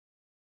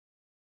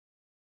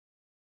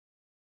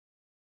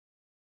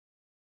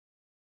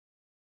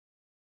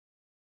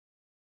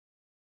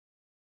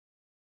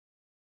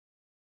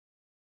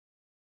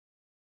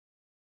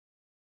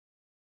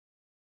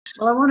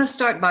Well, I want to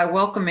start by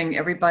welcoming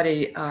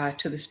everybody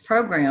to this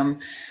program.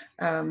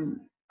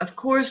 Of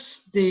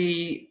course,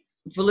 the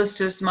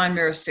Velistis Mind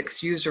Mirror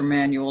 6 user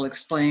manual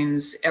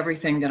explains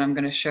everything that I'm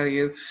going to show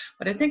you,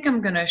 but I think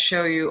I'm going to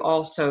show you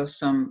also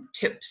some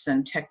tips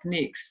and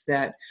techniques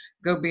that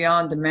go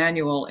beyond the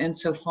manual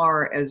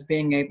insofar as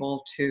being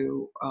able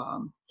to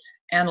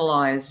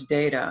analyze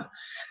data.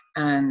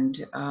 And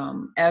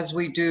as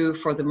we do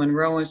for the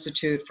Monroe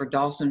Institute, for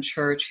Dawson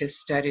Church, his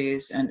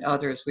studies, and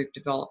others, we've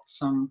developed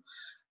some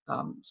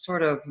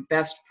sort of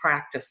best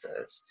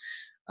practices.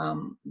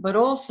 But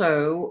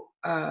also,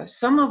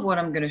 some of what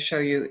I'm going to show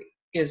you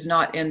is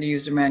not in the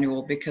user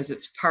manual because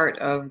it's part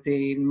of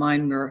the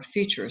Mind Mirror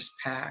Features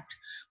Pack,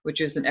 which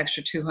is an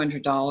extra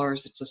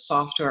 $200. It's a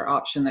software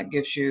option that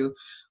gives you,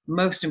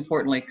 most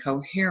importantly,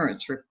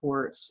 coherence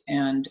reports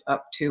and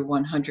up to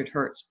 100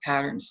 hertz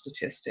pattern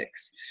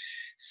statistics.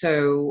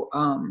 So,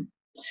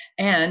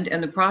 and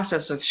in the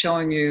process of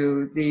showing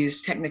you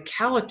these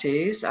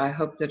technicalities, I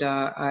hope that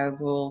I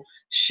will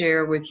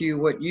share with you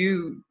what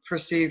you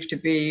perceive to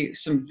be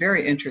some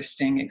very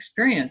interesting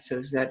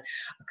experiences that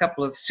a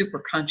couple of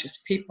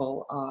superconscious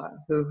people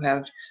who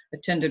have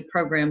attended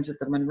programs at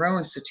the Monroe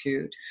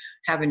Institute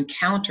have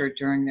encountered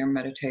during their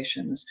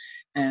meditations,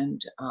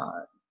 and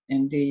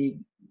indeed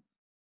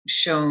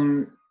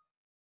shown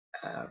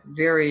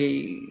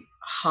very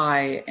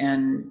high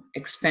and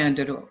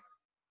expanded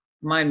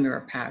mind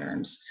mirror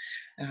patterns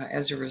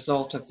as a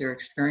result of their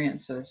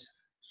experiences.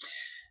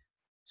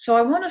 So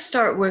I want to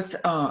start with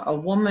a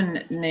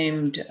woman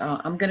named,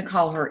 I'm going to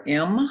call her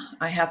M.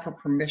 I have her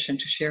permission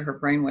to share her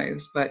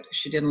brainwaves, but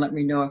she didn't let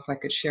me know if I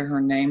could share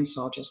her name,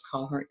 so I'll just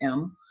call her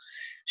M.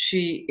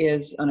 She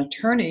is an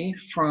attorney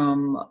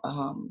from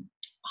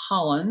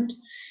Holland,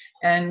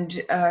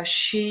 and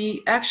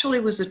she actually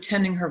was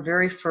attending her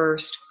very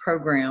first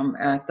program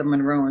at the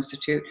Monroe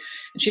Institute,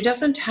 and she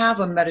doesn't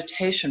have a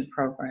meditation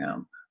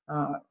program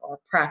or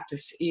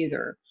practice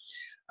either.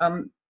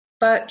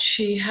 But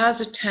she has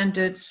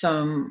attended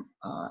some,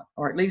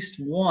 or at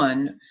least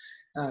one,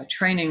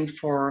 training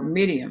for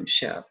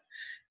mediumship.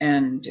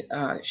 And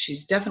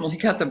she's definitely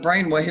got the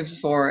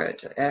brainwaves for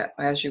it,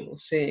 as you will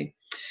see.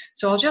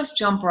 So I'll just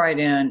jump right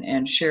in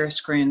and share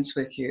screens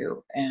with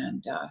you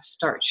and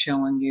start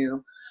showing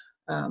you,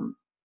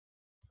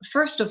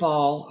 first of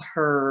all,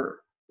 her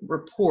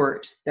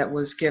report that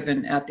was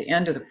given at the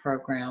end of the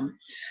program.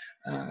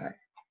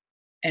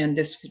 And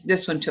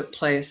this one took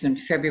place in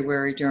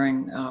February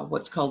during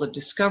what's called a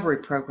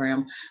discovery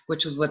program,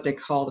 which is what they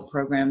call the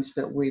programs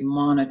that we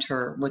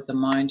monitor with the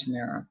Mind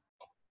Mirror.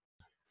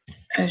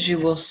 As you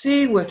will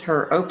see with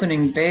her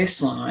opening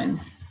baseline,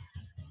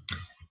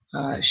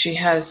 she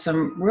has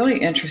some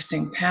really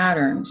interesting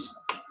patterns,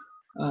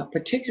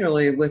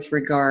 particularly with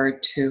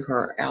regard to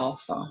her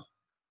alpha.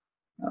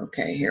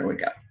 Okay, here we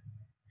go.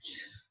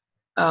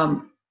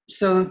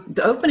 So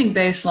the opening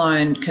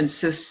baseline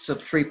consists of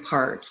 3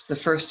 parts. The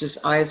first is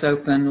eyes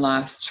open,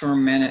 lasts for a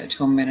minute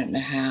to a minute and a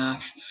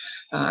half,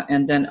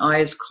 and then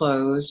eyes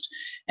closed.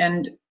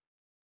 And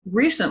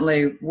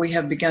recently, we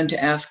have begun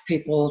to ask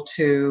people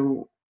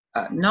to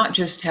not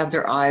just have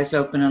their eyes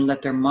open and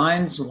let their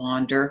minds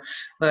wander,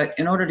 but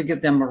in order to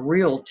give them a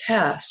real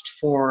test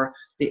for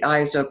the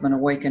eyes open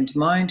awakened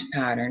mind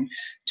pattern,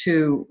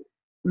 to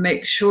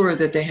make sure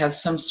that they have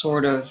some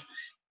sort of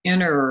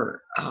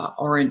inner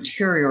or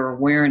interior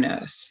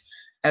awareness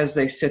as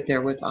they sit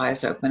there with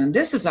eyes open. And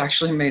this has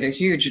actually made a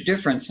huge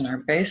difference in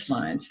our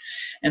baselines.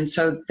 And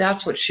so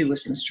that's what she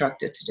was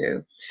instructed to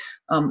do.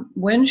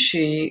 When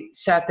she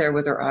sat there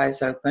with her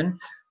eyes open,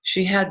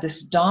 she had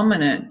this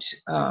dominant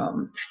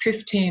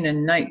 15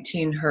 and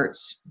 19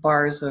 hertz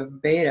bars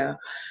of beta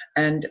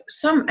and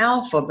some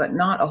alpha, but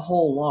not a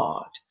whole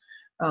lot.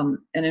 And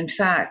in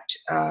fact,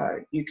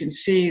 you can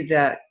see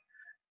that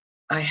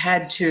I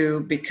had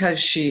to, because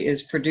she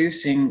is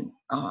producing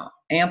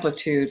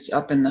amplitudes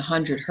up in the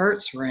 100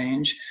 hertz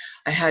range,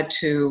 I had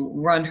to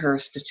run her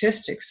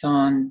statistics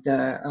on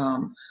the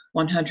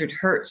 100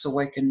 hertz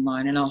awakened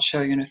mind, and I'll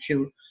show you in a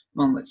few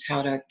moments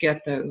how to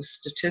get those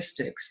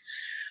statistics.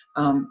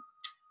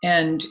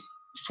 And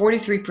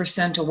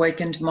 43%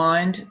 awakened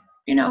mind,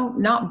 you know,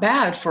 not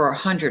bad for a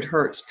 100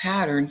 hertz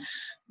pattern,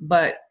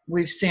 but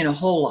we've seen a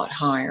whole lot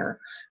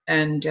higher.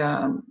 And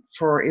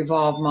for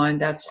evolved mind,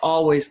 that's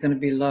always going to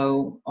be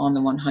low on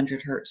the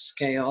 100 hertz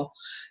scale.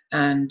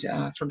 And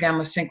for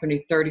gamma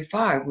synchrony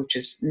 35, which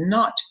is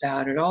not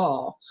bad at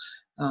all,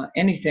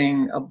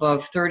 anything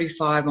above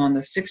 35 on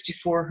the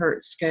 64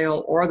 hertz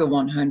scale or the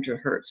 100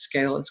 hertz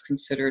scale is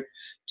considered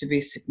to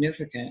be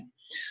significant.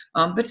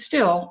 But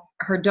still,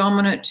 her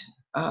dominant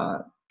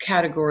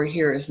category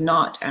here is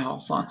not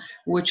alpha,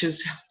 which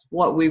is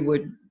what we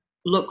would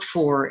look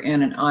for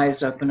in an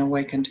eyes open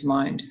awakened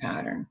mind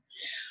pattern.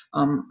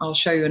 I'll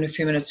show you in a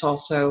few minutes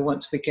also,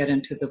 once we get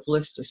into the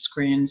Velistis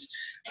screens,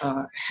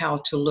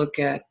 how to look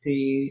at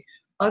the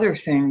other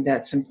thing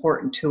that's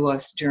important to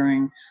us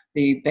during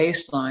the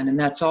baseline, and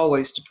that's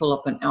always to pull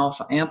up an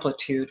alpha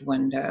amplitude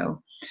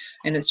window,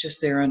 and it's just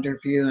there under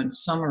view and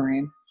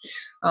summary.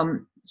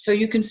 So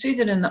you can see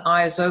that in the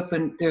eyes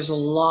open, there's a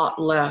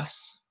lot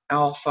less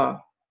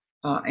alpha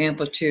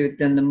amplitude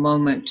than the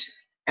moment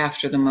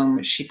after the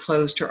moment she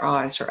closed her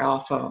eyes. Her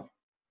alpha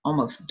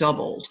almost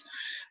doubled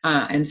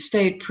and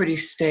stayed pretty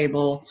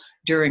stable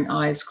during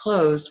eyes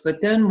closed.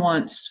 But then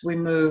once we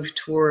moved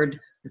toward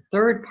the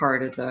third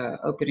part of the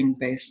opening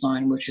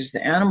baseline, which is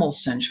the animal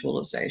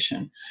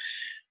sensualization,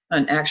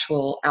 an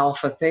actual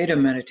alpha theta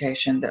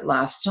meditation that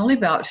lasts only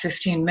about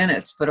 15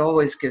 minutes, but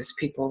always gives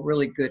people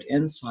really good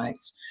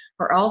insights.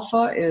 Her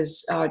alpha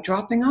is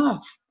dropping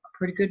off a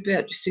pretty good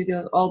bit. You see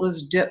all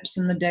those dips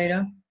in the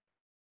data?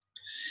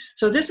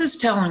 So this is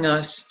telling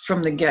us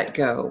from the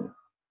get-go,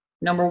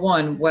 number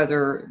one,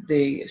 whether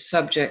the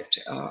subject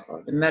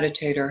or the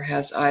meditator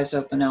has eyes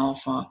open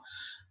alpha.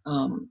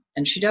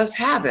 And she does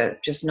have it,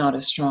 just not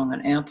as strong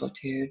an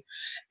amplitude.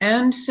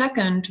 And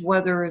second,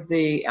 whether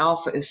the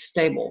alpha is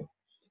stable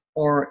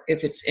or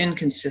if it's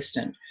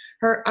inconsistent.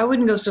 I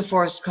wouldn't go so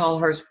far as to call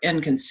hers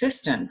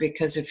inconsistent,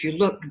 because if you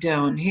look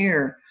down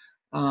here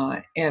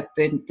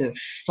in the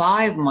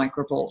 5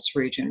 microvolts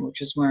region,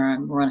 which is where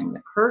I'm running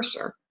the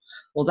cursor,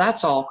 well,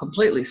 that's all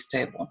completely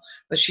stable.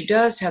 But she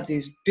does have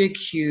these big,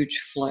 huge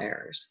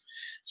flares.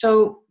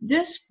 So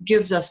this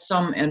gives us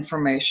some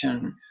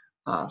information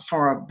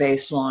for a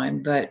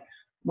baseline, but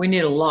we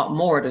need a lot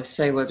more to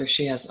say whether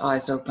she has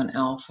eyes open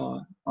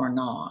alpha or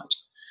not.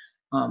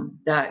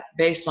 That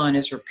baseline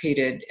is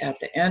repeated at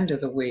the end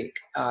of the week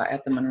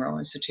at the Monroe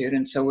Institute,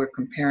 and so we're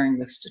comparing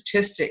the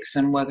statistics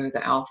and whether the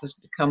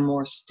alphas become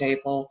more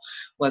stable,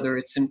 whether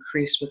it's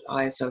increased with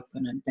eyes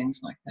open and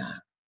things like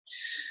that.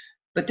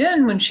 But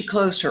then when she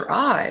closed her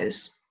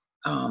eyes,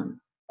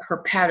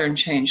 her pattern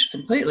changed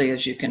completely,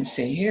 as you can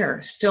see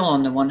here, still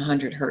on the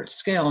 100 hertz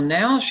scale.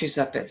 Now she's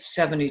up at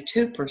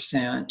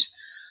 72%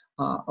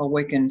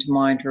 awakened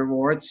mind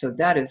rewards, so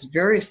that is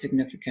very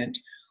significant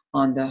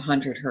on the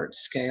 100 hertz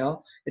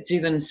scale. It's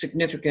even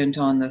significant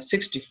on the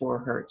 64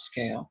 hertz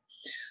scale.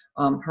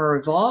 Her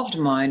evolved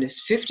mind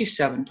is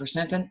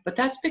 57%, but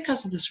that's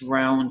because of this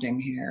rounding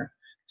here.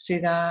 See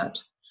that?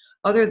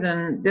 Other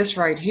than this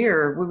right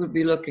here, we would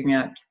be looking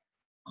at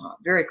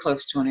very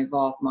close to an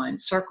evolved mind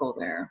circle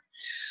there.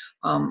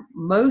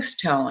 Most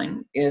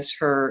telling is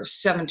her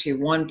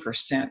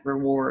 71%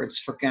 rewards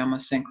for gamma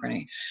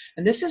synchrony.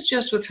 And this is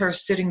just with her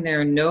sitting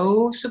there,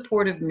 no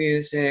supportive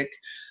music,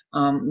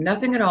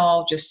 nothing at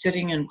all, just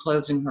sitting and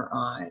closing her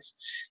eyes.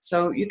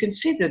 So you can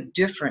see the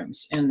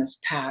difference in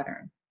this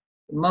pattern.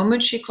 The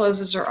moment she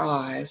closes her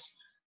eyes,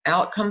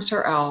 out comes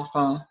her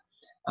alpha,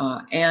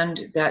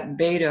 and that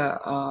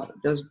beta,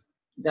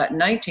 that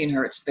 19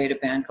 hertz beta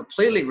band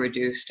completely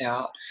reduced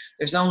out.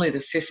 There's only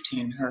the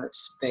 15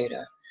 hertz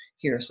beta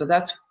here. So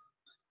that's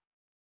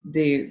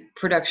the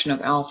production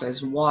of alpha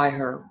is why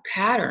her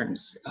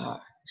patterns,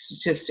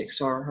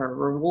 statistics, or her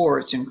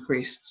rewards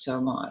increased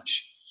so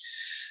much.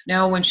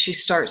 Now, when she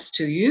starts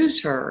to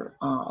use her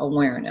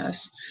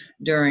awareness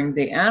during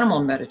the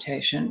animal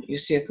meditation, you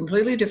see a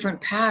completely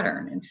different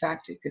pattern. In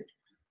fact, you could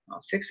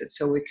fix it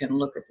so we can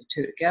look at the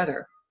two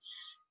together.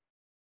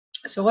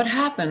 So what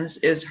happens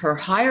is her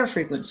higher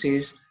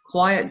frequencies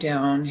quiet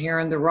down here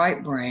in the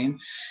right brain,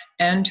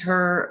 and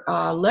her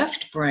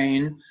left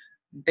brain,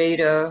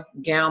 beta,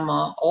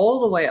 gamma, all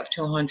the way up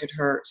to 100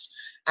 hertz,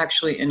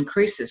 actually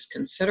increases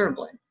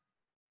considerably.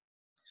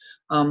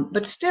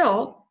 But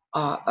still,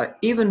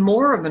 even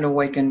more of an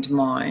awakened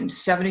mind,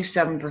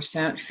 77%,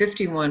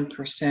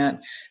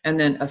 51%, and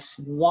then a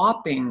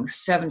whopping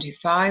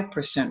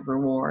 75%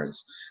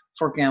 rewards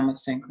for gamma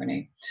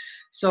synchrony.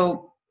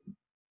 So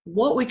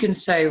what we can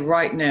say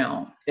right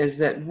now is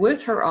that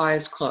with her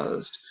eyes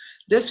closed,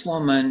 this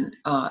woman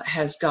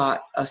has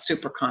got a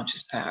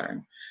superconscious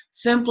pattern,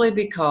 simply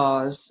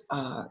because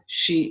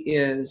she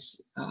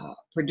is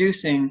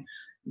producing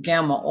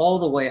gamma all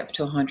the way up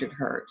to 100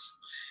 hertz.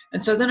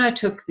 And so then I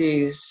took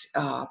these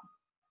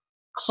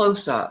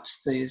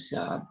close-ups, these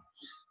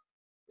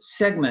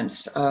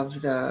segments of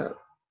the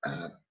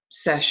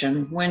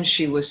session when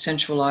she was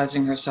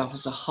sensualizing herself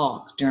as a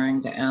hawk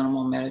during the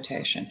animal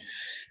meditation.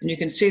 And you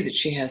can see that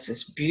she has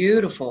this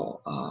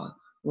beautiful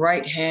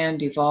right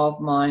hand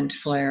evolved mind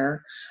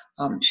flare.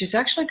 She's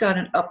actually got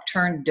an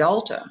upturned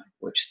delta,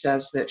 which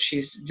says that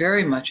she's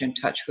very much in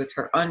touch with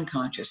her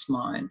unconscious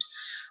mind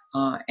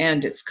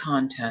and its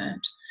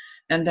content.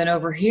 And then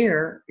over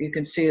here, you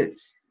can see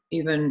it's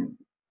even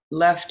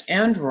left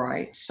and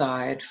right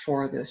side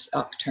for this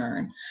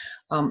upturn.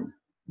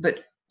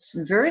 But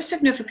some very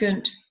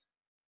significant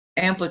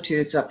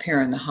amplitudes up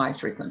here in the high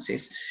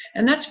frequencies.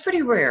 And that's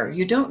pretty rare.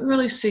 You don't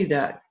really see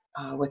that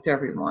with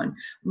everyone.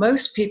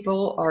 Most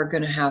people are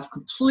going to have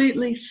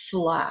completely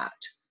flat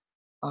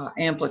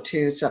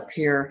amplitudes up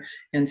here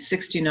in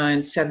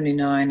 69,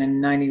 79, and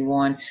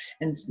 91,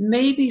 and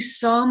maybe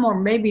some or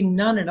maybe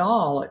none at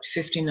all at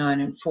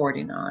 59 and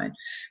 49.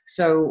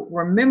 So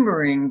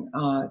remembering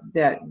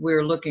that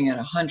we're looking at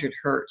 100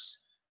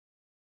 hertz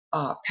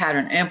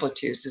pattern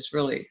amplitudes is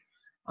really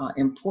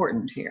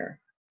important here.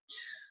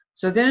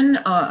 So then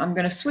I'm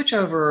going to switch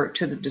over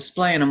to the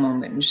display in a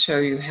moment and show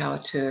you how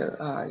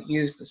to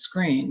use the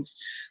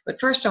screens. But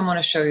first I want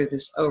to show you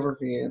this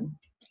overview.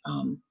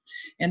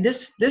 And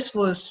this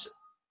was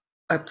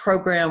a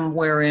program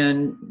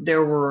wherein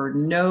there were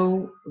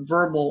no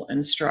verbal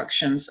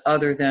instructions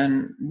other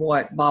than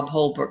what Bob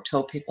Holbrook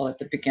told people at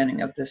the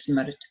beginning of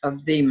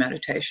the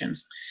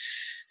meditations.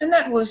 And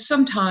that was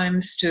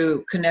sometimes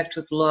to connect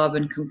with love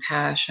and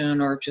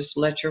compassion, or just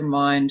let your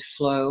mind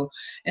flow.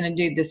 And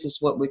indeed, this is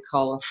what we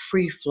call a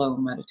free flow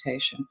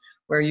meditation,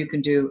 where you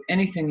can do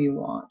anything you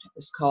want.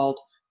 It's called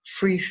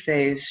free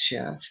phase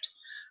shift.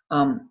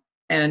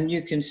 And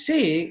you can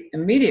see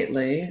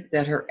immediately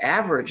that her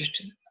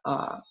averaged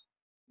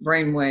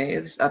brain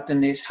waves up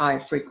in these high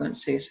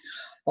frequencies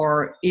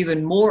are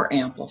even more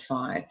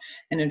amplified,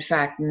 and in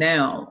fact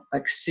now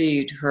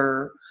exceed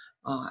her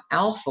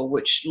alpha,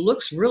 which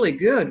looks really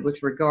good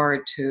with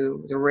regard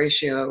to the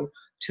ratio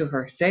to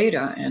her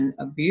theta, and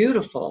a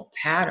beautiful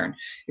pattern.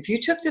 If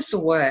you took this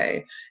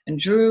away and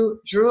drew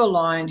a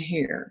line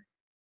here,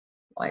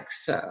 like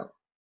so,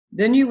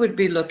 then you would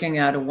be looking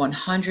at a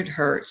 100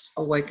 hertz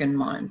awakened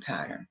mind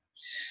pattern.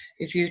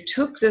 If you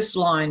took this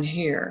line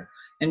here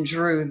and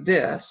drew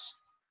this,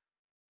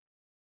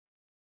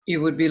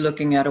 you would be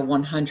looking at a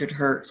 100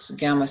 hertz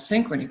gamma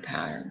synchrony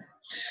pattern.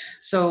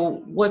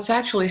 So what's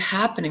actually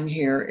happening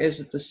here is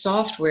that the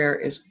software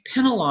is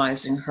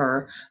penalizing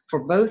her for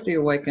both the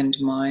awakened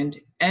mind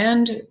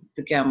and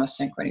the gamma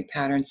synchrony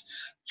patterns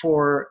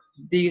for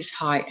these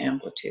high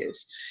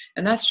amplitudes.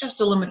 And that's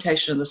just a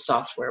limitation of the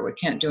software. We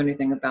can't do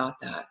anything about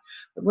that.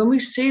 But when we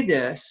see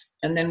this,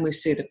 and then we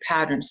see the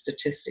pattern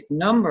statistic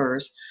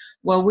numbers,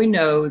 well, we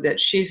know that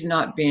she's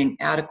not being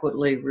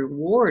adequately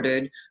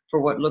rewarded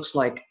for what looks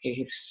like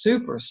a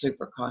super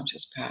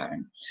conscious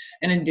pattern.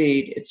 And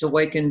indeed, it's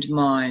awakened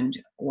mind.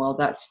 Well,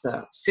 that's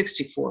the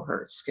 64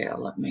 hertz scale.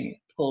 Let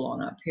me pull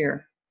on up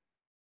here.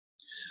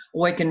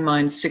 Awakened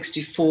mind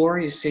 64,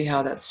 you see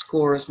how that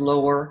score is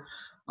lower.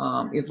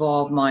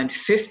 Evolved mind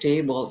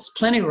 50, well, it's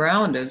plenty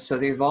rounded, so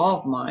the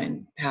evolved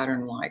mind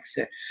pattern likes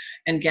it.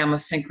 And gamma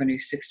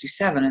synchrony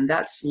 67, and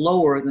that's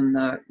lower than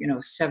the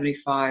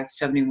 75,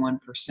 71%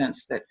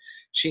 that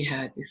she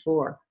had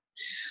before.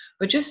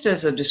 But just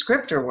as a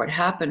descriptor, what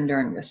happened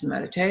during this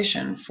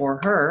meditation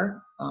for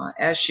her,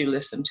 as she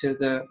listened to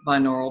the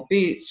binaural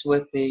beats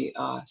with the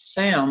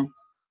SAM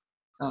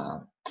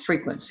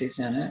frequencies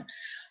in it,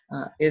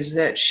 is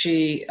that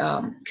she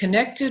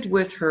connected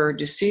with her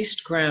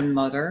deceased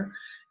grandmother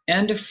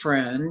and a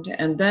friend,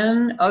 and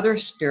then other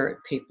spirit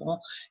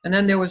people, and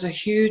then there was a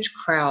huge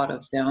crowd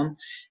of them,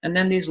 and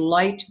then these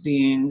light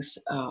beings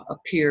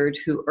appeared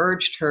who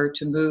urged her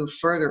to move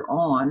further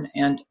on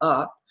and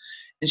up,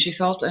 and she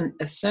felt an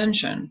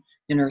ascension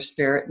in her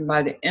spirit. And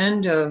by the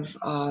end of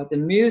the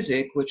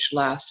music, which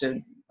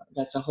lasted,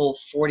 that's a whole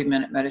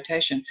 40-minute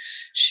meditation,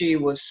 she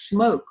was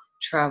smoke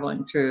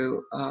traveling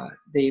through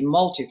the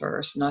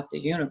multiverse, not the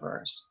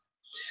universe.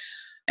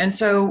 And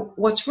so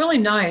what's really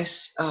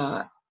nice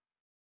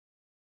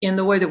in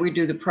the way that we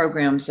do the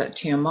programs at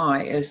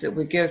TMI is that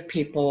we give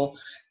people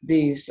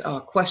these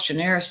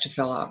questionnaires to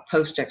fill out,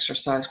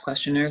 post-exercise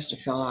questionnaires to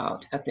fill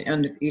out at the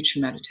end of each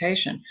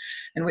meditation.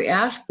 And we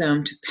ask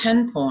them to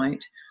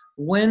pinpoint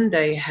when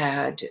they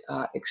had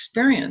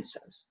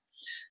experiences.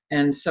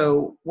 And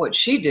so what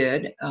she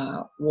did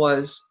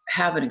was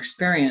have an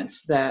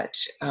experience that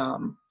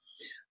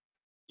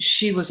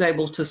she was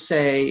able to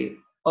say,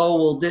 oh,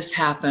 well, this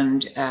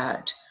happened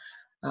at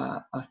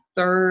a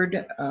third,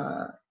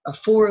 a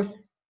fourth,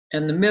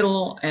 in the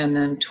middle, and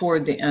then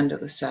toward the end of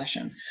the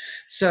session.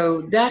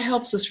 So that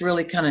helps us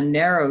really kind of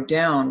narrow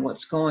down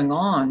what's going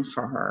on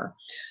for her.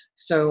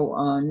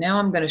 So now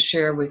I'm going to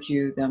share with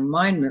you the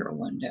mind mirror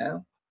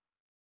window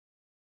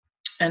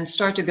and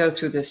start to go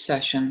through this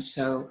session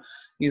so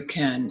you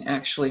can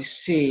actually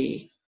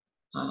see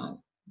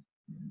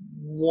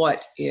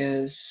what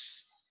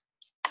is,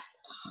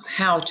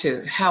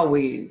 how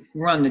we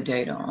run the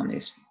data on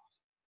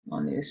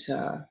these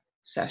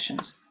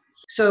sessions.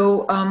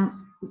 So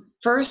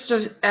first,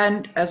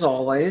 and as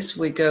always,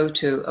 we go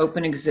to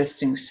open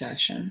existing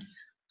session,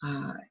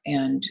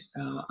 and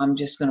I'm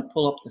just going to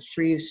pull up the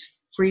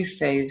free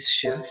phase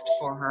shift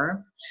for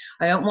her.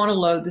 I don't want to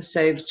load the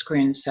saved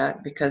screen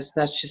set because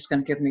that's just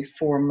going to give me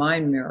 4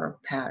 mind mirror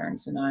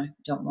patterns, and I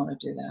don't want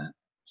to do that.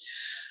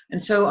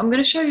 And so I'm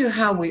going to show you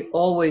how we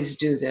always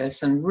do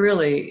this, and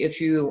really, if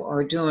you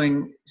are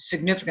doing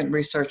significant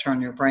research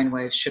on your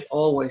brainwaves, should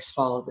always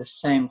follow the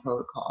same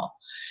protocol.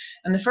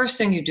 And the first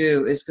thing you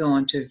do is go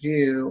into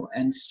View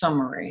and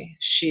Summary.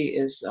 She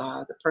is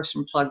the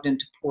person plugged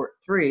into port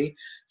 3.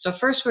 So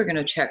first we're going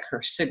to check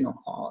her signal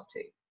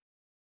quality.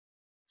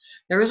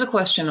 There is a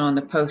question on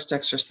the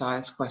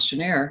post-exercise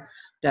questionnaire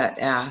that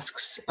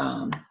asks,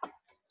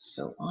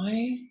 so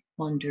I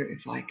wonder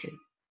if I could,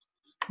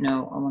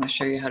 no, I want to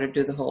show you how to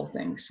do the whole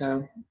thing.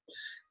 So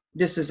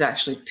this has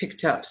actually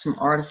picked up some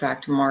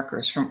artifact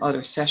markers from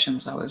other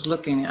sessions I was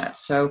looking at.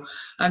 So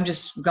I'm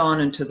just gone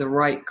into the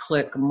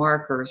right-click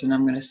markers, and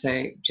I'm going to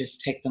say,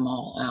 just take them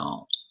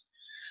all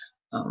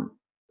out.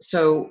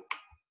 So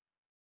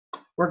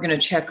we're going to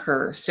check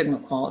her signal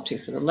quality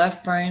for the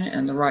left brain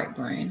and the right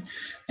brain.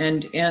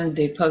 And in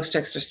the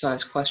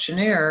post-exercise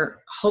questionnaire,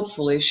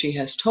 hopefully she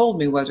has told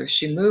me whether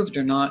she moved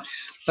or not,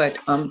 but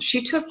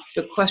she took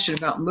the question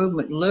about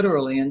movement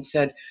literally and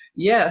said,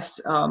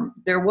 yes,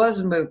 there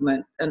was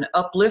movement, an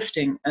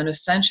uplifting, an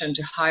ascension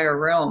to higher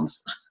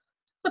realms.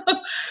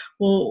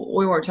 Well,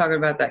 we weren't talking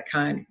about that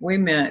kind. We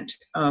meant,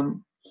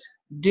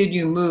 did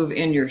you move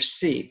in your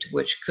seat,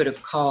 which could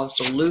have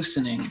caused a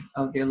loosening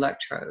of the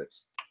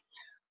electrodes.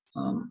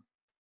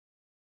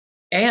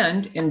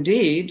 And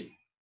indeed,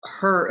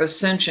 her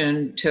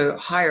ascension to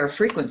higher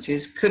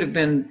frequencies could have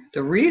been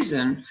the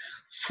reason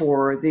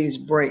for these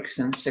breaks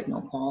in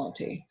signal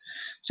quality.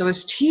 So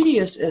as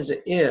tedious as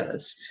it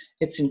is,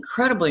 it's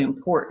incredibly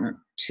important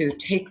to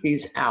take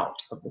these out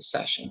of the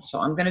session. So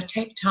I'm going to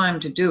take time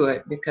to do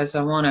it because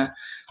I want to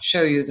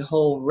show you the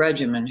whole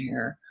regimen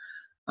here.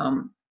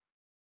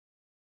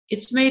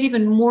 It's made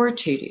even more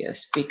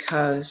tedious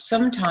because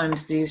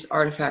sometimes these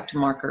artifact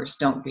markers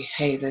don't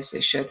behave as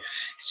they should.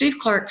 Steve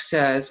Clark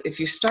says if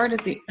you start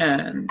at the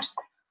end,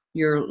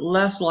 you're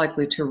less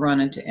likely to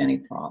run into any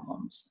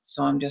problems.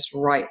 So I'm just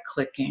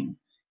right-clicking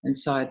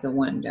inside the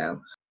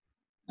window.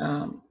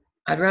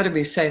 I'd rather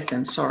be safe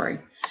than sorry.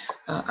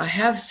 I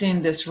have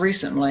seen this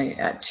recently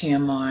at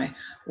TMI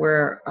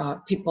where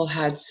people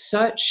had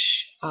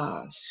such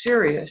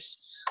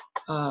serious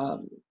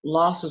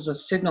losses of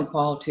signal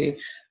quality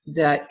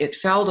that it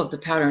fouled up the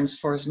patterns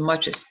for as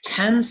much as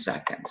 10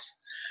 seconds.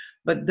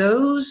 But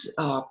those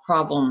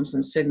problems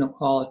in signal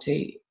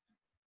quality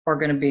are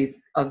going to be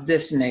of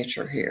this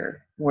nature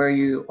here, where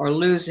you are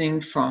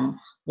losing from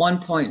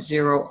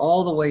 1.0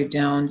 all the way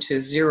down to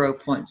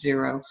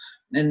 0.0.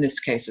 In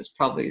this case, it's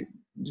probably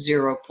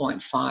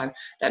 0.5.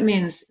 That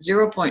means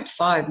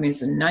 0.5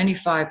 means a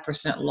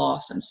 95%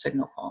 loss in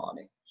signal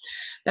quality.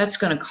 That's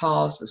going to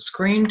cause the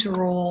screen to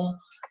roll.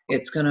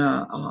 It's going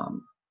to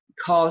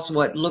cause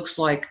what looks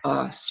like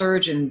a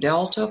surge in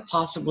delta,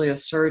 possibly a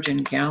surge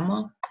in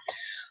gamma,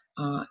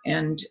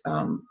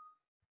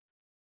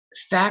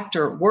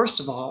 worst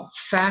of all,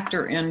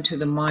 factor into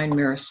the mind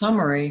mirror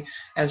summary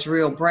as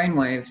real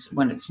brainwaves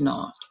when it's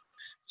not.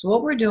 So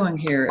what we're doing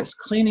here is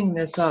cleaning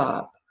this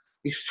up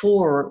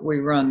before we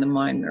run the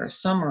mind mirror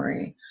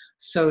summary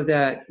so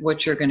that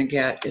what you're going to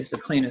get is the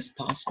cleanest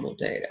possible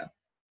data.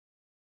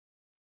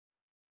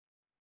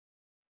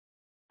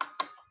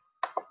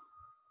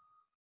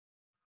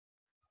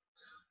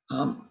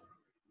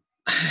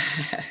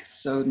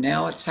 So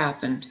now it's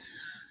happened.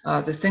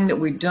 The thing that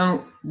we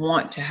don't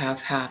want to have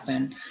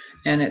happen,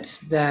 and it's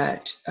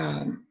that,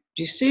 do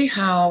you see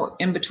how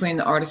in between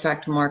the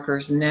artifact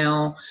markers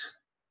now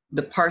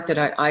the part that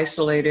I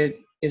isolated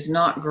is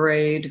not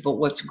grayed, but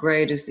what's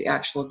grayed is the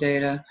actual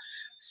data?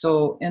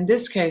 So in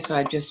this case,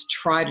 I just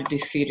try to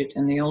defeat it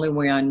in the only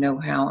way I know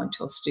how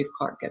until Steve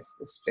Clark gets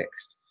this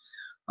fixed.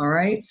 All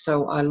right,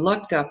 so I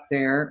lucked up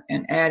there,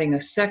 and adding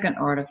a second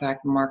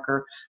artifact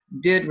marker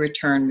did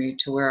return me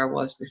to where I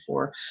was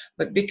before.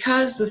 But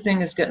because the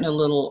thing is getting a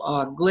little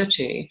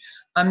glitchy,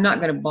 I'm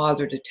not going to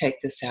bother to take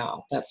this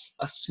out. That's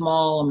a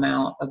small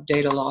amount of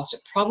data loss.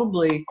 It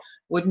probably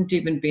wouldn't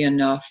even be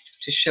enough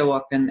to show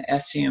up in the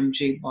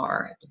SEMG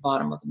bar at the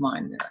bottom of the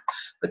mind mirror.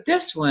 But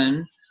this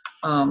one,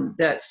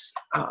 that's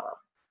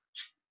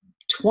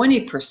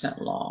 20%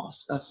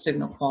 loss of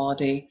signal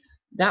quality,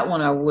 that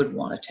one I would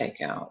want to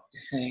take out, you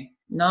see.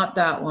 Not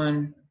that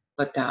one,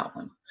 but that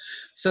one.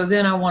 So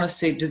then I want to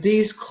see, do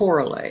these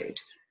correlate?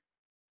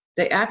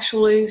 They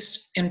actually,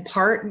 in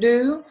part,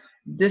 do.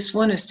 This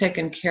one is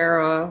taken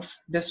care of.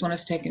 This one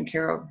is taken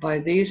care of by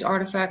these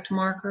artifact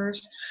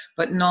markers,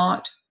 but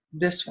not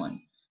this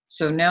one.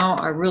 So now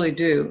I really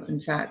do,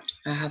 in fact,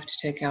 I have to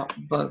take out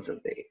both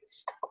of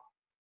these.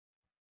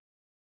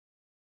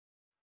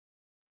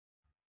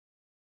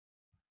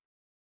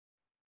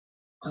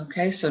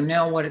 Okay, so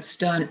now what it's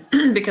done,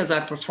 because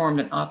I performed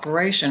an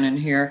operation in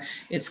here,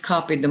 it's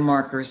copied the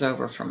markers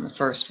over from the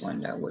first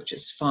window, which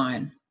is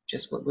fine,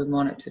 just what we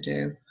want it to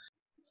do.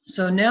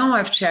 So now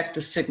I've checked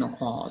the signal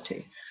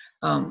quality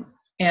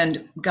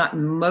and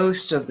gotten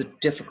most of the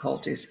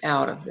difficulties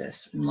out of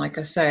this. And like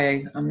I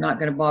say, I'm not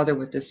going to bother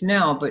with this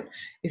now, but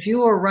if you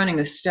were running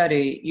a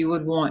study, you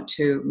would want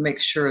to make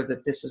sure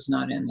that this is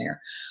not in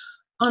there.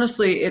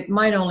 Honestly, it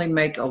might only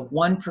make a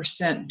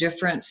 1%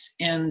 difference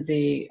in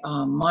the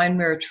mind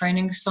mirror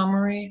training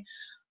summary,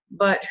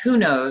 but who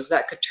knows,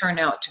 that could turn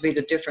out to be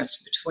the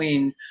difference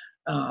between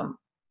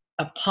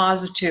a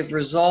positive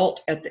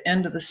result at the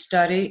end of the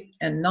study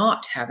and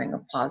not having a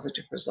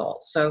positive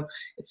result. So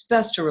it's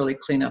best to really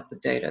clean up the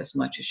data as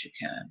much as you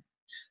can.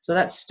 So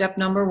that's step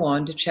number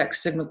one, to check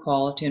signal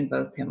quality in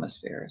both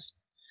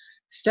hemispheres.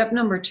 Step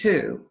number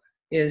two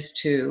is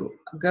to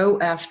go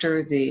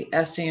after the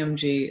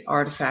SEMG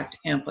artifact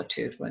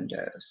amplitude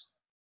windows.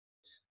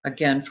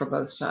 Again, for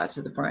both sides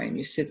of the brain.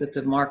 You see that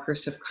the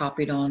markers have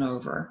copied on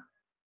over.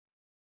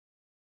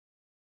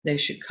 They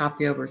should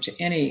copy over to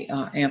any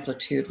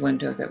amplitude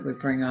window that we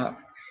bring up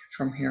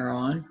from here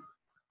on.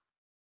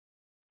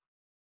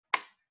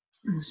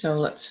 And so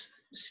let's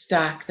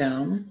stack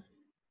them.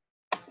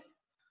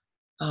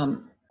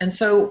 And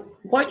so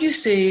what you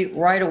see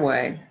right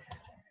away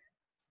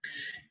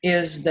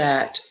is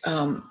that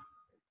the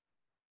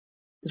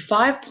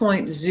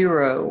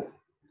 5.0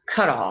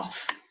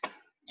 cutoff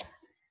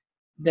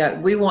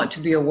that we want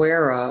to be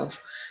aware of,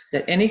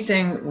 that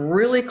anything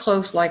really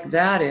close like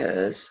that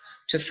is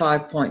to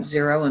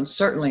 5.0, and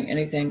certainly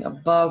anything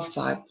above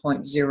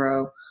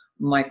 5.0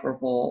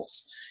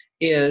 microvolts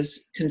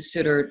is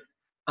considered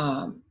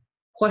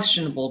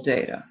questionable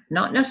data.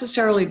 Not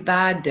necessarily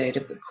bad data,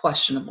 but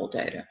questionable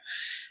data.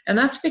 And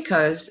that's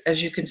because,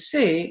 as you can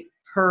see,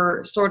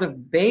 her sort of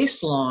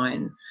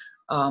baseline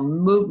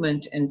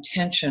movement and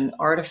tension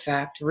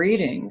artifact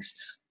readings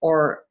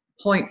are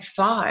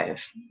 0.5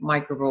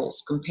 microvolts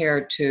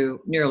compared to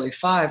nearly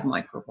 5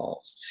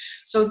 microvolts.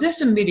 So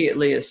this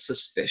immediately is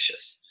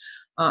suspicious.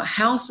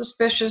 How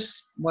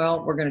suspicious?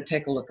 Well, we're going to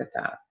take a look at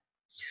that.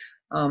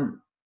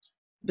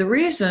 The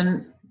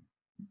reason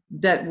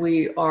that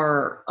we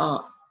are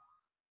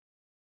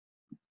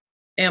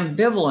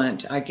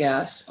ambivalent, I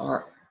guess,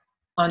 or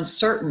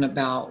uncertain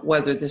about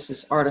whether this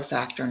is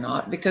artifact or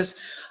not, because,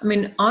 I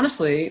mean,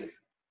 honestly,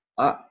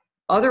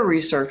 other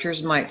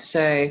researchers might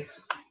say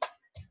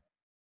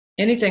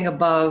anything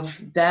above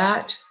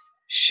that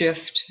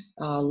shift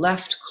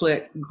left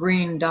click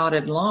green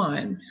dotted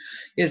line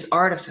is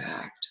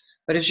artifact.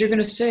 But as you're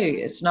going to see,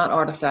 it's not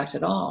artifact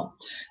at all.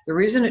 The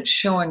reason it's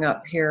showing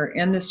up here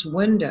in this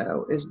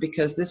window is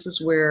because this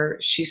is where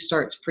she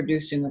starts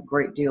producing a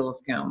great deal of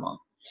gamma.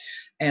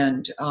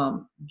 And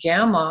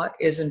gamma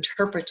is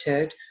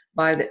interpreted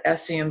by the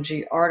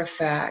SEMG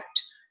artifact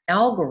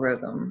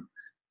algorithm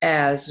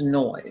as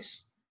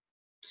noise.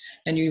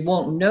 And you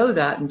won't know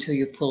that until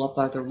you pull up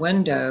other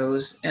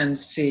windows and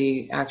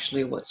see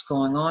actually what's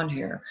going on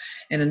here.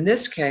 And in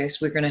this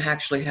case, we're going to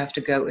actually have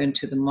to go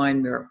into the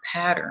mind mirror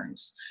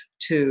patterns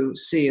to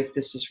see if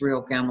this is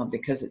real gamma,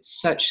 because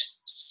it's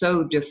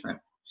so different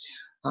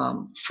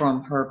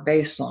from her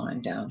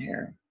baseline down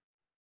here.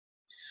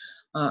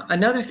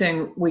 Another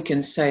thing we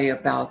can say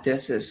about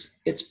this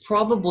is it's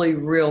probably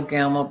real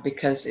gamma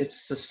because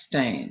it's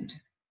sustained.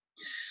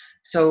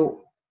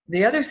 So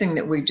the other thing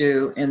that we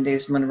do in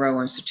these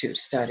Monroe Institute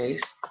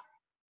studies,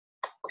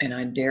 and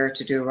I dare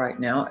to do right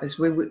now, is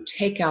we would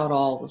take out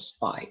all the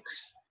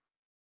spikes.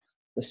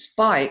 The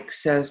spike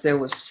says there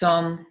was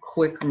some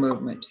quick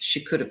movement.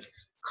 She could have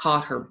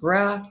caught her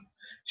breath.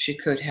 She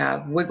could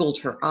have wiggled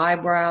her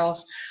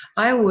eyebrows.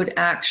 I would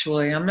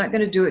actually, I'm not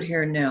going to do it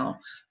here now,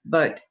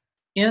 but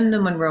in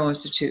the Monroe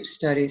Institute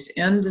studies,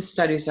 in the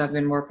studies I've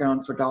been working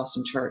on for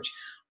Dawson Church,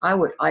 I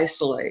would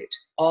isolate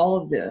all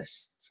of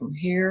this from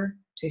here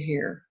to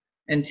here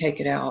and take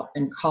it out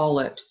and call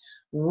it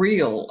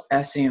real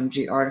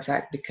SEMG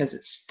artifact because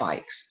it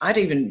spikes. I'd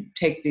even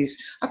take these,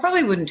 I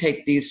probably wouldn't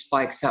take these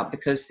spikes out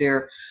because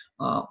they're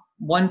 1.5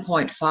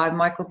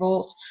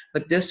 microvolts,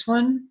 but this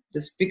one,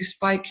 this big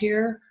spike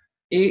here,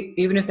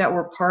 even if that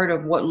were part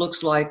of what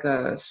looks like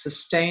a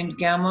sustained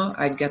gamma,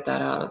 I'd get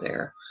that out of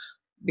there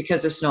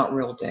because it's not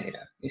real data.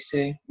 You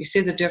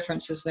see the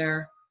differences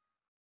there?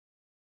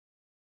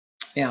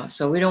 Yeah,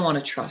 so we don't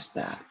want to trust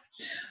that.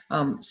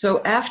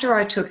 So after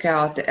I took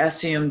out the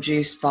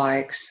SEMG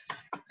spikes,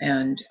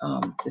 and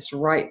this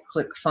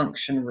right-click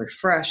function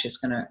refresh is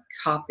going to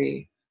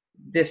copy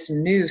this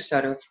new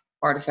set of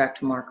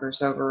artifact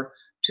markers over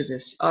to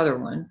this other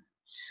one.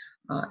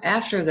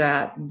 After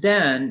that,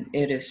 then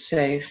it is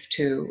safe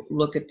to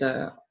look at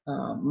the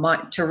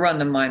to run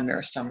the mind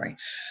mirror summary.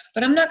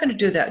 But I'm not going to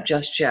do that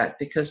just yet,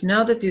 because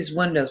now that these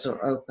windows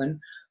are open,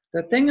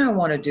 the thing I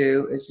want to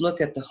do is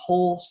look at the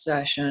whole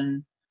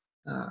session,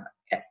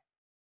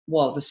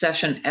 well, the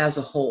session as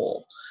a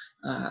whole.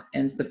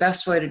 And the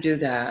best way to do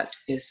that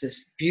is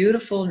this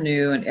beautiful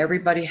new, and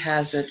everybody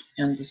has it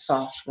in the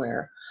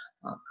software,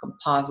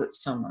 composite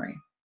summary.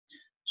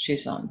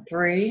 She's on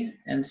 3,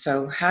 and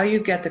so how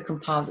you get the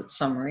composite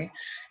summary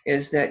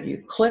is that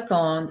you click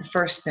on the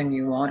first thing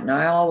you want, and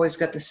I always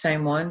get the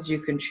same ones. You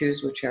can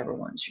choose whichever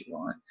ones you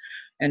want.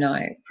 And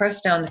I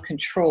press down the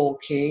control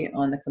key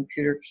on the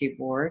computer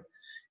keyboard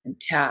and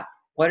tap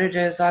what it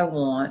is I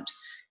want,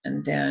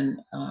 and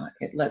then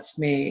it lets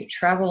me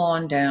travel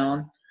on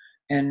down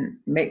and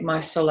make my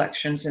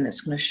selections, and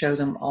it's going to show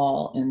them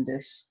all in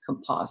this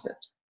composite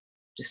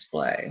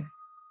display.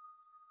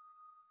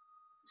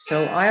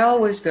 So I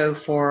always go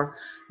for,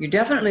 you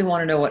definitely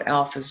want to know what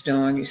alpha is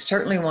doing. You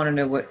certainly want to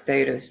know what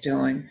theta is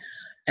doing.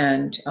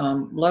 And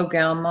low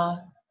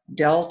gamma,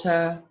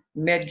 delta,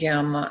 mid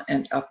gamma,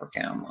 and upper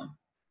gamma.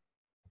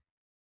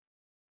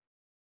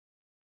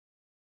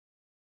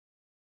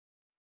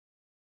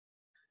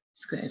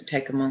 It's going to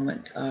take a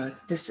moment.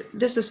 This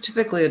is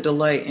typically a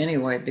delay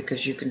anyway,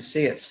 because you can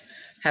see it's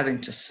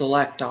having to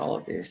select all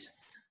of these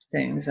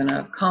things. And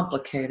I've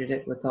complicated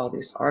it with all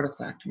these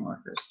artifact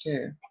markers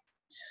too.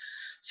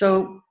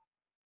 So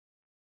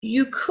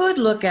you could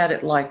look at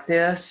it like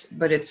this,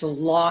 but it's a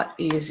lot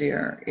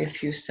easier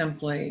if you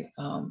simply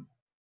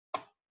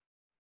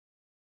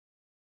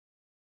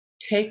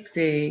take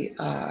the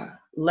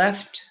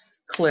left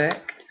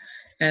click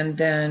and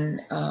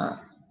then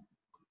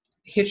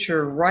hit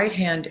your right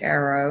hand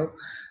arrow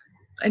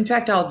In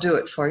fact, I'll do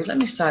it for you. Let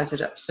me size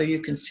it up so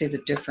you can see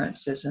the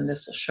differences, and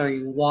this will show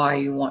you why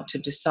you want to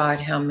decide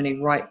how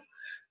many right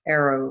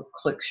arrow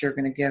clicks you're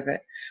going to give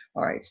it.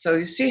 All right, so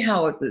you see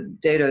how the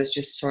data is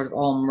just sort of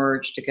all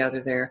merged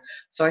together there.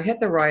 So I hit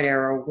the right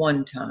arrow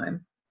one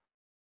time.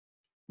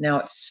 Now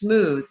it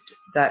smoothed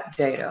that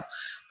data.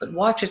 But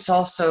watch, it's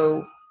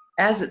also,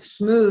 as it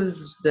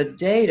smooths the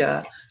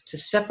data to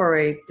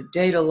separate the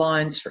data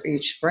lines for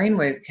each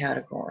brainwave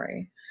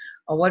category,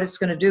 what it's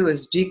going to do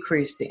is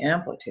decrease the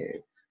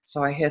amplitude.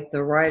 So I hit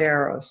the right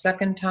arrow a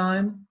second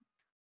time.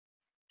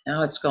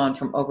 Now it's gone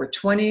from over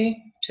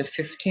 20 to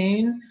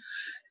 15.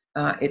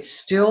 It's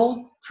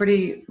still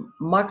pretty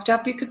mucked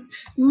up. You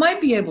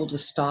might be able to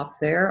stop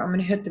there. I'm going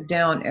to hit the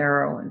down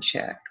arrow and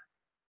check.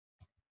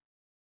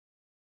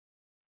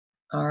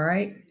 All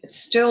right, it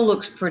still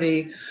looks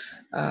pretty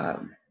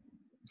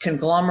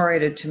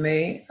conglomerated to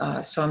me,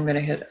 so I'm going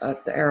to hit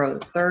up the arrow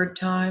the third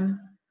time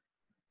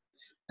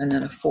and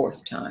then a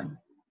fourth time.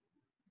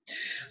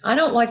 I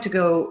don't like to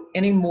go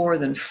any more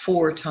than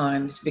 4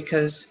 times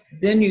because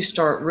then you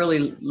start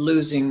really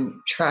losing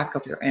track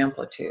of your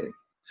amplitude.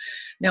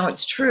 Now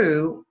it's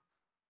true,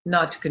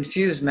 not to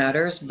confuse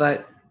matters,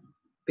 but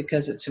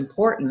because it's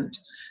important,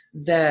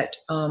 that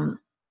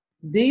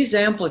these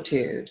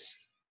amplitudes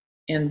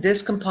in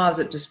this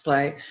composite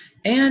display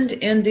and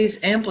in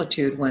these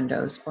amplitude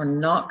windows are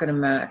not going to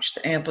match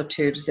the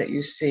amplitudes that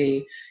you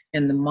see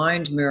in the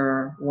mind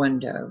mirror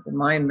window, the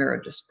mind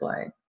mirror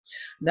display.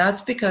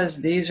 That's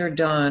because these are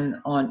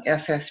done on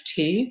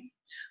FFT,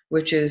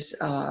 which is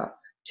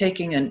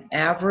taking an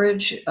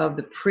average of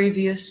the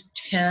previous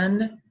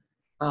 10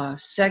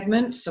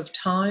 segments of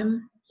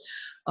time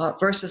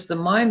versus the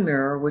mind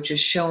mirror, which is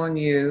showing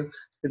you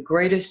the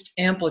greatest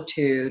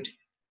amplitude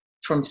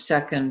from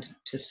second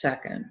to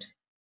second.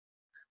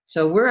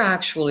 So we're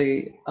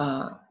actually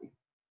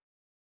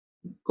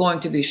going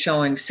to be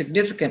showing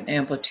significant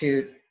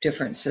amplitude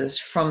differences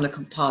from the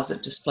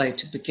composite display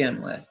to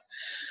begin with.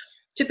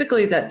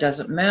 Typically that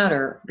doesn't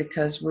matter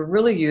because we're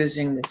really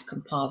using this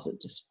composite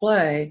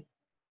display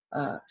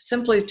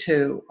simply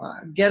to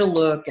get a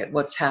look at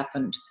what's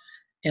happened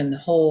in the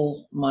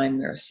whole mind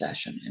mirror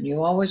session. And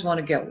you always want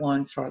to get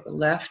one for the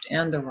left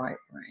and the right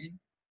brain.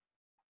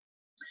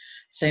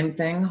 Same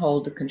thing,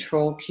 hold the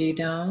control key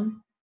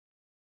down,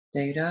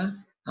 theta,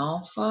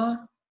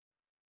 alpha,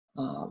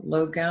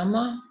 low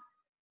gamma,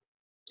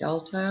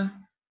 delta,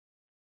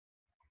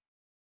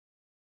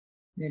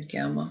 mid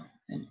gamma,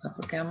 and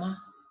upper gamma,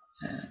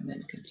 and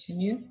then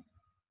continue.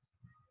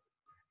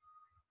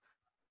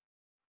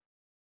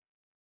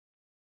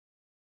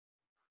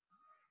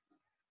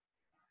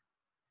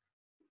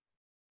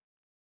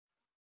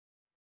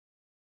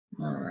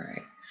 All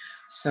right,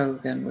 so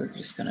then we're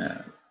just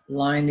gonna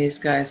line these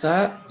guys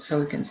up so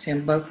we can see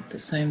them both at the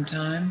same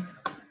time.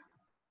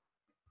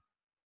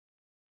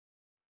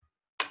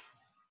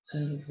 A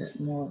little bit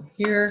more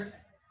here,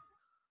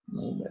 a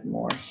little bit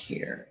more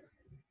here.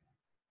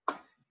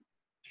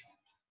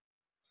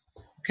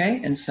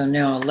 Okay, and so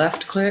now a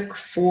left click,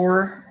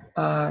 4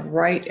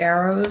 right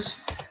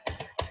arrows.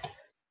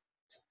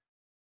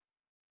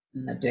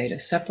 And the data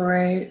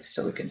separates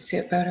so we can see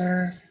it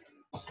better.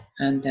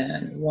 And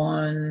then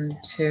 1,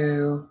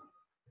 2.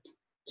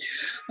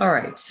 All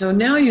right, so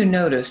now you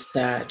notice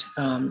that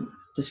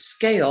the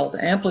scale,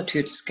 the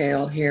amplitude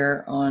scale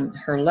here on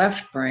her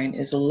left brain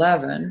is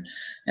 11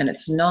 and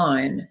it's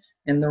 9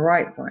 in the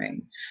right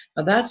brain.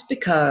 Now that's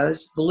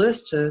because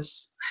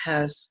Ballistas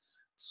has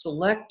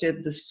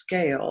selected the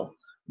scale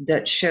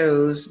that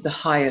shows the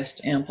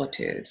highest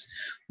amplitudes.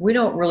 We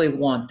don't really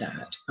want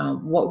that.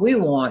 What we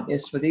want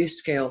is for these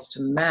scales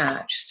to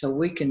match so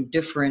we can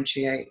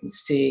differentiate and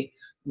see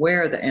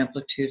where the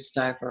amplitudes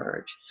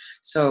diverge.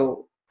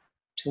 So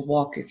to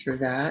walk you through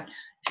that,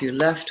 if you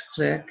left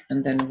click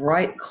and then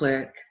right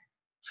click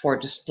for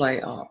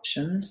display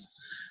options,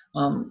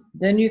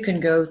 then you can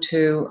go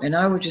to, and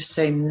I would just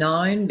say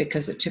 9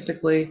 because it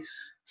typically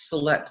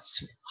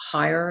selects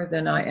higher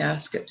than I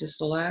ask it to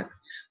select.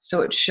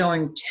 So it's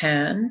showing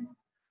 10,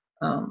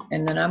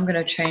 and then I'm going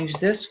to change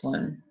this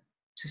one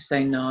to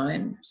say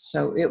 9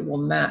 so it will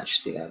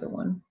match the other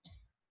one.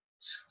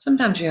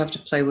 Sometimes you have to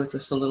play with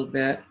this a little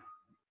bit.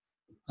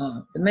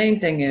 The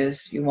main thing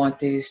is you want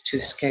these 2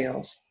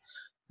 scales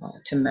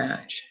to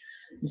match.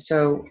 And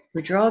so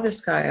we draw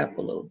this guy up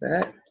a little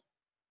bit,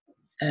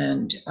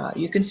 and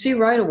you can see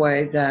right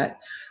away that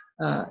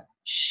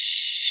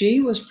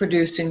she was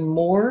producing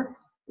more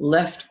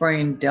left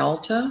brain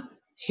delta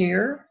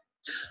here.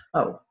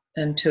 Oh,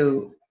 and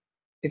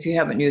if you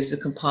haven't used the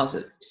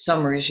composite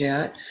summaries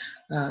yet,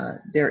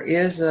 there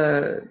is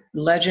a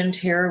legend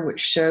here which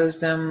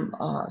shows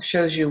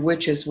you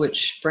which is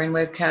which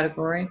brainwave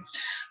category.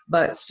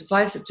 But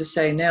suffice it to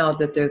say now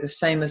that they're the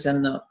same as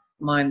in the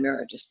mind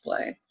mirror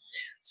display.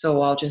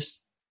 So I'll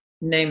just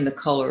name the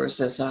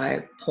colors as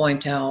I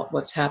point out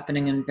what's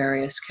happening in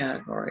various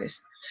categories.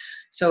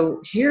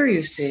 So here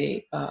you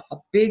see a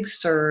big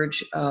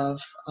surge of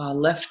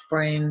left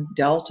brain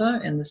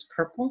delta in this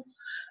purple,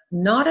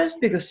 not as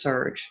big a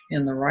surge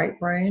in the right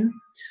brain.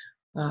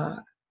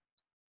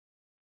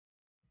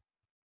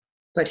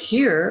 But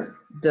here,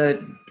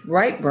 the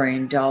right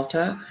brain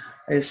delta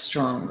is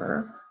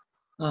stronger.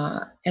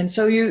 And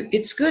so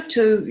it's good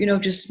to,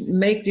 just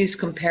make these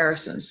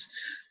comparisons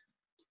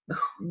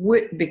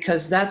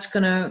because that's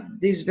going to,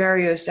 these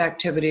various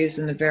activities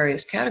in the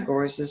various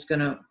categories is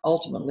going to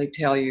ultimately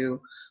tell you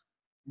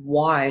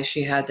why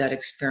she had that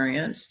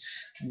experience,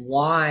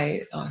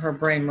 why her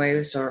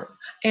brainwaves are,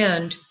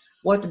 and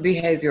what the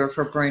behavior of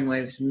her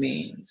brainwaves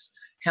means,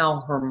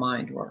 how her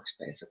mind works,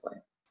 basically.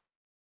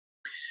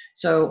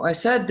 So I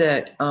said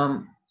that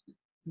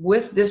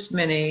with this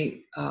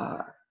many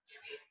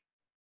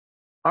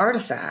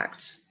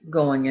artifacts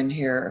going in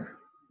here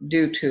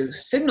due to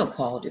signal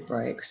quality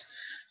breaks,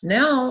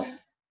 now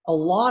a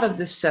lot of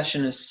this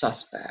session is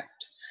suspect.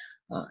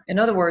 In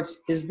other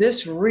words, is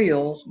this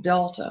real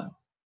delta?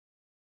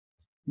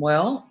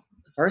 Well,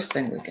 the first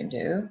thing we can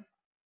do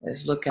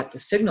is look at the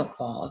signal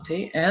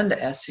quality and the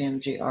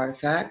SEMG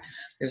artifact.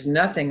 There's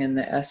nothing in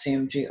the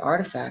SEMG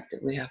artifact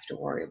that we have to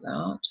worry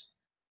about.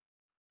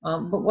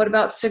 But what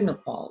about signal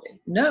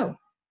quality? No,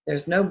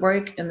 there's no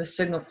break in the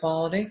signal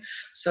quality.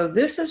 So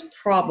this is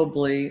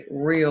probably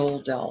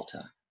real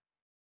delta.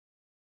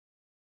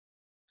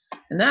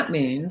 And that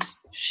means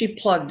she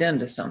plugged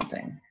into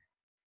something.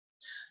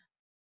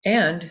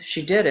 And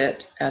she did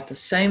it at the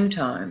same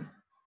time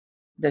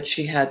that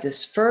she had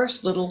this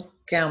first little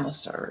gamma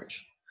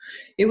surge.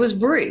 It was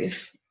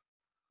brief,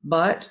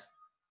 but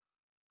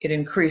it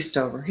increased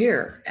over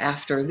here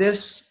after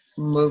this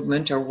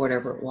movement or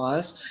whatever it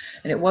was.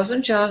 And it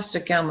wasn't just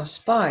a gamma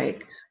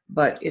spike,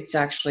 but it's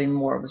actually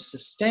more of a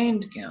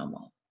sustained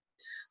gamma.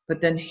 But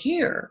then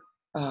here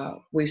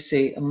we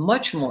see a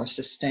much more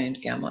sustained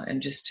gamma.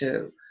 And just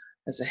to,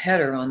 as a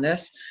header on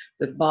this,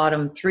 the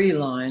bottom 3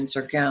 lines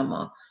are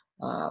gamma.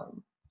 I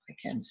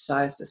can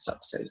size this up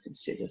so you can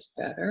see this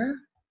better.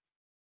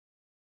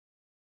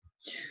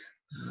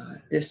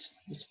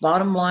 This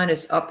bottom line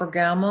is upper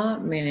gamma,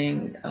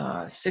 meaning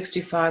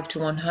 65 to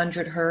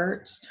 100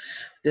 hertz.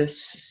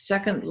 This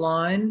second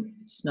line,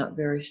 it's not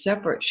very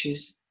separate.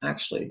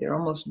 They're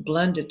almost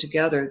blended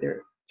together.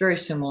 They're very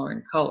similar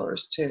in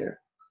colors too.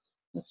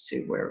 Let's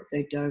see where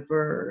they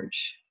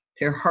diverge.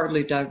 They're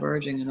hardly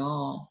diverging at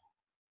all.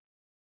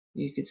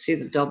 You can see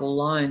the double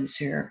lines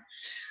here.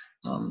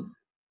 What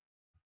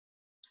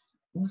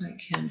I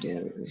can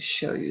do is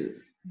show you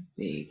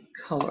the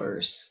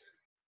colors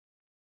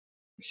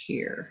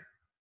here.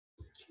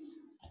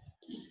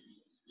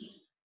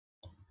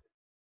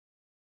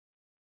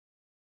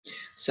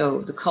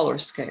 So the color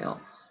scale.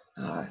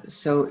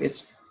 So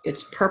it's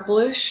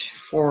purplish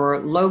for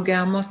low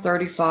gamma,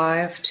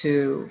 35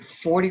 to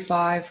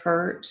 45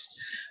 hertz.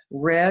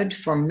 Red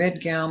for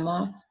mid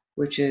gamma,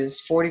 which is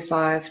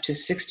 45 to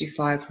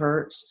 65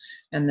 hertz.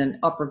 And then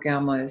upper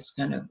gamma is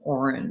kind of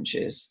orange,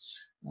 is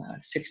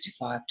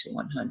 65 to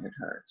 100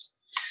 hertz.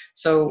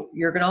 So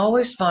you're going to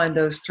always find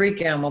those 3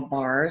 gamma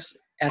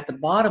bars at the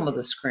bottom of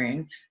the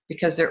screen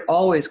because they're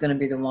always going to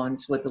be the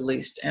ones with the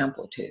least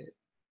amplitude.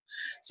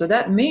 So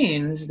that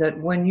means that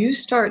when you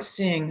start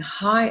seeing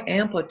high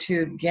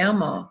amplitude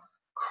gamma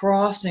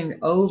crossing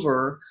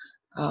over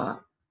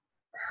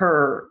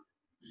her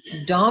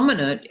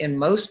dominant, in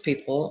most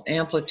people,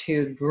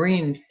 amplitude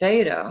green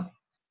theta,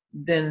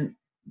 then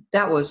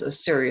that was a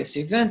serious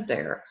event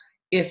there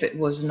if it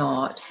was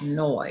not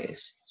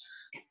noise.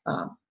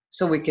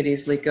 So we could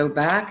easily go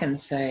back and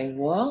say,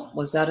 well,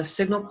 was that a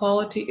signal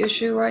quality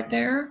issue right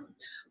there?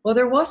 Well,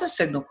 there was a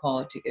signal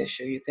quality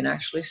issue. You can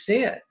actually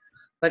see it.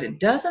 But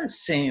it doesn't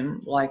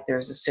seem like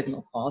there's a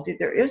signal quality.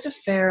 There is a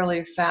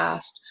fairly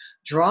fast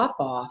drop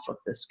off of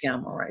this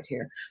gamma right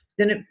here.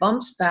 Then it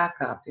bumps back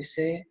up, you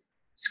see?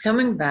 It's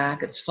coming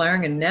back, it's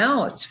flaring, and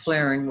now it's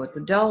flaring with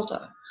the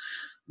delta.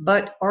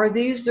 But are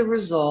these the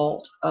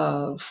result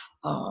of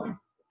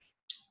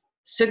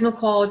signal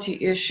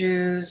quality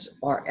issues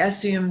or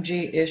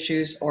SEMG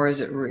issues, or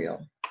is it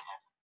real?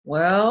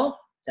 Well,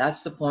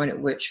 that's the point at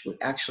which we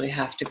actually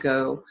have to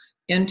go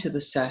into the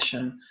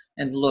session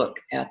and look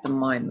at the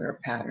mind mirror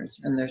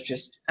patterns, and there's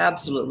just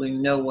absolutely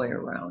no way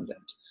around it.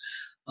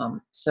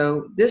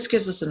 So this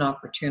gives us an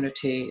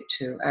opportunity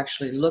to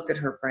actually look at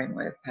her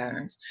brainwave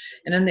patterns,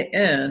 and in the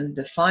end,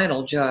 the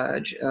final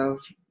judge of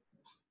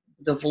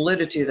the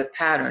validity of the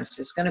patterns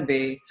is going to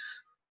be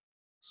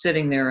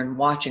sitting there and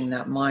watching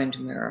that mind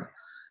mirror.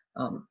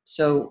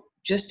 So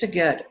just to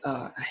get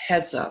a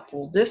heads up,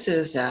 well, this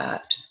is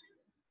at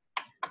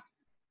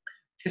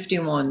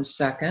 51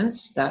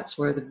 seconds. That's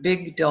where the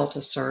big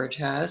delta surge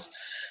has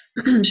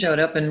showed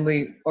up, and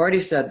we already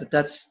said that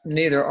that's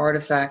neither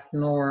artifact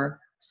nor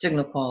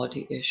signal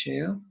quality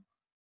issue.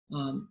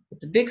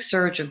 But the big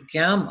surge of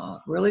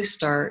gamma really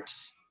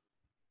starts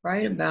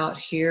right about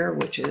here,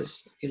 which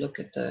is, if you look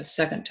at the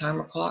second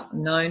timer clock,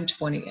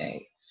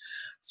 9:28.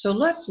 So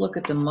let's look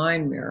at the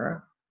mind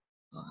mirror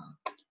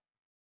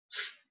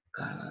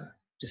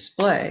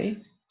display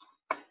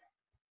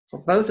for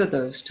both of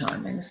those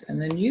timings, and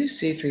then you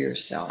see for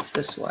yourself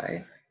this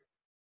way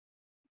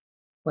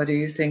whether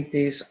you think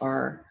these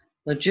are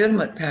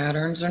legitimate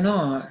patterns or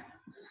not.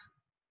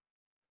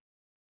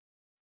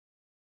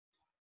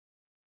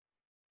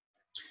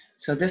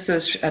 So this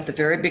is at the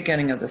very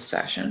beginning of the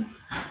session.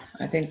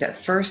 I think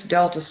that first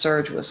delta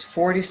surge was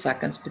 40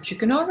 seconds, but you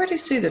can already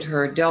see that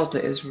her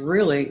delta is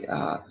really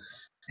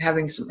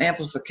having some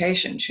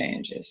amplification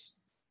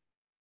changes.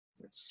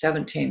 It's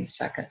 17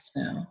 seconds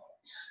now.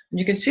 And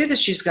you can see that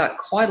she's got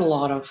quite a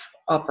lot of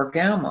upper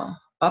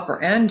gamma,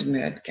 upper and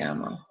mid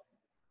gamma.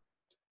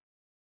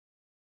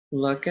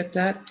 Look at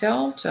that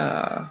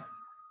delta.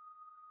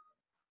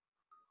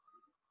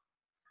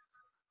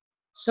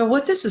 So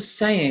what this is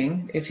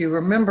saying, if you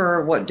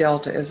remember what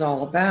delta is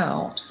all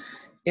about,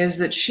 is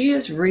that she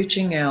is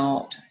reaching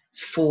out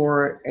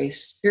for a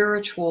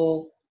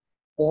spiritual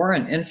or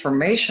an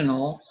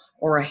informational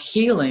or a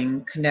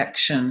healing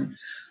connection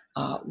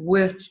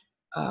with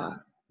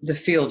the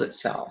field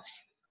itself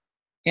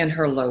in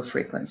her low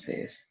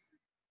frequencies.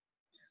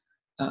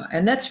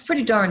 And that's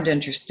pretty darned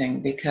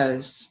interesting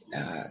because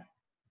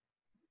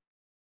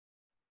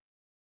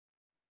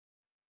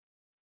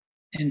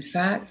in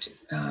fact,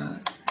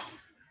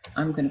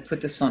 I'm going to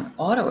put this on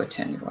auto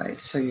attenuate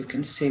so you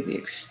can see the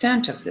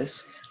extent of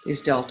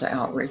these delta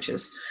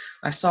outreaches.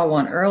 I saw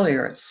one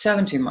earlier at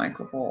 70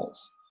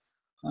 microvolts.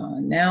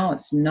 Now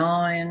it's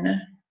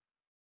 9,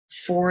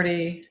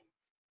 40,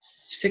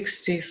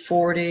 60,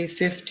 40,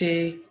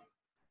 50.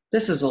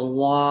 This is a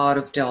lot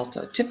of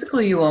delta.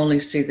 Typically, you only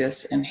see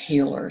this in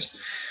healers.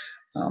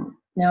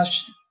 Now,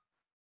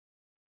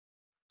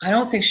 I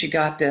don't think she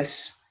got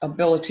this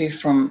ability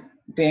from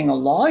being a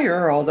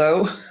lawyer,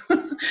 although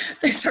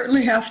they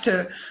certainly have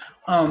to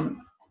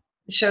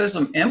show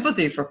some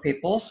empathy for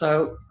people.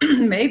 So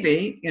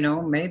maybe,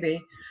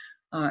 maybe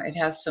it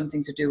has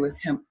something to do with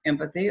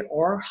empathy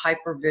or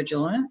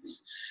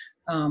hypervigilance.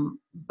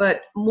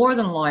 But more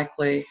than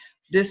likely,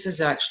 this is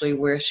actually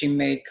where she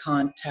made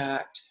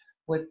contact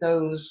with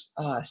those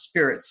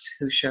spirits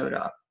who showed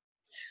up,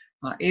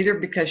 either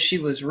because she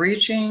was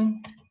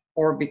reaching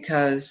or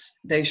because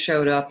they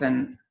showed up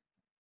and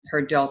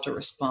her delta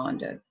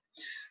responded.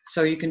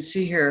 So you can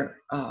see here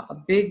a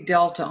big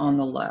delta on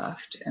the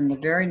left, and the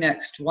very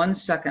next 1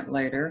 second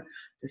later,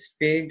 this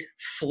big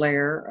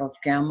flare of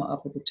gamma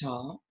up at the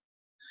top.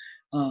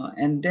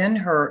 And then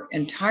her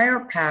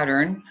entire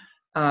pattern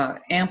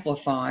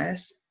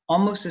amplifies,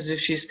 almost as if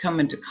she's come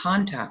into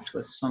contact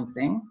with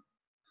something.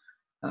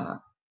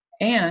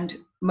 And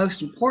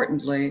most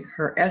importantly,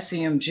 her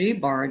SEMG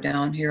bar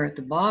down here at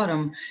the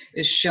bottom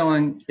is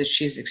showing that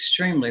she's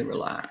extremely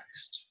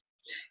relaxed.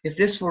 If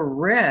this were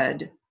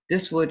red,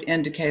 this would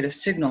indicate a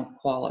signal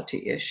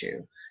quality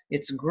issue.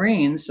 It's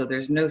green, so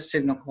there's no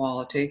signal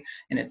quality,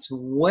 and it's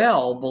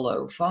well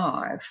below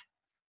 5.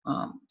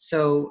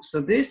 So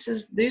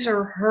these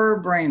are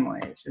her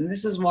brainwaves, and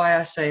this is why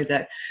I say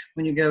that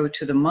when you go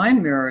to the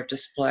mind mirror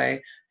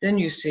display, then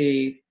you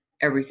see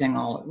everything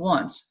all at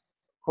once.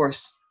 Of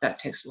course, that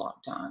takes a lot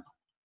of time,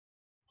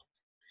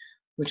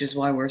 which is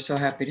why we're so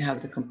happy to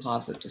have the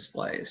composite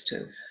displays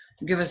to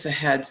give us a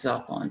heads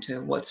up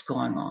onto what's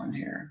going on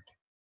here.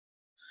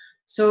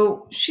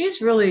 So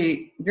she's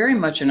really very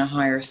much in a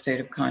higher state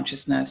of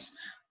consciousness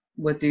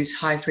with these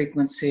high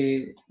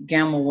frequency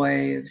gamma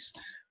waves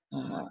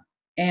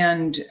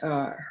and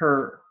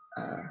her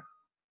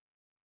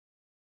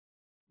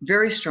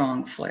very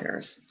strong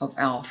flares of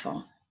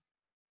alpha.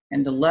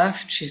 On the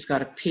left, she's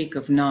got a peak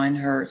of 9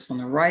 hertz. On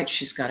the right,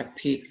 she's got a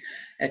peak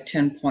at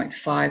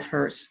 10.5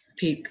 hertz,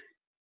 peak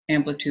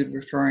amplitude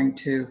referring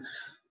to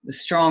the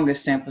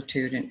strongest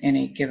amplitude in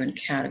any given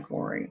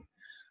category.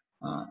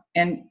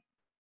 And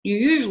you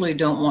usually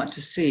don't want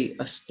to see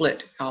a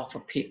split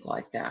alpha peak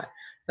like that.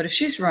 But if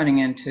she's running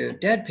into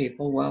dead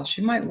people, well,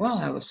 she might well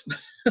have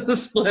a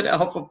split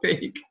alpha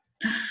peak.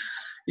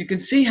 You can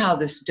see how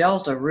this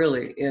delta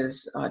really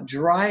is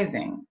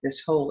driving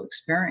this whole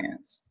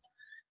experience.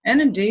 And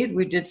indeed,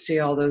 we did see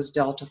all those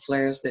delta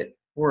flares that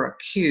were a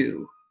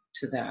cue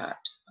to that,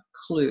 a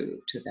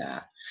clue to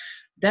that.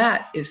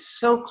 That is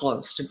so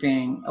close to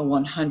being a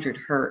 100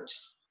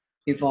 hertz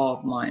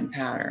evolved mind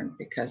pattern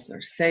because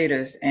their theta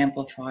is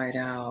amplified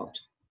out.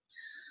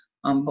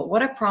 But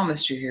what I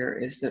promised you here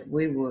is that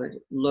we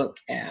would look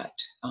at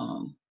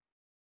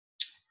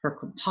her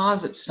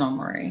composite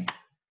summary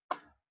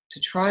to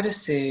try to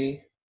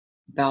see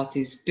about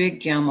these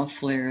big gamma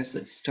flares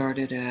that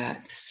started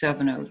at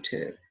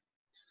 7:02.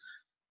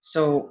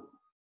 So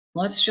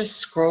let's just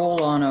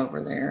scroll on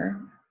over there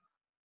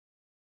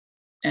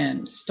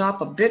and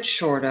stop a bit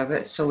short of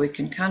it so we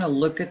can kind of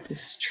look at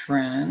this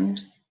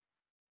trend.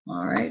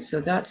 All right,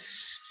 so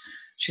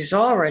she's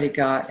already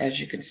got, as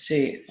you can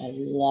see, a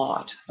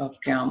lot of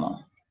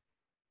gamma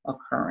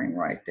occurring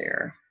right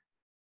there.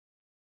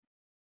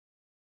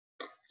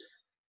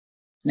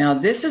 Now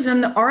this is in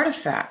the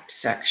artifact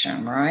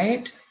section,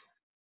 right?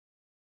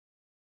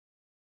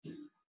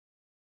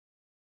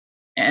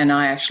 And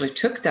I actually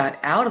took that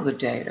out of the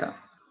data.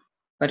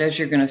 But as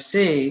you're going to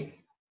see,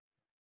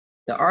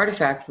 the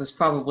artifact was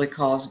probably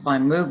caused by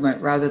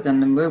movement rather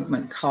than the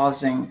movement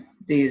causing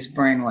these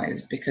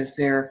brainwaves, because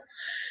they're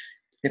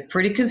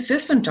pretty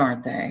consistent,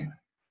 aren't they?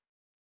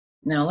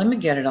 Now let me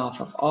get it off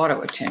of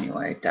auto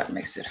attenuate. That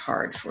makes it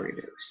hard for you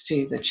to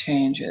see the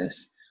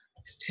changes.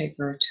 Let's take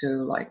her to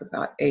like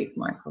about 8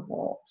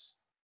 microvolts.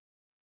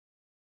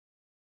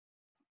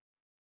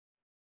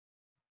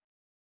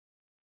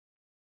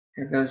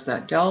 Here goes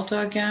that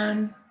delta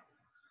again.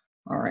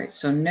 All right,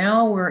 so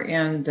now we're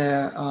in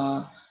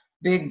the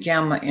big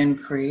gamma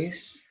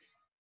increase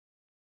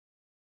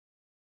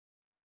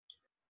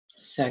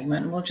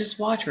segment, and we'll just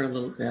watch her a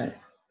little bit.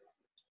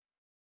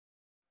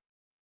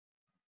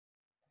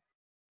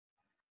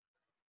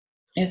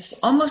 It's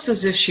almost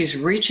as if she's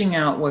reaching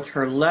out with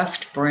her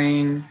left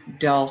brain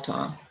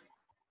delta,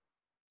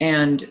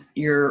 and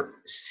you're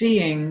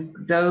seeing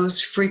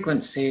those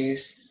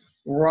frequencies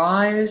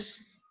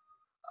rise,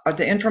 or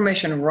the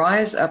information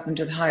rise up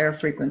into the higher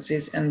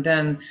frequencies, and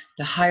then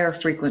the higher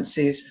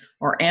frequencies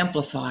are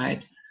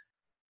amplified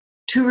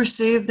to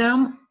receive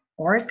them,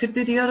 or it could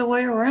be the other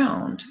way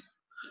around,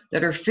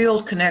 that her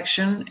field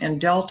connection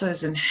and delta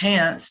is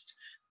enhanced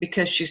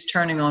because she's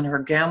turning on her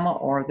gamma,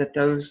 or that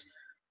those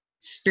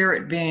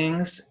spirit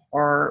beings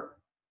are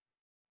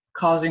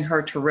causing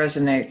her to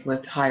resonate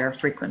with higher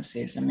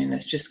frequencies. I mean,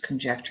 it's just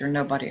conjecture.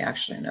 Nobody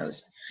actually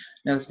knows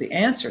the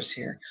answers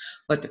here,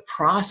 but the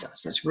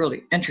process is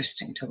really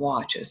interesting to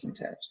watch, isn't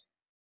it?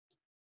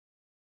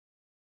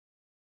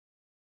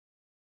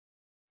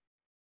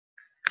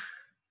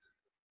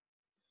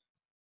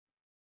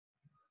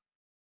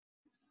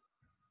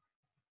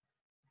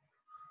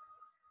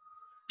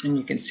 And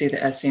you can see the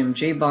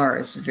SEMG bar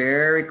is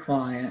very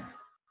quiet.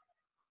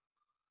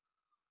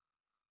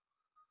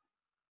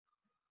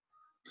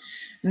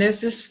 And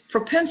there's this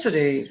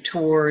propensity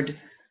toward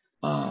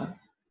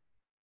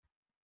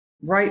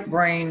right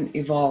brain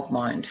evolved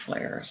mind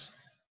flares.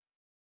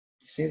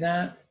 See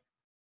that?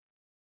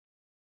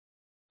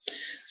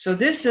 So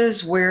this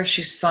is where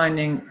she's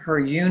finding her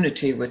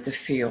unity with the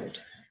field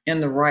in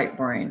the right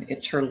brain.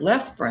 It's her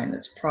left brain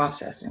that's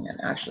processing it.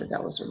 Actually,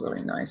 that was a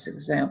really nice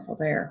example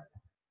there.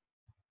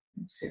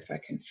 Let's see if I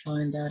can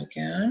find that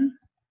again.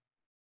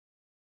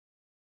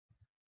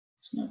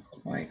 It's not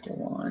quite the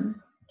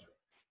one.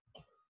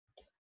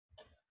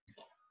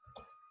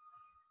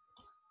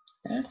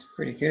 That's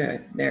pretty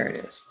good. There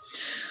it is.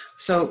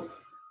 So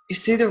you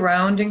see the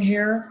rounding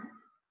here?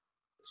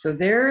 So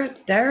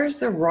there's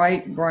the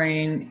right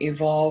brain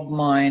evolved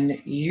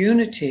mind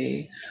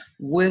unity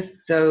with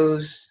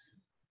those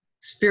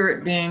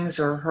spirit beings,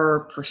 or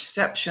her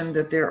perception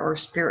that there are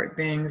spirit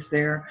beings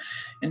there.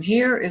 And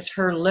here is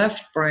her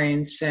left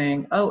brain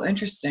saying, oh,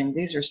 interesting,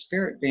 these are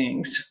spirit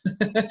beings,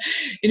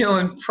 you know,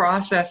 and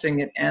processing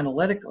it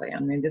analytically. I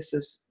mean, this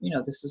is, you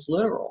know, this is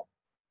literal.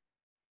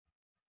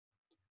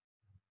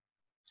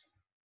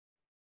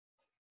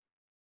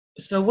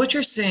 So what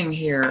you're seeing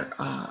here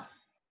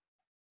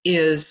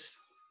is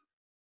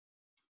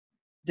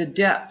the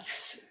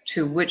depths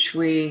to which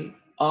we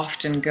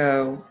often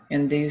go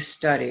in these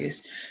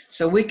studies,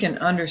 so we can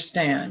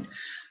understand,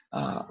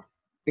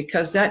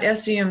 because that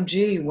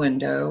SEMG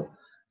window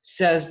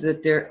says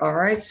that there, all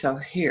right, so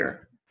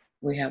here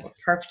we have a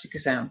perfect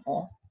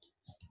example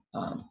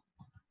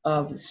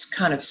of this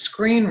kind of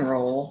screen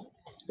roll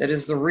that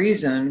is the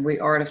reason we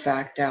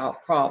artifact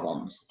out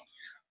problems.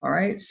 All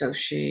right, so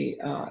she's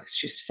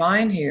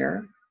fine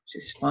here,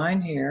 she's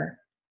fine here.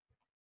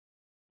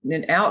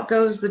 Then out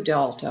goes the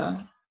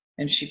delta,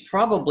 and she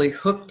probably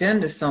hooked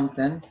into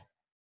something,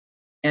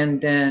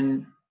 and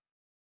then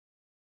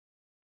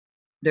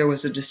there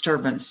was a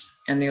disturbance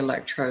in the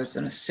electrodes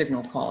and a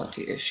signal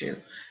quality issue.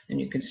 And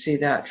you can see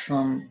that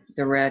from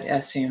the red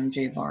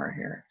SEMG bar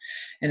here.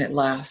 And it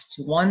lasts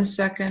 1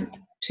 second,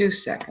 2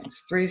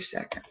 seconds, 3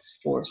 seconds,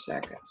 4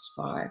 seconds,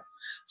 5.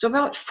 So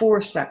about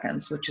 4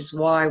 seconds, which is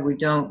why we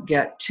don't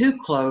get too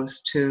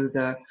close to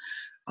the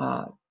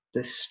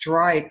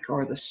strike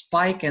or the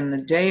spike in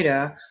the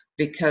data,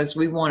 because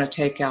we want to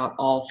take out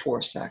all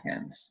 4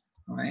 seconds,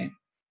 right?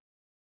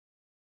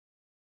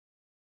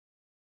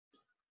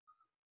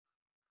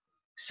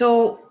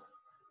 So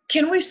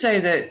can we say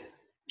that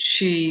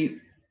she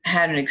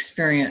had an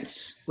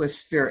experience with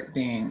spirit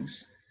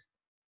beings?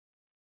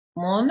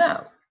 Well,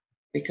 no,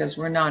 because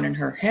we're not in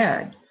her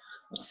head.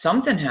 But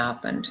something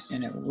happened,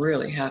 and it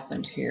really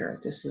happened here.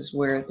 This is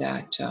where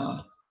that,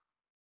 so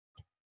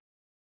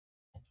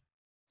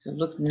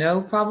look,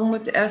 no problem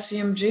with the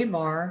SEMG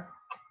bar.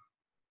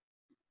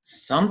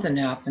 Something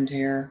happened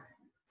here.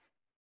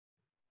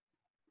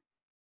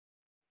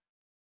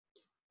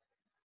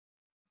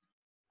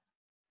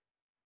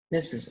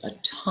 This is a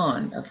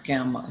ton of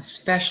gamma,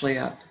 especially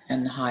up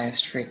in the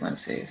highest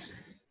frequencies.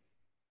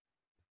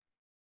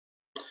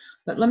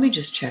 But let me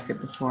just check it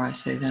before I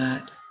say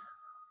that,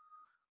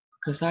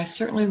 because I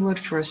certainly would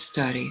for a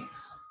study.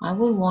 I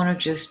would want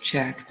to just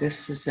check.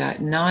 This is at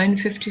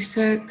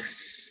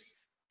 9:56.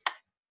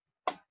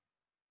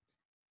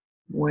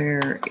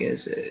 Where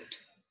is it?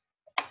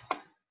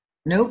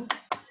 Nope.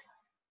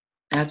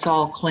 That's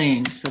all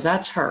clean. So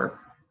that's her.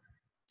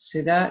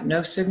 See that?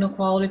 No signal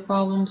quality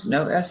problems,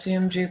 no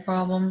SEMG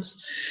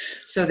problems.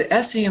 So the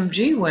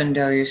SEMG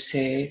window, you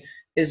see,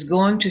 is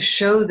going to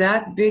show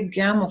that big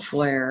gamma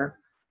flare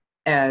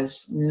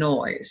as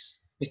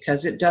noise,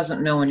 because it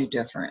doesn't know any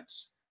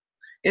difference.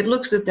 it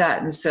looks at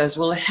that and says,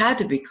 well, it had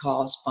to be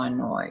caused by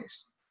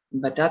noise.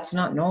 But that's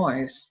not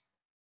noise.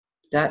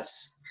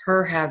 That's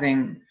her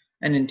having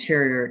an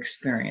interior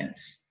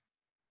experience.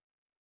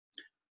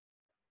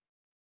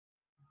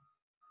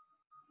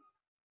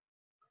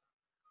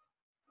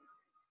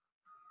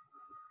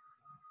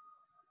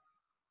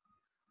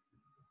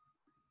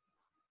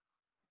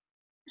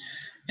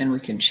 And we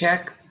can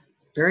check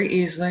very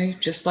easily,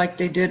 just like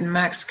they did in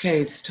Max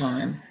Cade's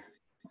time,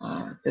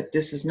 that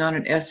this is not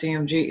an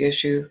SEMG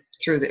issue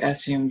through the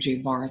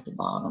SEMG bar at the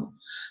bottom.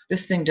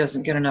 This thing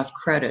doesn't get enough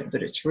credit,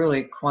 but it's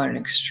really quite an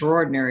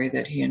extraordinary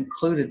that he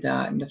included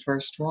that in the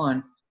first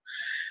one.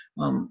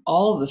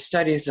 All of the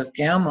studies of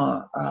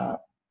gamma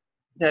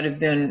that have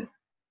been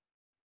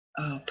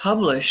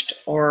published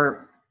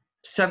are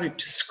subject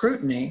to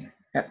scrutiny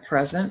at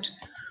present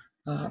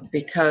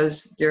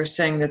because they're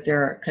saying that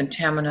they're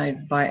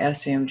contaminated by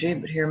SEMG,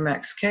 but here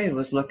Max Cade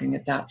was looking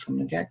at that from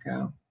the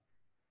get-go.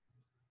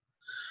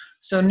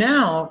 So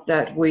now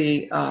that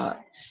we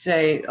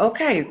say,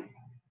 okay,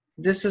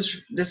 this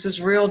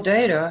is real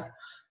data,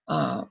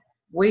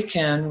 we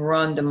can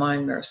run the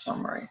mind mirror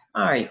summary.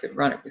 You could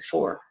run it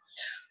before.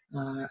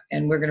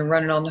 And we're going to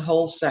run it on the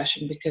whole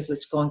session because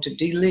it's going to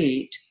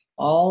delete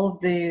all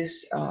of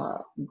these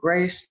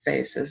gray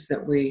spaces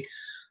that we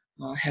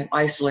have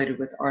isolated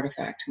with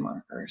artifact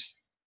markers.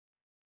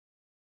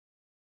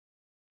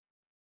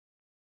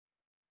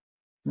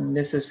 And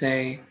this is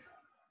a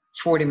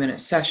 40-minute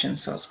session,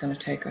 so it's going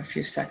to take a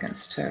few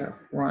seconds to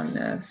run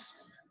this.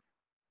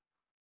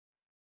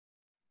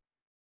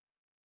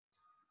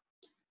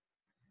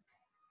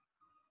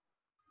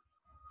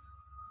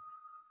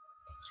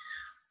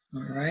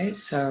 All right,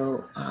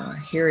 so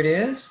here it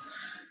is.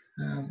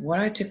 What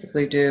I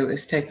typically do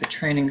is take the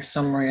training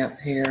summary up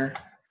here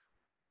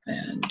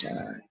and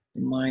the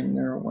mind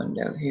mirror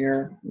window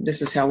here.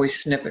 This is how we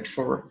snip it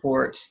for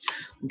reports.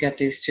 We get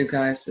these two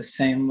guys the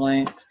same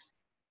length.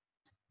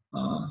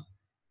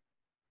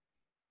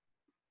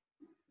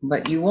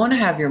 But you want to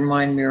have your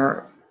mind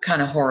mirror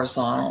kind of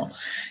horizontal.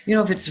 You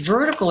know, if it's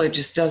vertical, it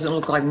just doesn't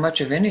look like much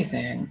of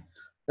anything.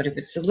 But if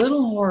it's a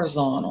little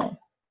horizontal,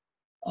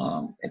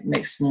 it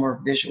makes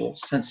more visual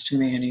sense to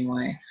me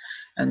anyway.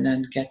 And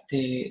then get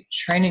the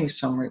training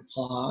summary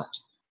plot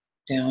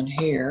down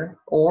here,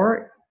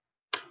 or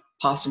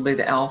possibly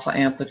the alpha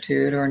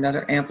amplitude or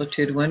another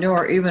amplitude window,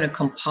 or even a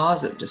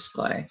composite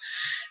display.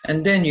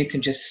 And then you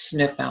can just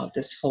snip out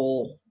this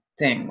whole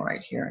thing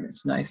right here, and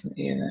it's nice and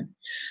even.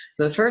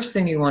 So the first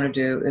thing you want to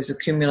do is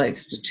accumulate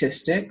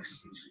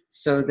statistics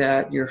so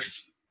that your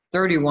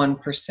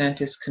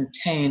 31% is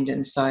contained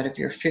inside of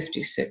your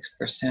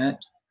 56%.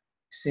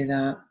 See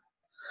that?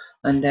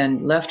 And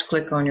then left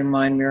click on your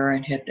mind mirror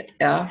and hit the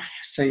F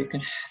so you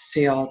can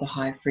see all the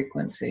high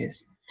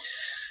frequencies.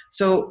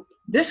 So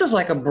this is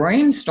like a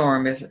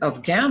brainstorm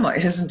of gamma,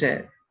 isn't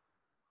it?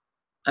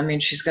 I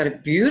mean, she's got a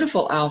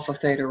beautiful alpha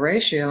theta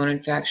ratio, and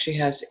in fact, she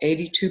has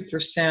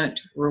 82%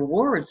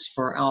 rewards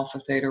for alpha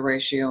theta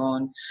ratio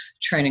on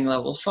training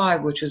level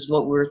 5, which is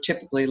what we're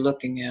typically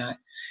looking at,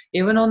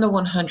 even on the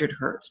 100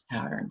 hertz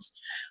patterns.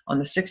 On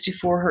the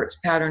 64 hertz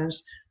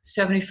patterns,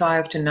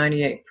 75 to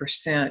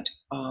 98%,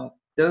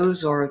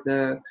 those are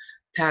the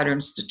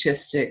pattern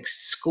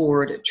statistics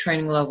scored at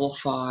training level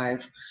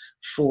 5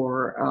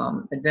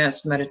 for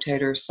advanced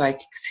meditators,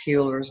 psychics,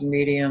 healers,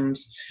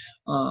 mediums,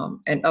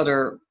 and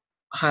other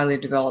highly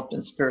developed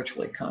and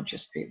spiritually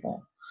conscious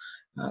people.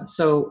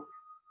 So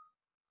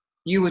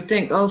you would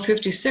think, oh,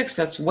 56,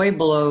 that's way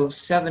below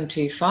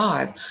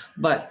 75,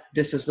 but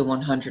this is the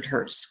 100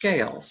 hertz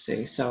scale,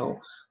 see? So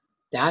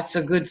that's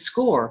a good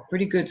score,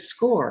 pretty good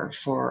score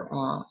for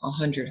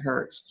 100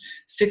 hertz.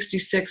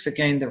 66,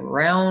 again, the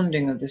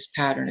rounding of this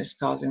pattern is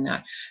causing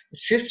that.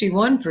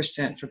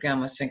 51% for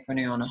gamma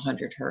synchrony on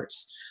 100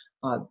 hertz.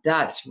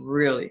 That's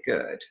really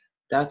good.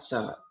 That's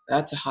a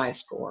high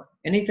score.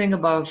 Anything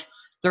above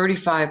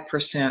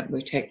 35%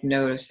 we take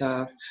notice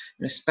of,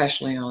 and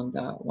especially on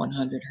the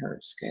 100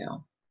 hertz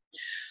scale.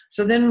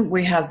 So then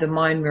we have the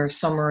mind mirror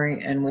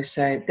summary, and we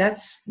say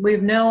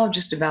we've now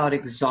just about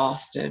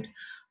exhausted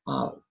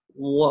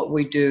what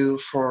we do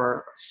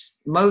for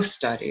most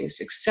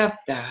studies, except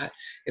that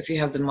if you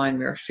have the mind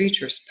mirror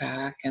features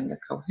pack and the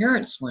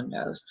coherence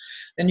windows,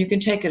 then you can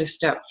take it a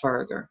step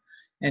further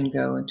and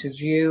go into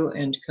view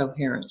and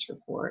coherence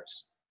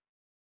reports.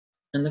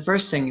 And the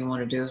first thing you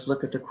want to do is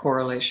look at the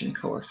correlation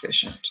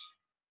coefficient.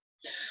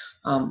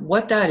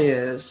 What that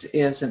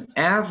is an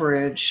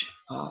average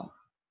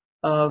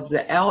of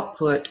the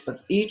output of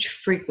each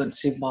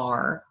frequency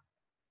bar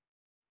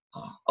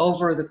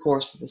over the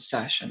course of the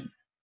session.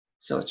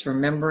 So it's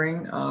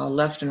remembering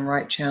left and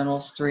right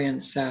channels 3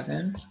 and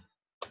 7.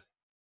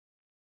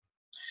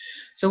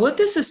 So what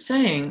this is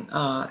saying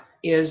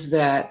is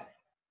that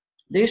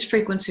these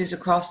frequencies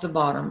across the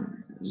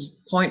bottom,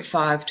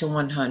 0.5 to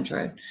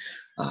 100,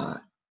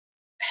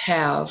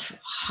 have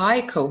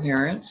high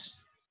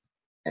coherence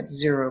at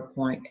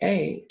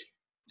 0.8,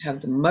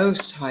 have the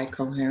most high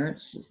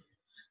coherence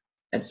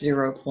at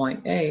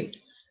 0.8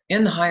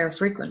 in the higher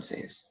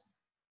frequencies.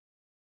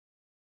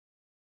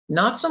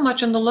 Not so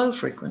much in the low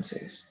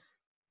frequencies,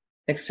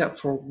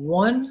 except for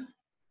one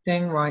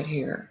thing right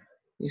here.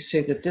 You see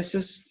that this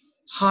is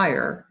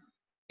higher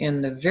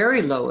in the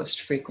very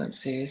lowest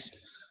frequencies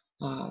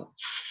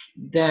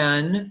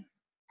than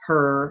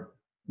her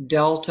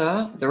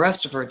delta, the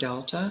rest of her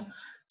delta,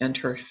 and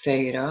her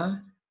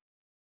theta,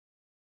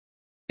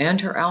 and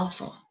her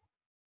alpha.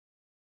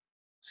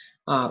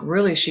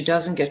 Really, she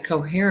doesn't get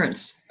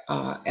coherence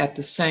at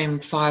the same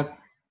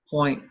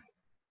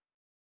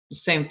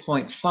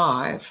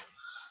 0.5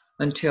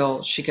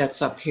 until she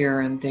gets up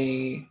here in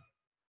the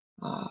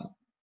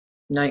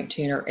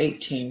 19 or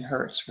 18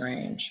 hertz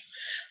range.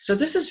 So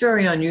this is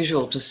very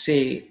unusual to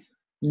see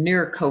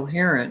near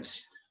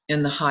coherence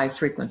in the high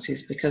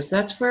frequencies, because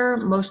that's where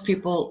most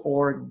people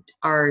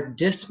are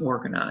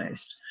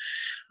disorganized.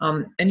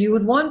 And you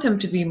would want them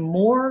to be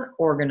more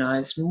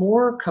organized,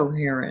 more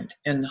coherent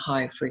in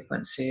high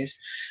frequencies,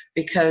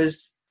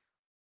 because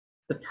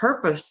the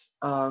purpose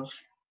of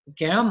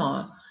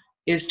gamma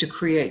is to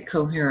create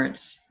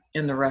coherence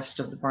in the rest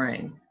of the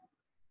brain.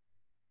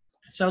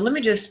 So let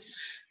me just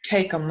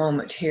take a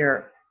moment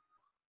here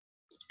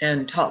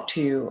and talk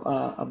to you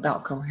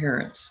about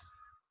coherence.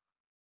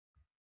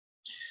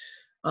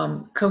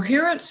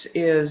 Coherence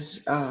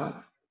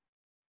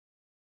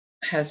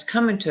has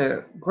come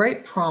into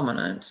great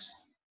prominence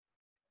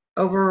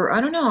over,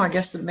 I don't know, I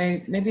guess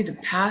maybe the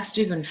past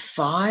even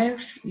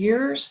 5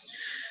 years.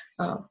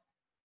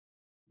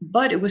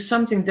 But it was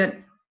something that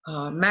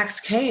Max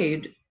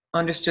Cade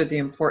understood the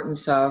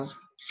importance of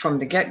from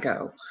the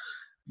get-go,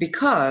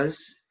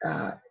 because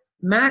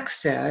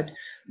Max said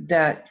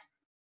that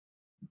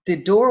the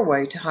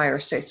doorway to higher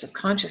states of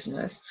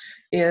consciousness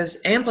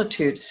is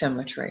amplitude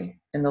symmetry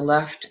in the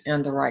left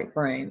and the right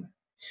brain.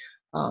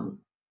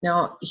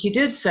 Now, he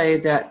did say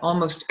that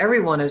almost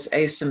everyone is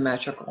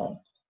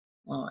asymmetrical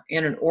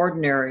in an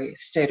ordinary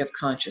state of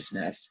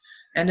consciousness.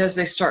 And as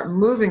they start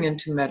moving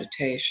into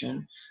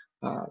meditation,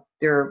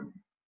 their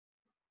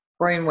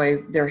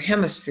brainwave, their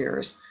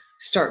hemispheres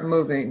start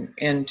moving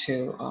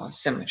into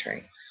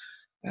symmetry.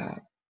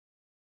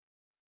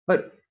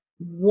 But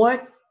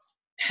what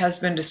has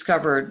been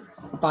discovered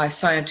by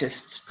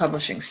scientists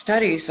publishing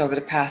studies over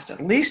the past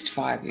at least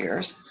 5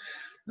 years,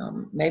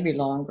 maybe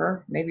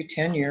longer, maybe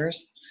 10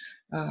 years,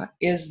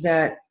 is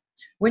that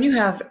when you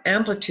have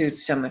amplitude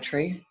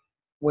symmetry,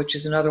 which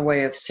is another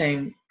way of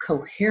saying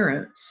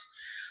coherence,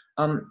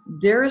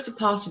 there is a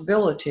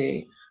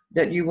possibility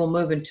that you will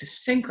move into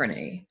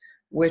synchrony,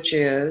 which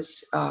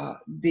is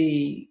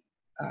the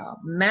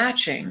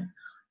matching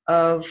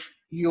of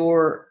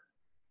your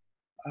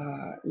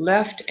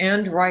left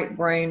and right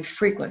brain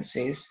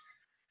frequencies,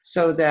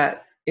 so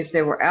that if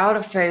they were out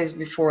of phase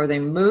before, they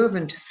move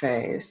into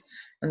phase,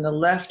 and the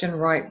left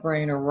and right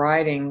brain are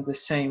riding the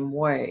same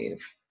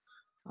wave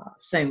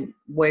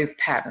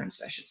patterns,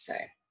 I should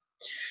say.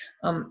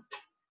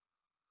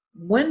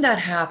 When that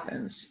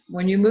happens,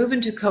 when you move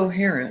into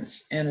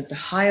coherence, and at the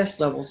highest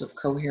levels of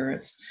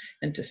coherence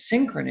into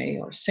synchrony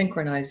or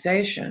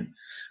synchronization,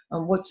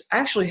 what's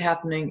actually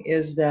happening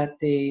is that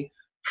the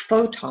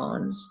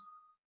photons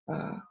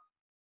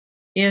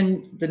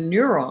in the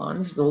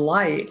neurons, the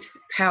light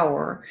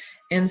power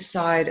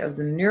inside of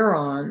the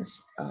neurons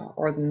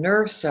or the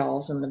nerve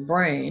cells in the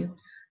brain,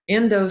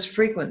 in those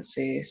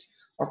frequencies,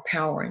 are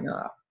powering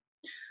up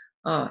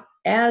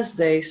as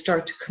they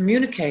start to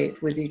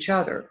communicate with each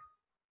other.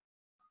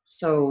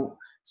 So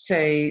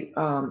say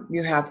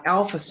you have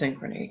alpha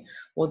synchrony.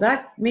 Well,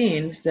 that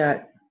means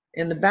that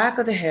in the back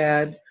of the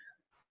head,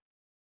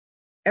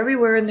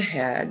 everywhere in the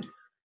head,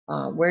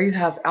 where you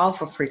have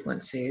alpha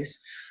frequencies,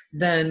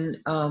 then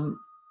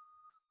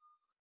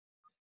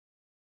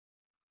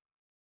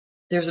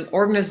there's an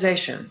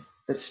organization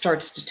that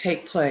starts to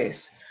take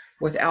place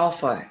with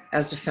alpha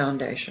as a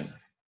foundation.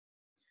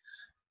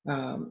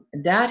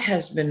 That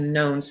has been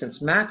known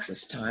since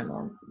Max's time,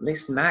 or at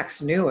least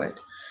Max knew it.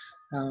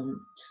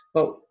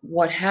 But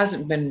what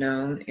hasn't been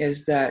known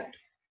is that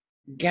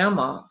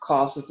gamma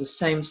causes the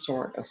same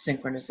sort of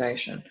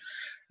synchronization,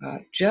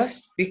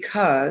 just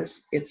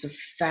because it's a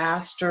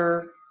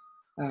faster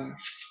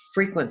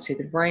frequency.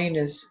 The brain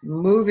is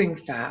moving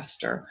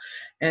faster,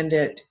 and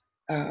it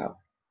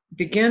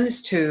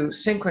begins to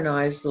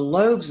synchronize the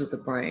lobes of the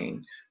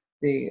brain,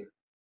 the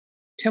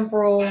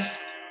temporals,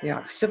 the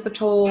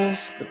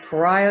occipitals, the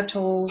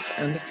parietals,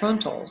 and the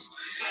frontals.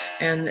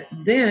 And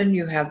then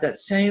you have that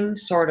same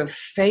sort of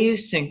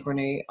phase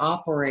synchrony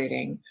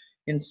operating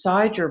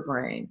inside your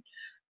brain.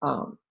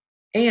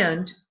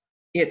 And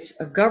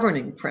it's a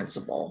governing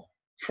principle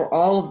for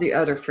all of the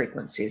other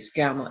frequencies,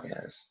 gamma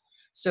is,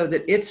 so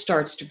that it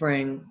starts to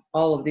bring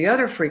all of the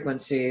other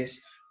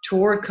frequencies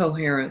toward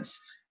coherence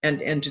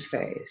and into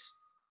phase.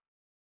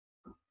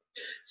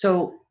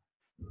 So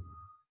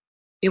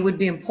it would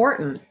be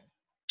important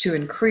to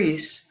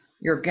increase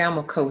your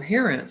gamma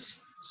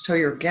coherence so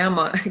your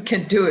gamma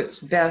can do its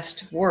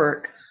best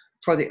work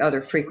for the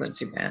other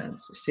frequency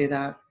bands. You see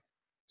that?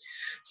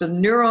 So the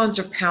neurons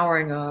are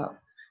powering up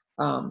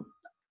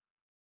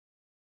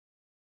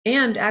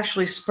and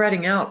actually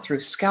spreading out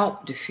through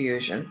scalp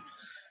diffusion.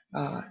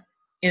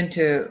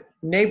 into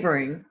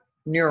neighboring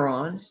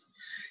neurons,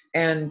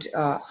 and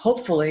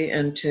hopefully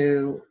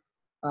into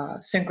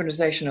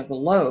synchronization of the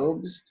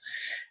lobes.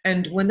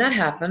 And when that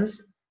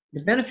happens,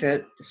 the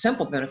benefit, the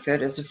simple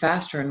benefit, is a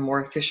faster and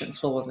more efficient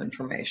flow of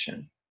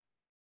information.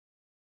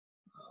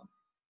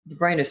 The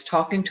brain is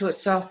talking to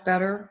itself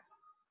better.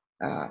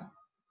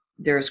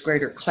 There's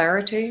greater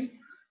clarity.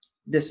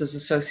 This is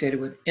associated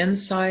with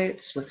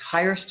insights, with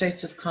higher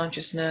states of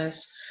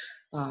consciousness,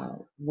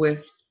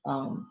 with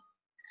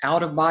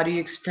out-of-body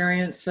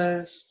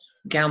experiences.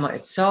 Gamma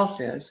itself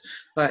is,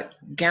 but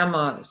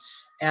gamma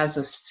as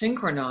a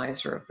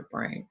synchronizer of the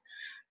brain,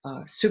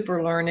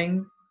 super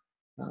learning,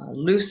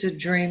 lucid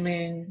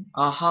dreaming,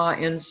 aha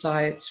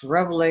insights,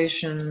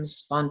 revelations,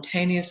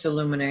 spontaneous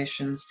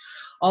illuminations,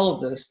 all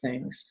of those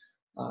things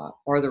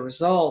are the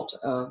result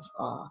of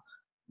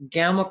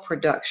gamma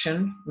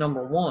production,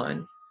 number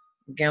one,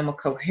 gamma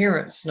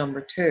coherence, number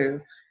two,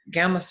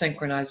 gamma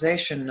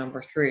synchronization,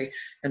 number three,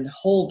 and the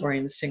whole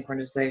brain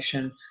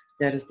synchronization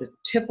that is the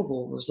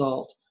typical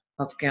result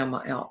of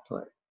gamma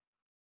output.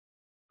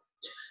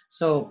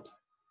 So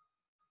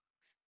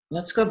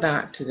let's go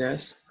back to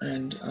this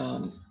and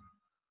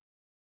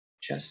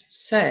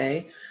just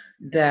say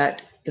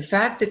that the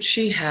fact that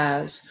she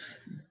has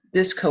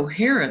this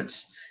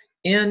coherence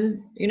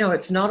in,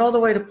 it's not all the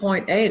way to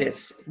 0.8,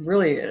 it's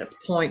really at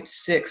 0.6,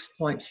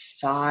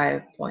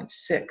 0.5,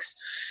 0.6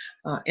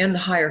 in the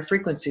higher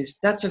frequencies.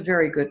 That's a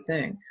very good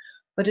thing.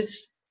 But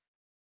it's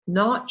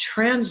not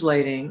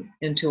translating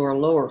into our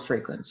lower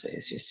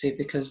frequencies, you see,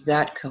 because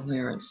that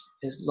coherence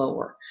is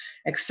lower,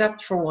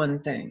 except for one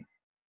thing.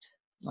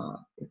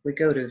 If we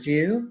go to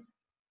View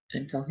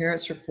and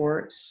Coherence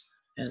Reports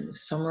and the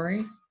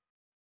summary,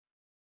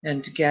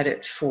 and to get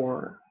it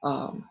for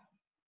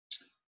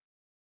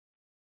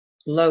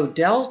low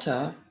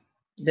delta,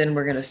 then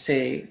we're going to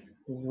see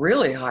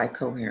really high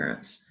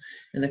coherence.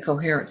 And the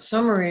coherence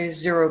summary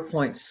is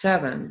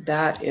 0.7.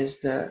 That is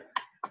the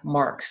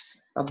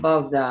marks.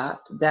 Above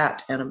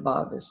that and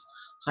above is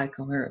high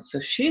coherence. So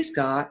she's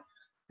got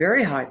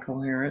very high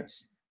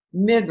coherence,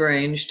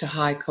 mid-range to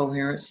high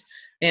coherence,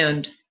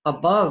 and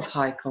above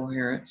high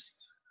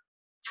coherence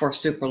for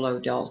super low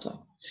delta.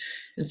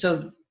 And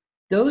so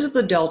those are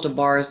the delta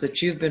bars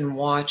that you've been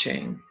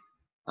watching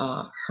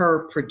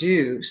her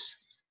produce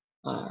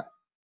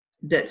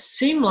that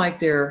seem like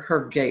they're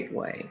her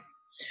gateway.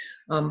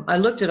 I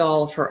looked at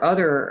all of her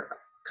other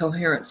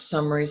coherence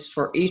summaries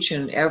for each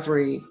and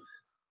every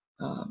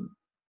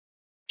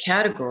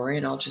category,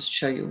 and I'll just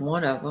show you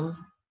one of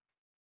them.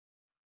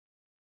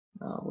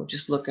 We'll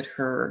just look at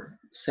her,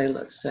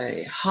 let's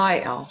say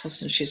high alpha,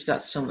 since she's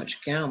got so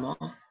much gamma.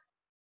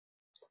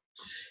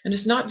 And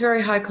it's not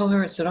very high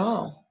coherence at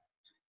all.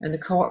 And the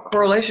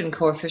correlation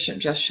coefficient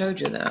just showed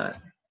you that.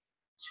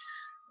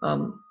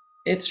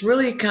 It's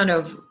really kind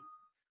of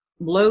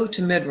low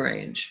to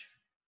mid-range.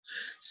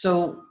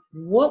 So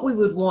what we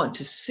would want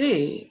to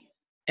see,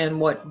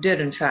 and what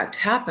did in fact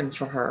happen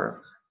for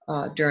her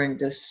during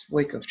this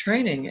week of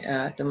training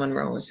at the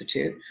Monroe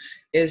Institute,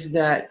 is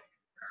that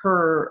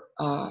her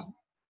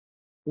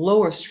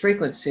lowest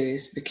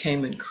frequencies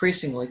became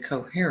increasingly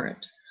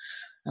coherent,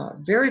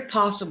 very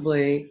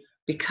possibly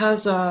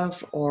because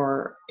of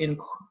or in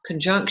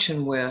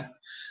conjunction with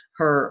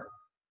her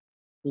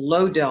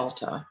low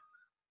delta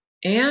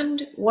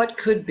and what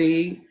could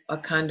be a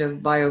kind of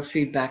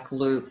biofeedback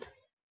loop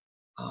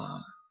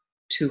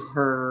to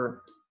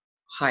her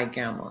high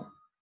gamma.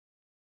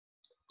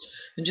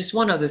 And just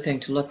one other thing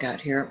to look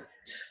at here.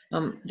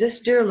 This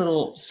dear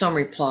little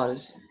summary plot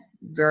is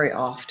very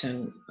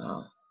often,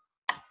 I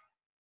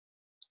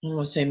don't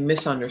want to say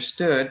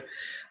misunderstood,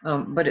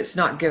 but it's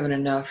not given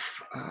enough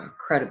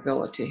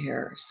credibility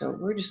here. So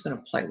we're just going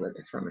to play with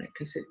it for a minute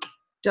because it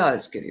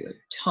does give you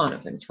a ton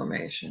of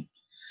information.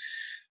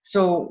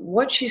 So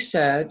what she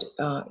said,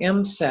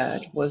 M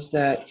said, was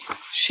that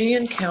she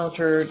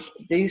encountered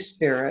these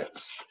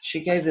spirits.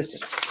 She gave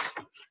this a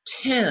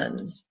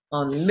 10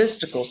 on the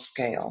mystical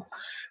scale,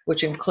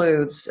 which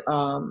includes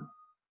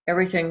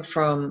everything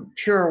from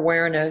pure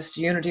awareness,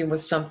 unity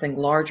with something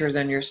larger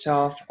than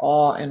yourself,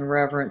 awe and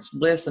reverence,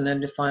 bliss and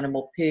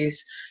indefinable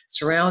peace,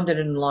 surrounded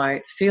in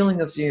light,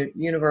 feeling of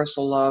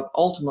universal love,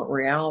 ultimate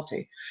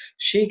reality.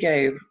 She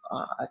gave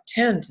a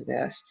 10 to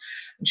this.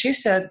 And she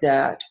said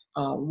that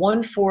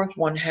 1/4,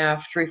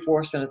 1/2,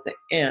 3/4, and at the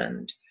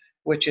end,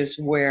 which is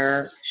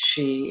where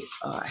she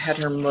had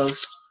her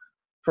most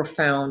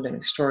profound and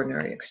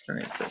extraordinary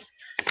experiences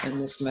in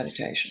this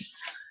meditation.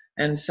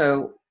 And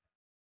so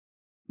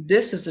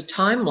this is a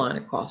timeline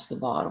across the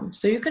bottom.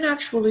 So you can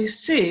actually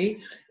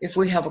see if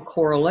we have a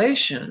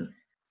correlation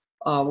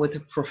with the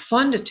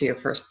profundity of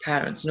her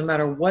patterns, no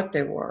matter what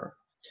they were.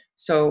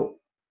 So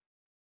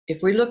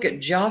if we look at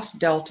just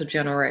delta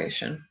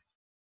generation,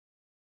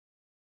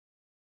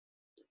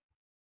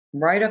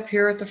 right up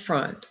here at the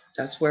front,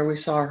 that's where we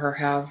saw her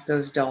have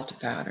those delta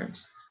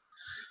patterns.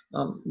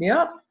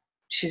 Yep,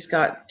 she's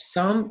got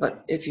some,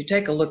 but if you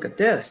take a look at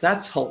this,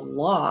 that's a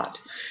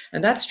lot.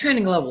 And that's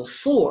training level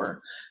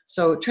 4.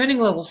 So training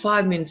level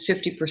 5 means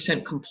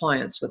 50%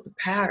 compliance with the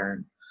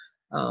pattern.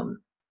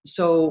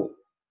 So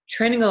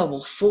training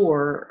level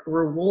 4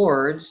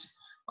 rewards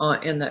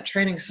in that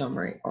training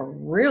summary are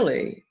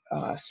really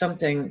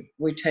something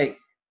we take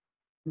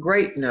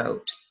great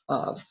note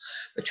of.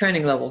 But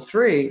training level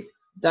 3,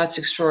 that's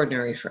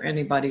extraordinary for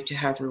anybody to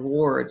have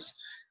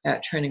rewards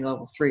at training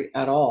level 3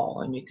 at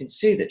all. And you can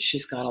see that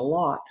she's got a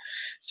lot.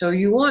 So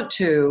you want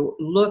to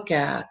look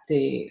at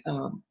the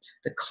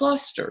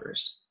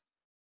clusters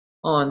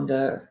on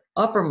the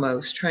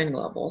uppermost training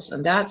levels,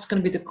 and that's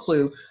going to be the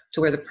clue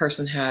to where the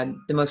person had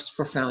the most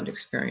profound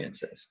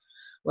experiences.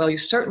 Well, you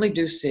certainly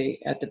do see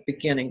at the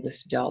beginning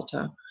this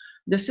delta.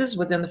 This is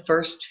within the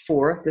first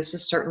fourth. This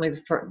is certainly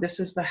this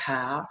is the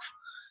half.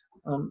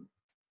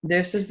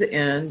 This is the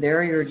end. There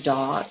are your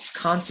dots,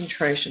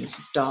 concentrations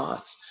of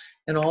dots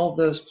in all of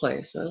those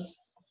places.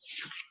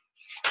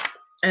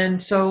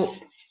 And so,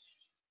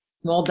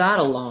 well, that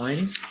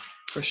aligns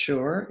for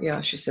sure.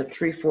 Yeah, she said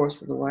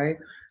 3/4 of the way.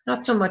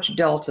 Not so much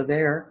delta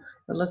there,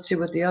 but let's see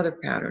what the other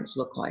patterns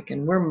look like.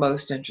 And we're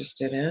most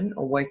interested in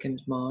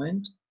awakened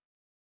mind.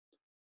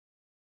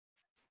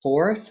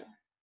 Fourth,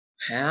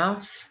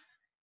 half,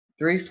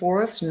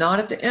 3/4, not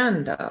at the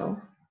end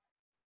though.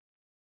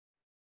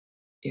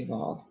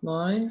 Evolved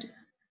mind,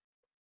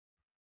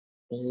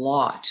 a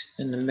lot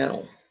in the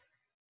middle.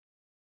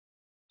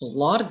 A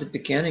lot at the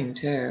beginning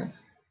too.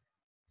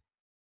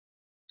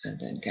 And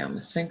then gamma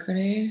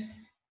synchrony.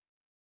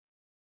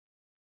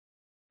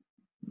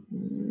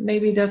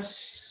 Maybe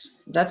that's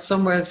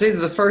somewhere, it's either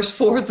the first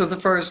fourth or the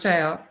first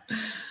half.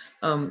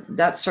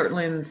 That's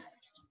certainly in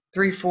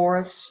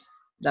 3/4.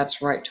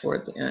 That's right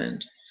toward the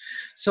end.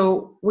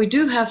 So we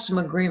do have some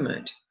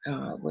agreement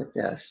with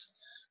this.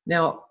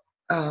 Now,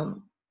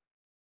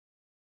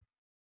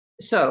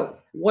 so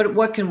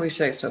what can we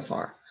say so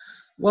far?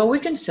 Well, we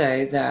can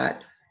say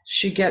that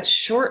she gets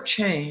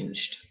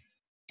shortchanged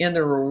in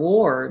the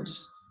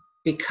rewards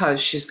because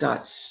she's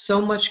got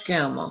so much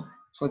gamma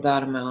for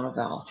that amount of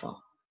alpha.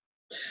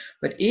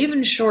 But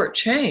even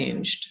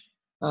shortchanged,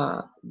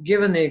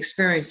 given the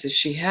experiences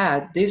she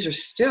had, these are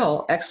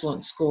still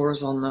excellent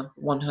scores on the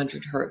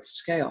 100 Hertz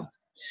scale.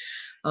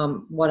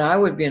 What I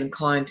would be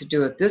inclined to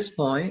do at this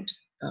point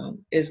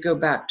is go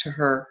back to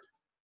her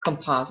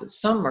composite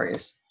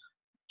summaries,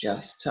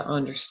 just to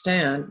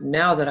understand,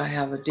 now that I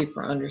have a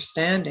deeper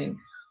understanding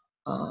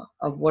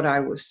of what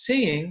I was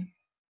seeing,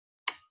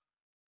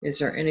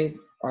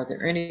 are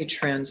there any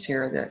trends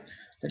here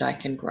that I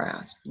can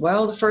grasp?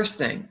 Well, the first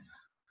thing,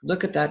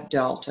 look at that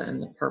delta in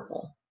the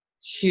purple,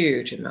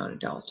 huge amount of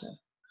delta.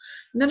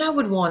 And then I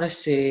would want to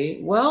see,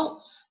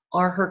 well,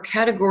 are her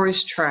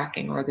categories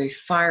tracking? Are they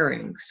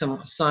firing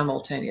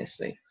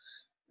simultaneously?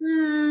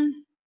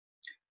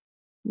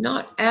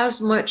 Not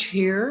as much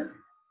here.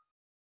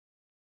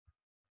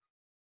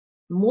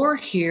 More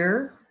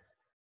here.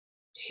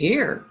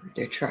 Here,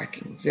 they're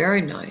tracking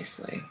very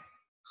nicely.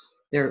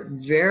 They're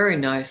very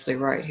nicely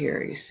right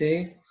here, you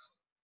see?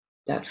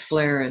 That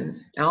flare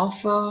in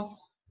alpha,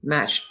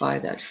 matched by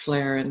that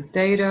flare in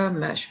theta,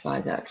 matched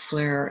by that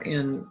flare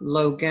in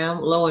low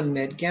and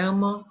mid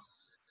gamma.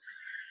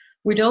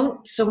 We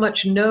don't so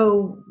much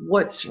know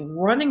what's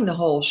running the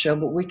whole show,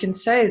 but we can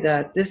say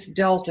that this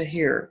delta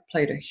here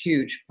played a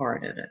huge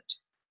part in it.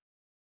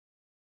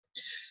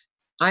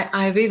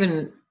 I've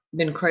even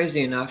been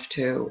crazy enough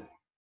to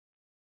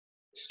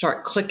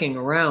start clicking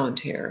around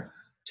here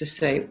to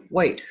say,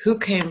 wait, who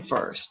came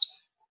first?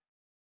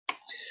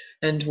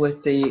 And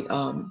with the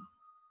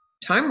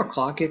timer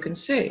clock, you can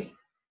see,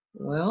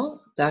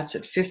 well, that's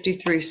at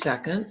 53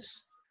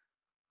 seconds.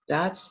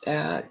 That's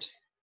at,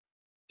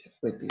 if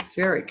we'd be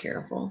very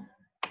careful,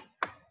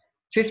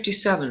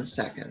 57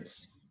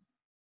 seconds.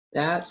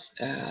 That's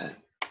at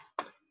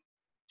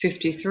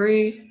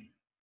 53.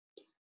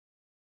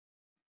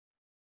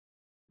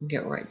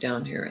 Get right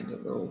down here in the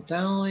little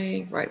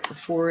valley, right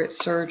before it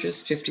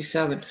surges,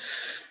 57.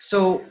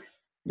 So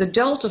the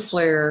delta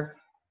flare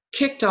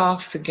kicked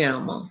off the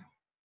gamma.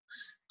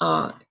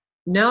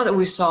 Now that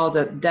we saw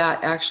that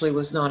that actually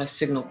was not a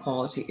signal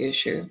quality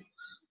issue,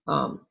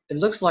 it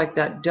looks like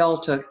that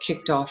delta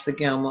kicked off the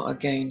gamma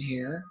again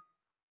here.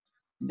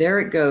 There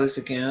it goes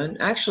again.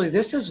 Actually,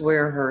 this is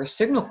where her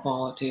signal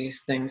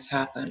qualities things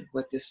happen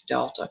with this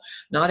delta.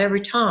 Not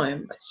every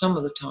time, but some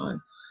of the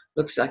time.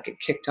 Looks like it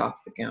kicked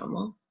off the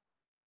gamma.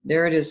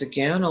 There it is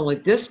again, only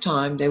this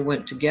time they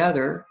went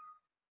together.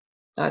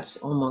 That's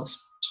almost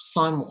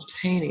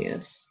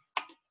simultaneous.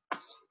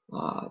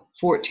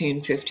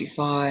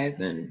 1455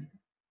 and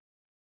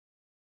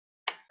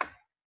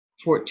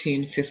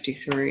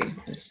 1453.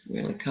 It's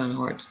really kind of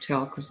hard to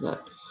tell because that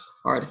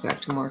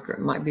artifact marker, it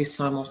might be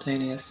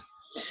simultaneous.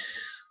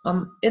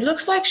 It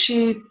looks like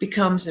she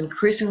becomes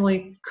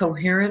increasingly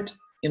coherent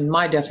in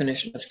my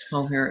definition of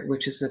coherent,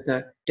 which is that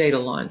the data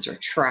lines are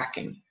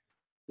tracking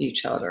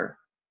each other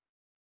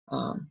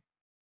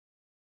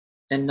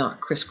and not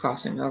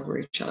crisscrossing over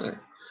each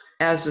other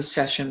as the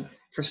session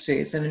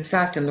proceeds. And in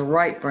fact, in the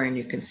right brain,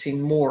 you can see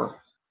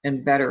more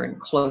and better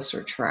and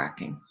closer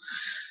tracking.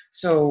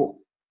 So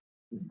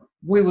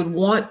we would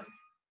want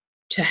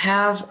to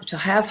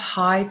have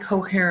high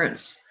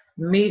coherence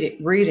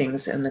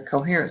readings and the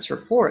coherence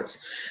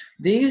reports,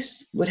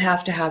 these would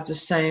have to have the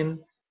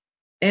same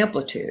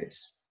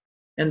amplitudes,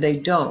 and they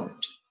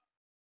don't.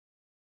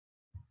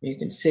 You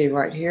can see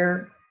right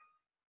here,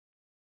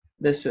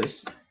 this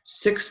is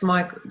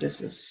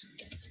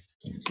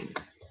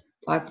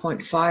 5.5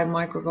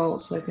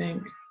 microvolts, I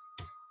think.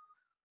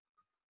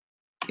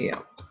 Yeah.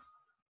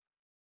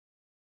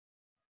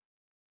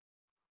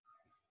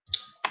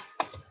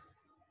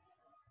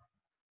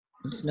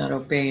 It's not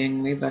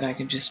obeying me, but I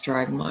can just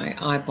drag my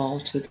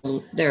eyeball to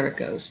the, there it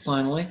goes,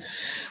 finally.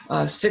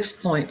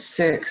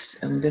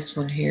 6.6, and this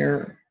one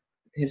here,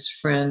 his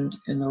friend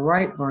in the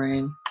right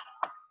brain,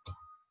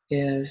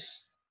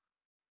 is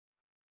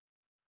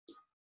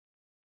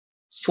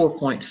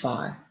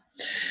 4.5.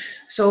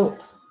 So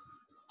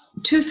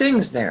two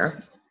things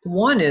there.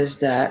 One is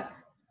that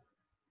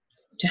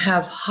to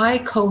have high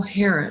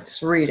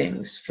coherence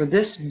readings for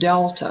this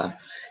delta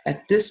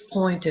at this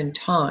point in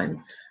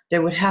time, they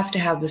would have to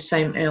have the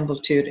same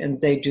amplitude, and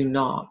they do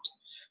not.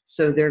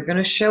 So they're going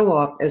to show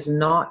up as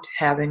not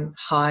having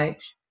high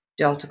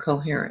delta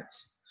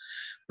coherence.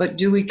 But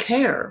do we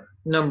care?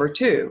 Number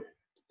two.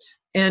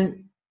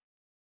 And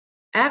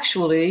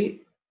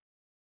actually,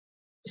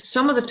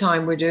 some of the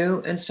time we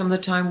do, and some of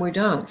the time we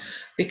don't.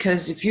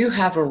 Because if you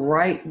have a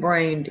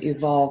right-brained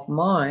evolved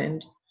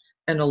mind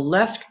and a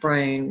left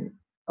brain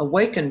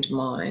awakened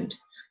mind,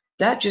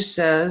 that just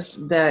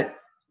says that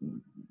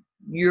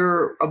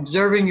you're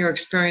observing your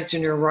experience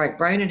in your right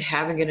brain and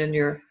having it in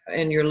your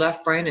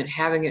left brain and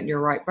having it in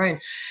your right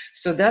brain.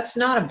 So that's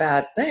not a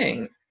bad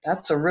thing.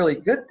 That's a really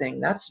good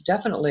thing. That's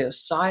definitely a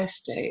psi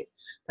state.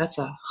 That's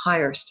a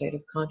higher state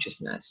of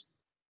consciousness.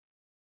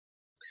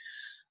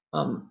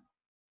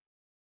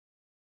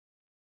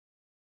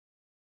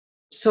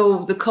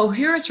 So the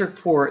coherence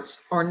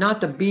reports are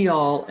not the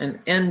be-all and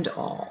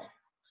end-all.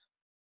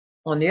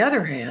 On the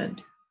other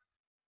hand,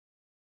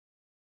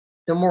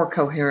 the more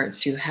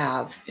coherence you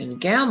have in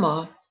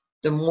gamma,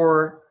 the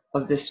more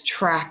of this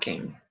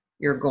tracking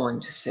you're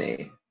going to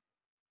see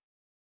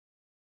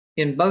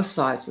in both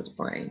sides of the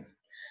brain.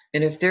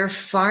 And if they're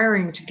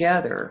firing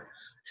together,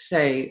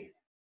 say,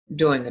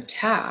 doing a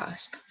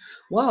task,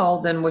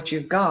 well, then what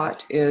you've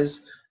got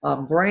is a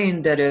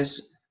brain that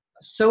is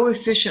so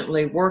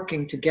efficiently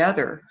working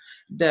together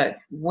that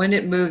when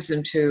it moves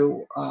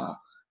into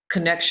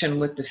connection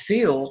with the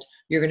field,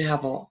 you're going to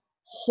have a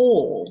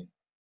whole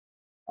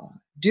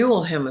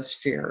dual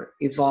hemisphere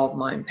evolved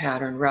mind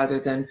pattern rather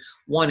than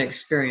one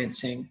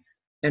experiencing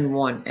and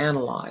one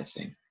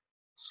analyzing.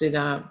 See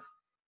that?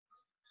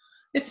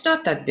 It's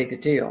not that big a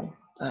deal.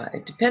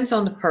 It depends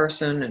on the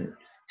person and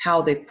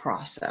how they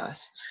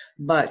process,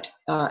 but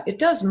it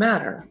does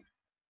matter.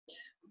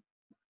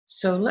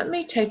 So let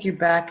me take you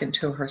back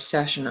into her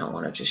session. I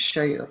want to just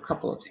show you a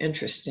couple of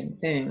interesting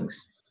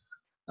things.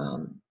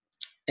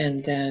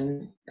 And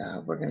then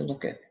we're going to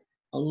look at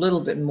a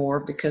little bit more,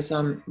 because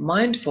I'm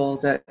mindful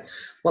that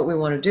what we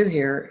want to do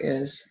here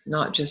is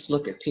not just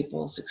look at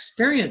people's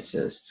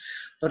experiences,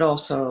 but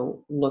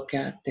also look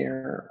at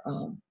their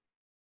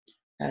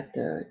at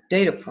the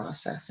data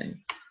processing.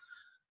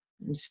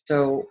 And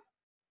so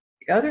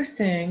the other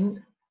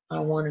thing I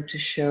wanted to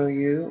show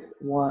you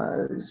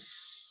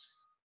was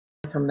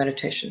her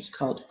meditations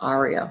called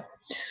Aria.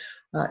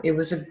 It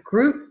was a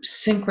group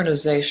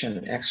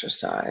synchronization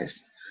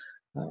exercise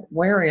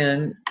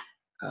wherein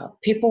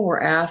people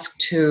were asked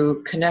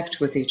to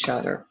connect with each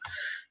other.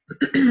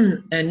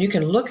 And you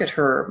can look at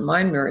her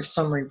mind mirror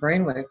summary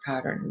brainwave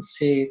pattern and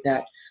see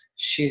that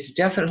she's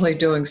definitely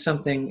doing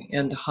something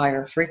in the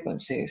higher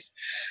frequencies.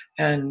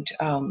 And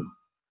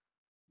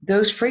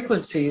those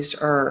frequencies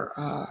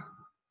are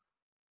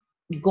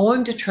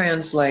going to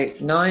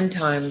translate 9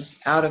 times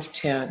out of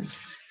 10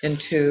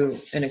 into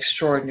an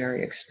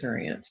extraordinary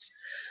experience.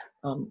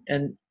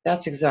 And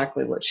that's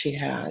exactly what she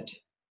had.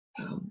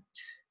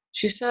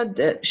 She said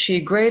that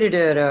she graded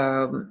it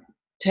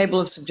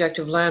table of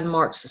subjective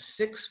landmarks a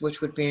 6,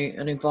 which would be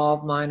an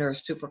evolved mind or a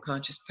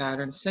superconscious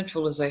pattern.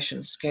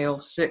 Centralization scale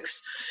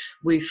 6.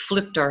 We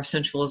flipped our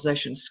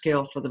centralization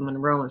scale for the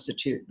Monroe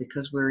Institute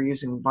because we were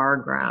using bar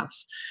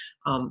graphs.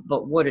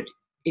 But what it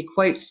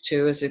equates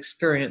to is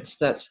experience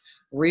that's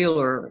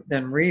realer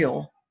than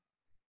real.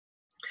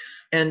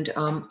 And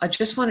I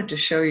just wanted to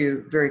show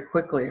you very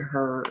quickly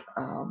her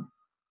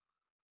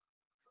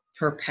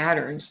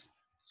patterns.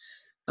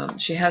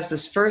 She has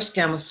this first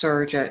gamma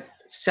surge at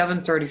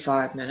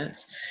 7:35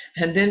 minutes,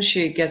 and then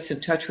she gets in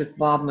touch with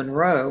Bob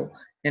Monroe,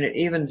 and it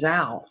evens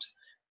out.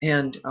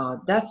 And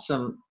that's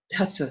a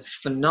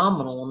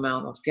phenomenal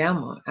amount of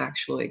gamma,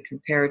 actually,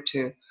 compared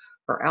to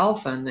her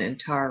alpha and the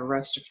entire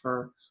rest of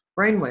her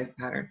brainwave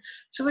pattern.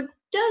 So it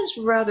does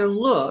rather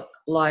look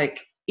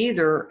like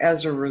either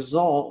as a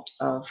result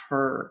of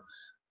her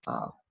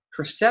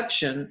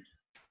perception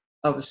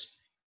of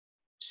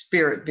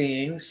spirit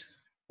beings,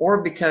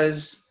 or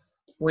because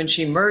when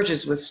she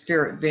merges with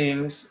spirit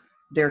beings,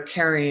 they're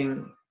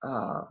carrying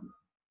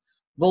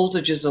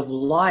voltages of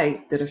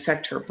light that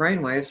affect her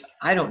brainwaves.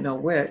 I don't know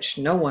which.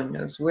 No one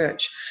knows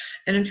which.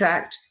 And in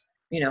fact,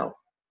 you know,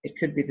 it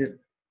could be the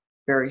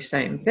very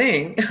same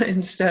thing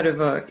instead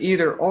of a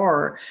either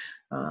or,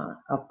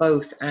 a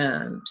both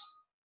and.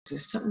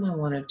 There's something I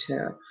wanted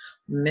to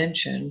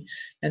mention,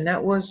 and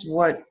that was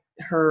what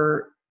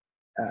her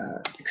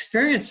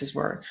experiences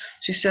were.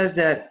 She says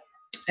that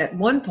at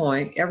one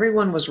point,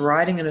 everyone was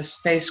riding in a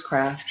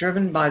spacecraft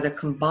driven by the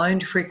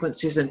combined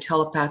frequencies and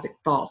telepathic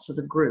thoughts of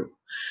the group.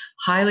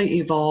 Highly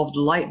evolved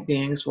light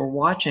beings were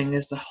watching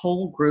as the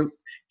whole group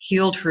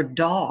healed her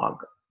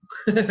dog.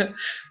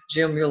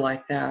 Jim, you'll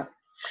like that.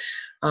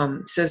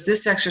 Says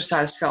this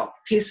exercise felt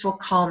peaceful,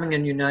 calming,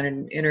 and united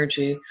in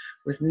energy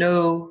with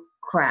no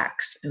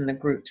cracks in the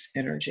group's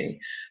energy.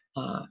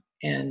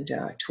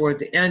 Toward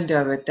the end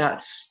of it,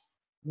 that's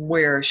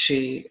where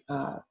she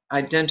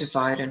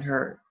identified in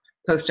her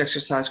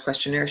post-exercise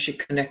questionnaire, she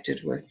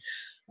connected with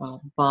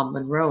Bob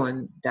Monroe,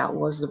 and that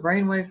was the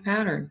brainwave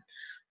pattern.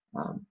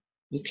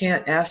 You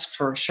can't ask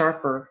for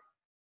sharper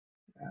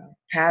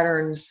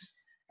patterns,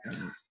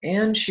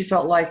 and she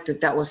felt like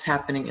that was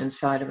happening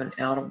inside of an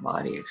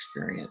out-of-body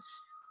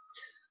experience.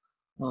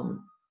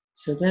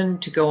 So then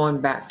to go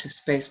on back to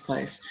Space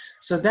Place.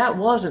 So that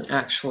was an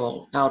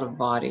actual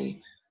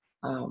out-of-body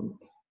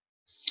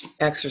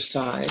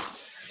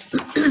exercise.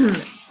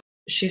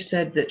 She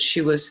said that she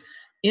was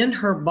in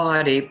her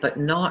body, but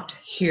not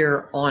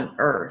here on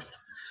Earth.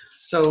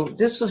 So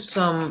this was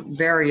some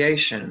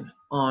variation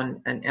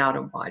on an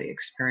out-of-body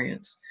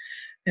experience.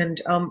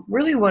 And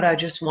really what I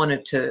just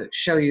wanted to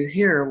show you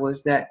here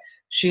was that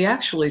she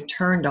actually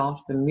turned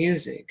off the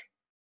music.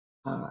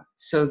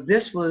 So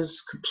this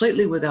was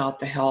completely without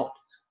the help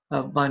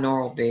of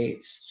binaural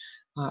beats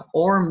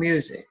or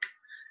music.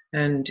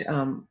 And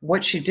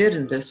what she did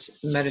in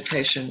this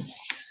meditation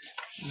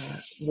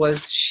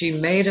was she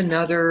made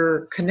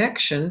another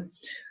connection,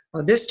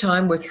 this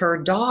time with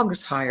her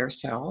dog's higher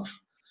self.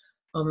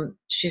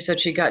 She said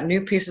she got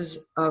new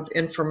pieces of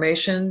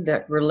information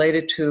that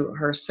related to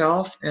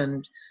herself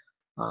and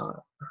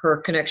her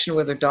connection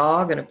with her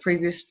dog and a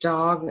previous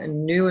dog,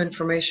 and new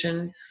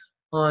information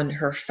on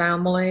her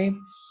family.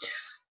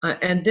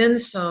 And then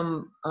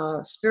some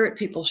spirit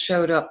people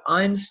showed up,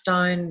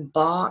 Einstein,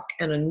 Bach,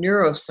 and a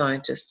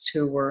neuroscientist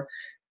who were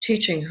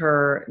teaching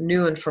her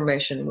new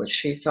information, which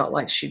she felt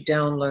like she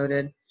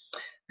downloaded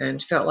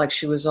and felt like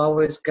she was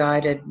always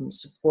guided and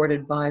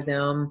supported by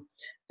them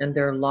and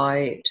their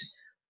light.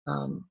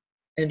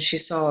 And she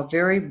saw a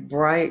very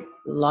bright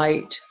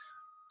light,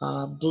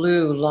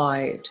 blue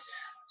light,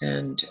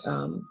 and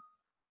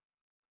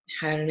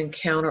had an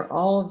encounter,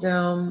 all of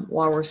them,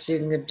 while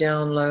receiving a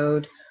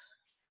download.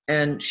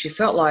 And she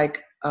felt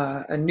like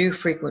a new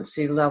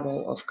frequency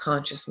level of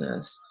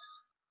consciousness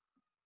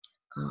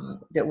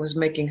that was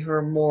making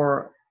her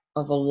more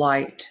of a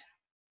light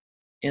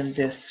in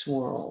this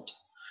world.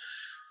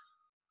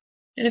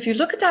 And if you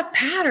look at that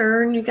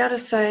pattern, you got to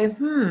say,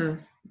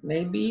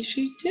 maybe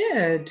she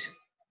did.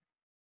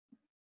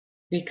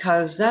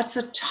 Because that's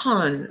a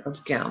ton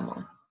of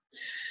gamma.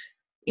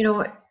 You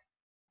know,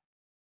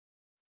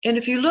 and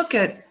if you look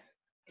at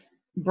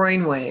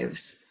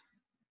brainwaves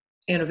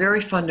in a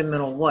very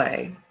fundamental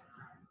way,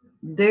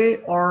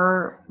 they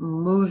are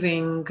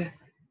moving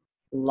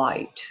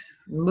light,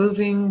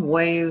 moving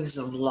waves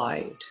of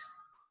light.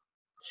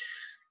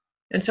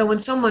 And so when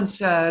someone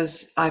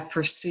says, I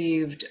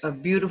perceived a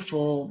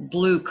beautiful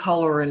blue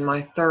color in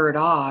my third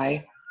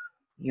eye,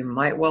 you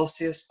might well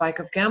see a spike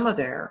of gamma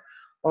there.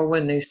 Or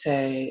when they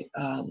say,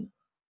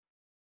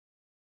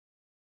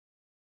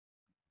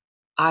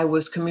 I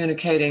was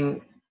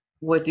communicating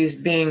with these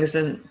beings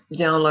and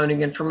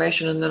downloading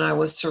information, and then I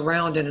was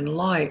surrounded in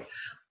light.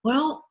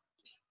 Well,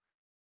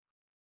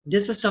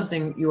 this is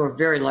something you are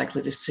very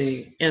likely to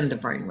see in the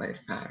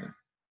brainwave pattern.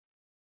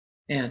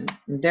 And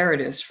there it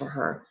is for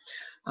her.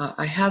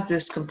 I have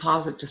this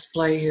composite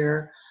display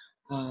here.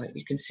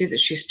 You can see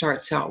that she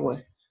starts out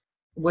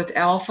with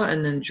alpha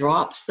and then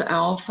drops the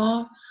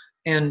alpha,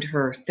 and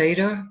her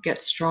theta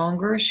gets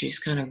stronger. She's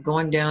kind of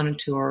going down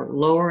into her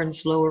lower and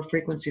slower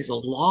frequencies a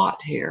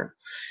lot here.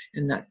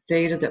 And that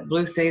theta, that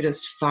blue theta,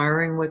 is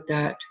firing with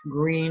that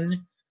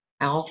green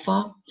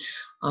alpha.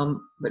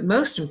 But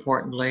most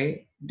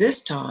importantly, this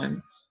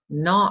time,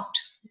 not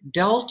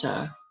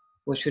delta,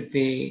 which would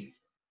be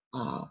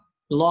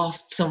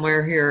lost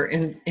somewhere here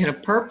in a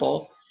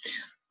purple.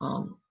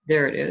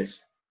 There it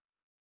is.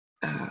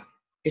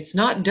 It's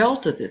not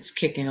delta that's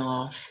kicking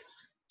off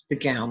the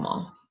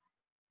gamma.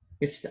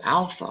 It's the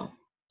alpha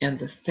and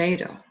the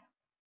theta.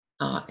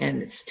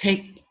 And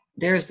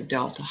there's the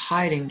delta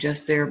hiding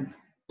just there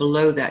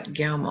below that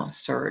gamma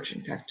surge.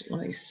 In fact,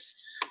 let me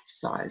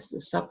size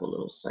this up a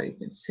little so you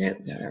can see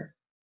it better.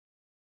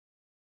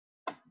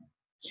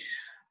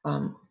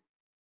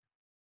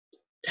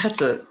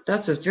 That's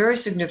a very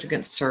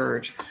significant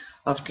surge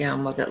of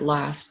gamma that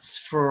lasts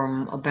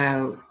from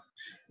about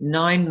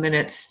 9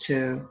 minutes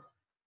to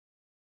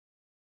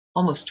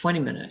almost 20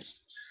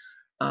 minutes.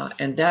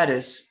 And that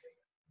is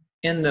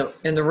in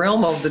the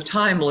realm of the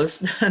timeless,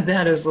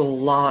 that is a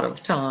lot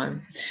of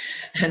time.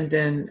 And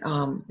then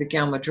the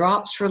gamma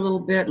drops for a little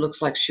bit.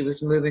 Looks like she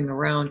was moving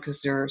around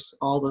because there's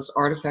all those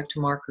artifact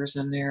markers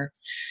in there.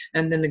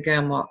 And then the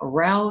gamma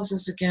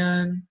arouses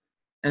again,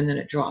 and then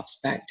it drops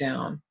back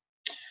down.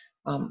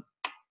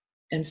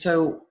 And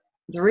so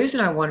the reason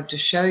I wanted to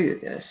show you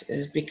this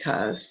is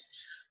because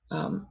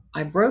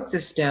I broke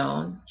this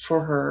down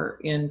for her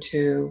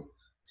into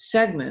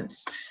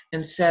segments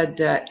and said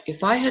that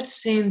if I had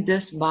seen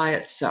this by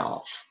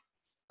itself,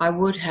 I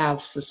would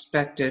have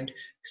suspected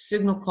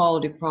signal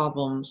quality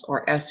problems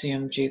or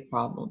SEMG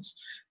problems.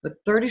 But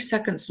 30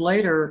 seconds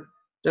later,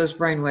 those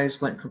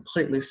brainwaves went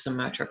completely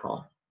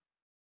symmetrical.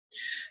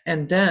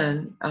 And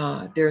then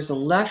there's a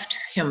left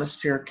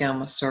hemispheric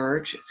gamma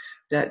surge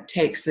that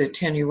takes the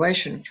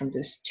attenuation from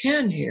this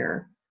 10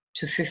 here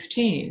to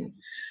 15.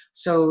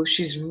 So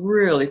she's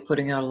really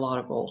putting out a lot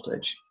of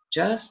voltage,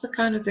 just the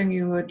kind of thing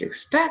you would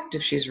expect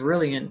if she's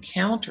really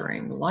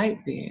encountering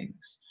light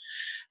beings.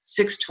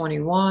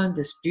 621,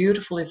 this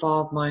beautiful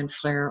evolved mind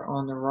flare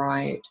on the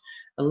right.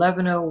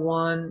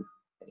 1101,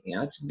 you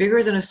know, it's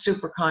bigger than a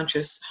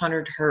superconscious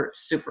 100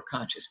 hertz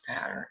superconscious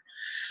pattern.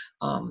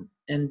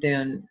 And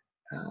then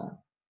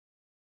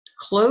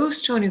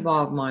close to an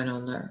evolved mind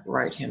on the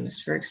right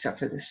hemisphere, except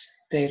for this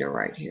theta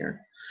right here.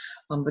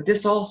 But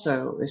this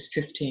also is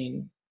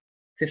 15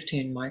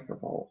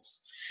 microvolts.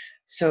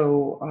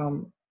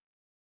 So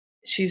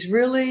she's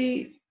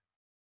really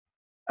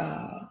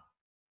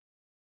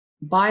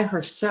by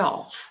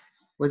herself,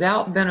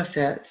 without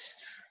benefits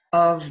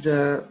of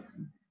the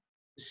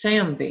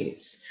SAM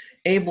beats,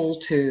 able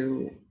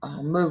to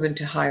move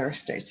into higher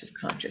states of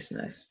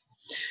consciousness.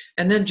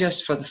 And then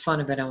just for the fun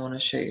of it, I want to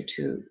show you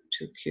two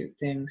cute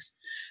things.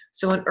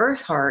 So in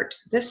Earth Heart,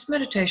 this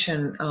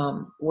meditation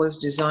was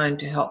designed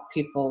to help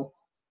people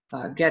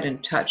get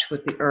in touch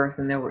with the earth,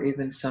 and there were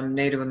even some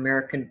Native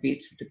American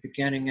beats at the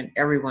beginning, and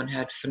everyone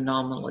had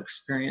phenomenal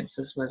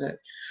experiences with it.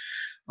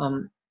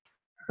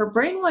 Her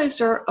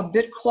brainwaves are a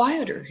bit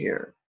quieter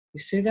here.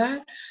 You see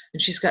that?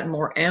 And she's got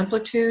more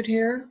amplitude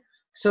here.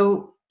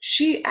 So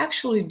she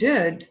actually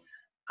did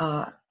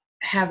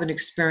have an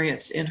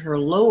experience in her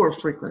lower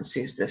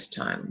frequencies this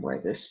time,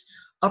 where this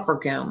upper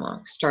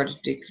gamma started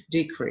to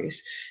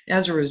decrease.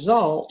 As a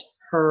result,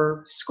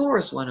 her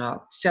scores went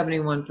up.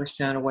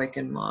 71%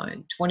 awakened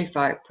mind,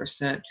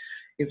 25%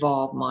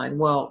 evolved mind.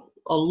 Well,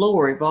 a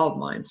lower evolved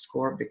mind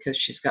score because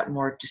she's got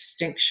more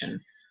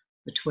distinction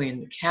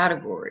between the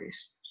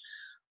categories.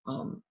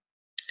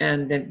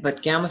 And then,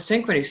 but gamma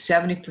synchrony,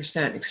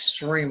 70%,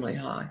 extremely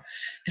high.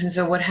 And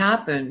so what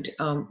happened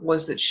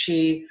was that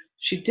she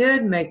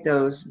did make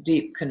those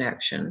deep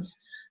connections.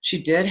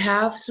 She did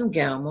have some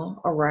gamma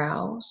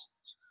arouse.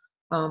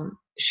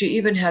 She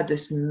even had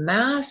this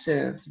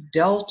massive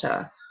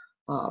delta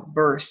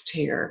burst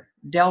here,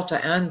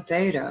 delta and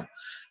theta.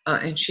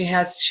 And she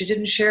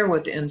didn't share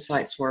what the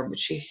insights were, but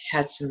she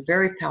had some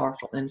very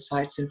powerful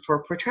insights. And for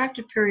a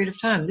protracted period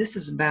of time, this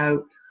is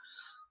about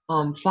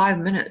 5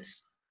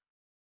 minutes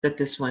that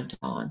this went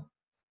on.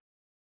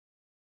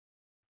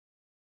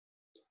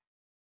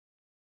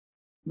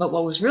 But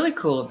what was really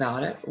cool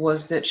about it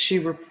was that she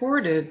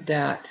reported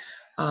that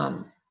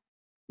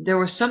there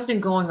was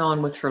something going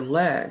on with her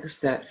legs,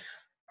 that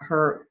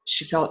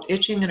she felt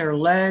itching in her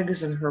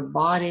legs and her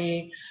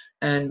body,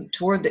 and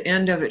toward the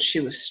end of it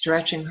she was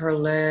stretching her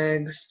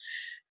legs.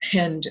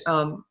 And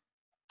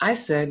I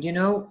said, you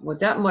know, with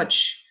that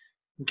much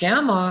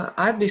gamma,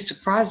 I'd be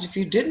surprised if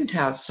you didn't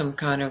have some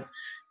kind of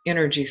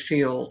energy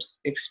field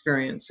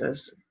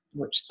experiences,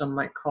 which some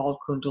might call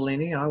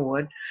kundalini. I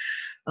would.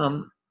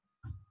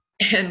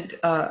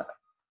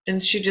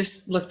 And she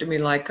just looked at me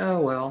like, oh,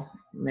 well,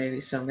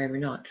 maybe so, maybe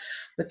not.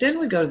 But then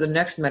we go to the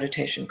next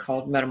meditation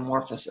called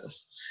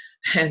Metamorphosis.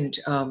 And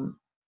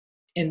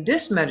in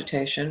this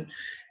meditation,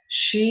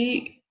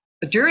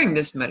 during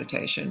this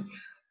meditation,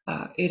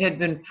 it had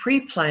been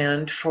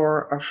pre-planned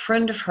for a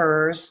friend of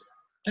hers.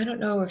 I don't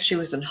know if she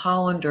was in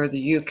Holland or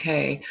the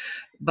UK,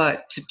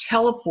 but to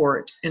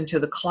teleport into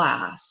the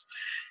class.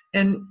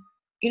 And,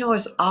 you know,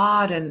 as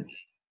odd and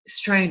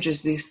strange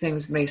as these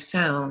things may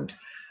sound,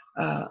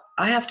 I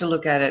have to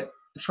look at it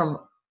from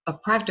a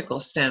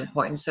practical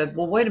standpoint and said,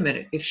 well, wait a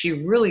minute, if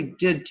she really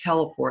did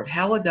teleport,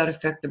 how would that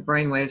affect the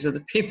brainwaves of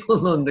the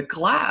people in the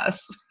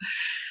class?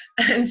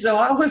 And so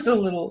I was a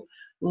little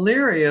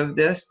leery of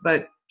this,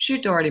 but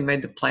she'd already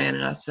made the plan,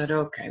 and I said,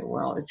 okay,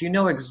 well, if you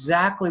know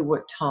exactly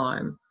what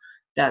time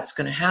that's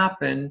going to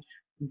happen,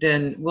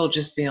 then we'll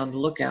just be on the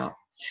lookout.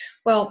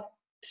 Well,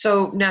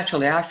 so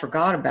naturally I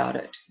forgot about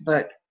it,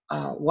 but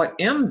what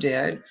M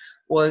did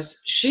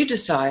was she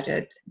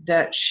decided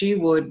that she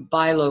would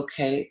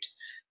bilocate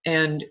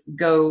and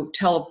go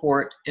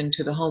teleport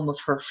into the home of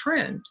her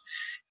friend.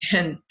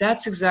 And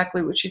that's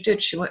exactly what she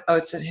did. She went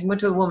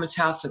to the woman's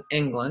house in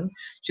England.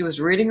 She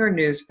was reading her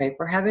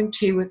newspaper, having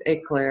tea with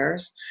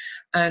eclairs,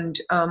 and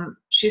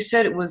she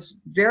said it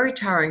was very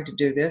tiring to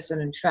do this.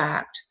 And in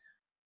fact,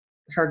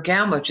 her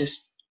gamma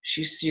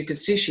you could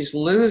see she's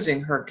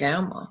losing her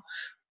gamma.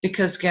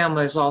 because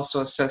gamma is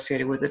also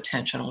associated with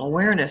attentional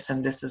awareness,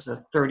 and this is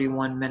a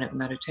 31-minute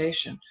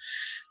meditation.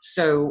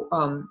 So,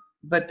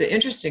 but the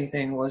interesting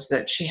thing was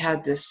that she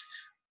had this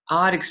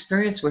odd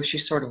experience where she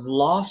sort of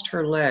lost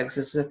her legs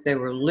as if they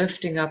were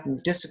lifting up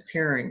and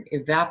disappearing,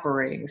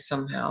 evaporating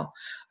somehow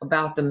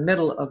about the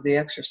middle of the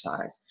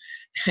exercise.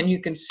 And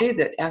you can see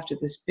that after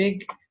this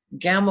big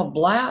gamma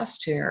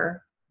blast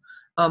here,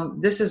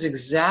 this is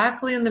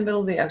exactly in the middle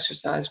of the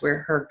exercise where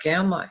her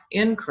gamma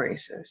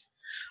increases,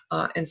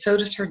 and so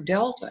does her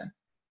delta.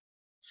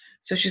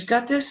 So she's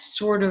got this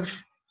sort of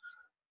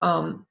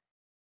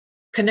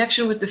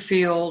connection with the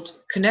field,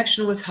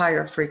 connection with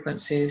higher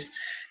frequencies,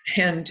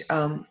 and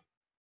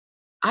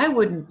I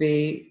wouldn't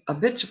be a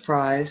bit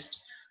surprised.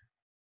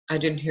 I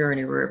didn't hear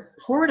any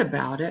report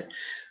about it,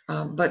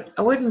 but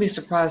I wouldn't be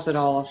surprised at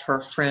all if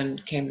her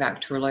friend came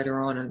back to her later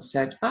on and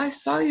said, "I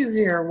saw you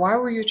here. Why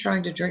were you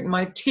trying to drink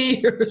my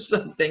tea?" or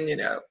something, you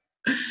know.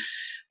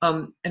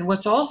 And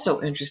what's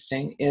also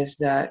interesting is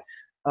that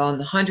on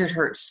the 100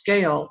 hertz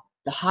scale,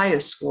 the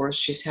highest scores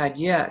she's had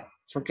yet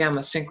for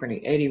gamma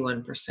synchrony,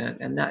 81%,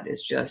 and that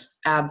is just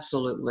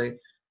absolutely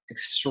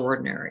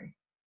extraordinary,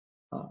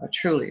 a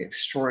truly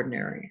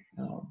extraordinary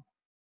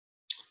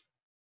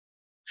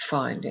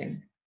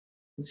finding.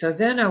 And so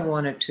then I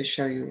wanted to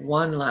show you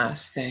one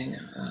last thing.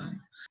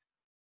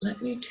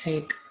 Let me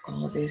take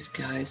all these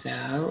guys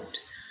out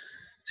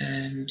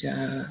and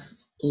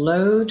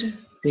load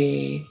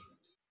the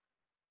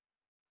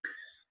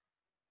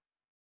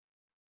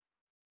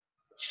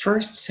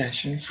first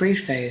session, free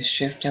phase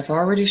shift. I've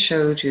already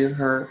showed you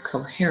her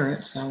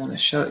coherence. I want to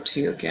show it to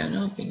you again.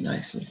 I'll be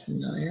nice and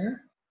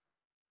familiar.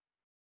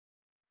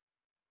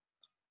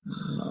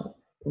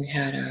 We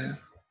had a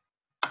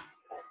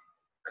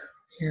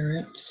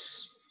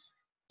coherence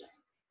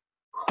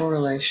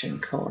correlation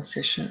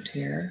coefficient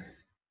here,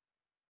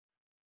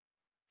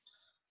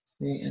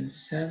 3 and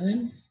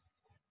 7,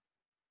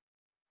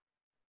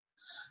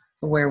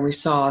 where we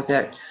saw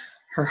that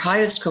her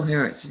highest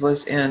coherence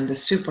was in the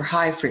super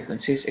high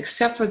frequencies,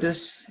 except for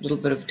this little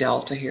bit of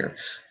delta here,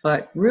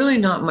 but really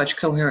not much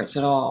coherence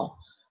at all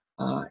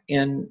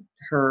in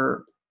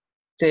her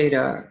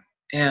theta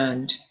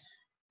and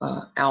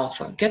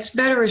alpha. Gets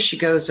better as she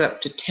goes up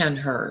to 10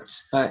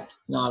 hertz, but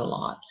not a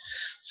lot.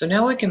 So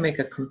now we can make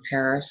a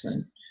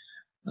comparison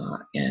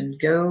and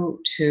go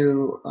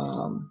to,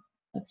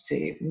 let's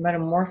see,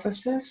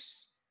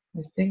 metamorphosis,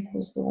 I think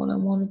was the one I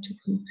wanted to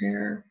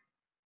compare.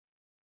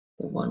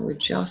 The one we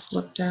just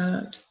looked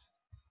at.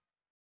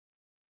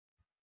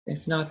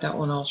 If not that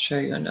one, I'll show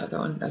you another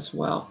one as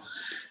well.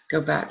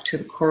 Go back to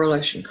the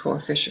correlation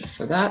coefficient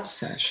for that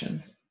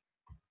session.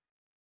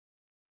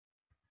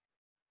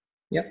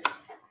 Yep.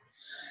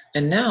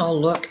 And now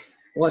look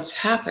what's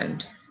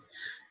happened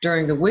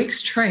during the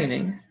week's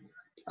training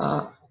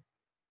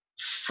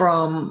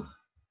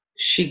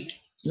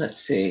let's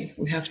see,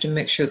 we have to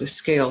make sure the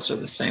scales are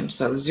the same.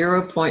 So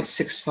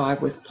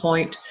 0.65 with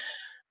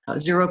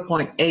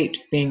 0.8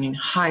 being in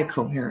high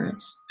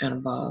coherence and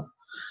above,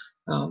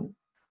 and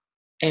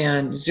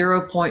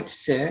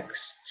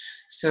 0.6.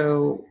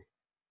 So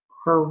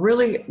her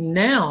really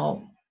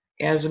now,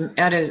 as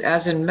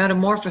in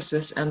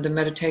metamorphosis and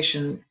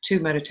the two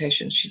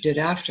meditations she did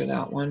after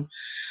that one,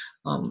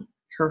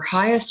 her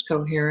highest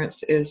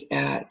coherence is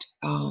at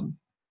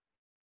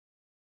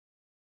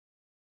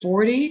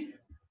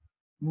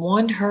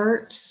 41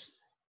 hertz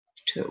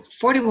to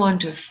 41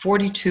 to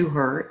 42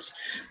 hertz,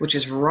 which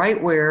is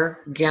right where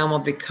gamma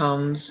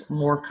becomes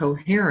more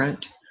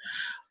coherent.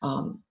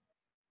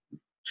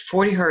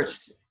 40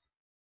 hertz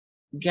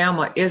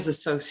gamma is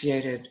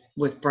associated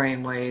with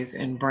brainwave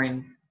and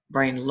brain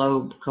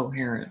lobe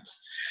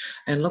coherence.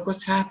 And look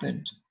what's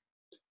happened.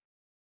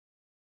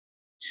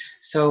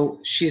 So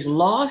she's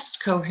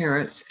lost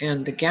coherence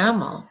in the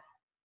gamma,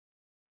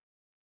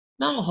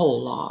 not a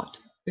whole lot.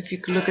 If you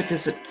could look at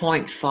this at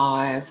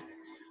 0.5,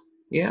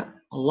 yeah,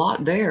 a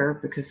lot there,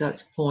 because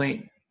that's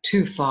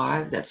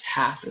 0.25, that's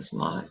half as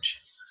much.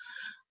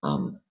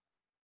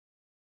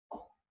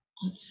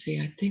 Let's see,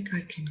 I think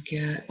I can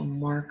get a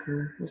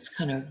marker. Let's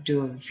kind of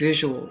do a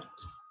visual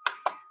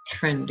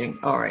trending.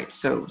 All right,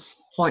 so it's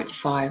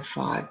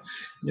 0.55.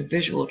 And the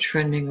visual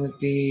trending would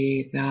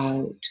be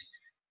about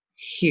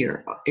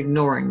here,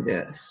 ignoring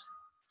this.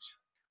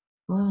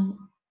 Well,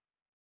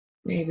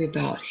 maybe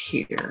about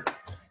here.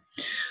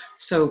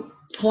 So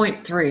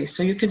 0.3.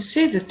 So you can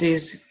see that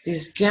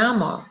these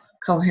gamma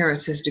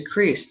coherence has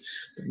decreased.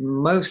 But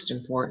most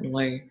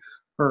importantly,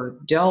 her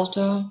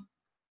delta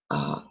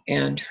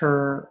and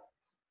her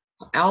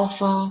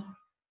alpha,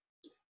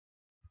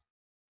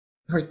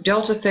 her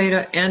delta,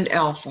 theta, and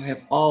alpha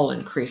have all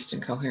increased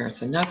in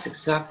coherence, and that's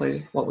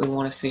exactly what we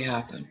want to see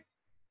happen.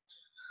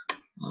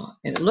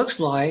 And it looks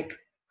like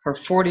her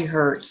 40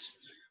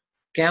 hertz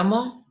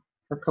gamma,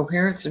 her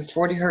coherence in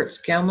 40 hertz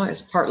gamma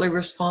is partly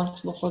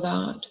responsible for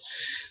that.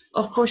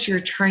 Of course,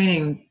 you're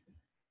training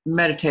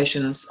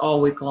meditations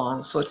all week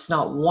long, so it's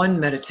not one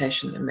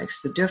meditation that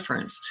makes the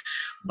difference,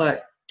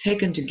 but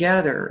taken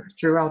together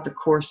throughout the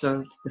course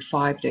of the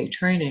 5-day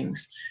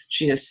trainings,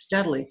 she has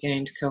steadily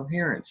gained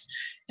coherence.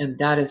 And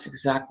that is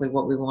exactly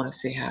what we want to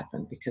see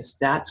happen, because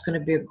that's going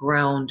to be a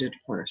grounded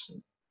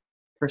person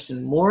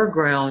more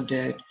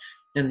grounded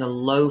in the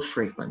low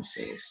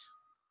frequencies.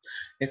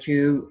 If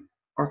you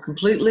are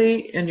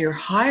completely in your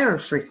higher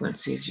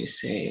frequencies, you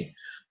see,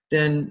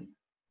 then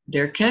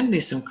there can be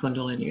some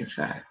Kundalini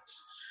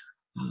effects,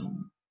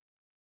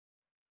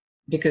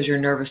 because your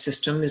nervous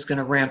system is going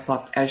to ramp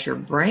up as your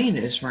brain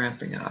is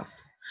ramping up.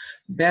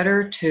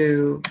 Better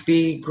to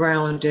be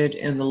grounded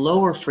in the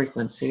lower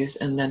frequencies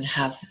and then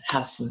have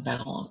some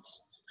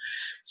balance.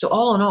 So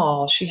all in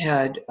all, she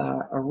had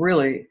a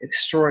really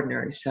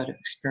extraordinary set of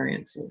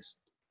experiences.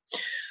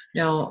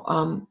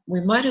 Now,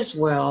 we might as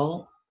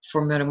well,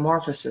 for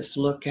metamorphosis,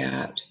 look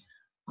at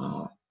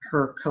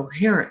her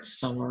coherence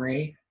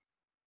summary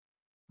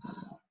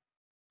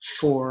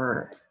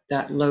for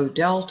that low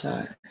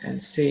delta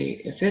and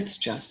see if it's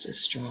just as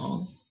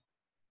strong.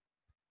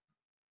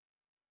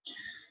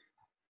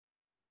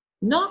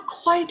 Not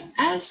quite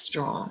as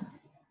strong.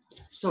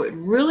 So it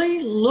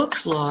really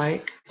looks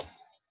like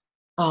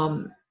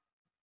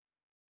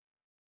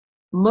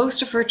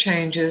most of her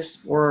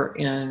changes were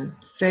in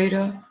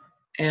theta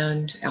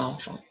and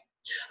alpha.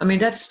 I mean,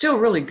 that's still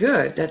really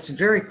good. That's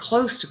very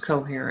close to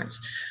coherence.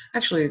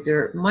 Actually,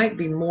 there might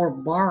be more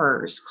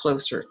bars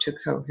closer to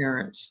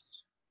coherence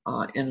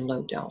in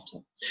low delta.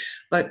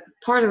 But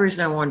part of the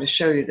reason I wanted to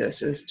show you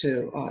this is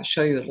to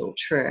show you a little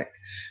trick.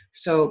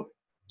 So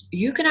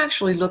you can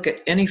actually look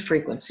at any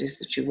frequencies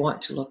that you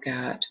want to look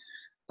at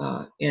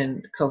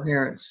in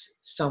Coherence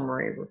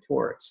Summary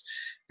Reports.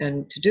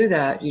 And to do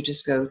that, you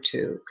just go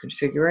to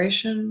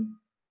Configuration,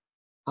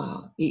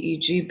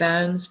 EEG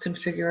Bands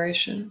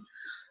Configuration.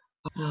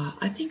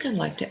 I think I'd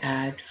like to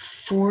add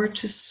 4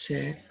 to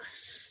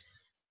 6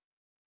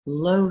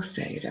 low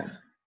theta.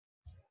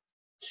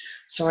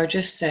 So I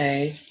just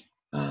say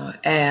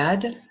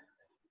add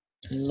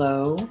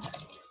low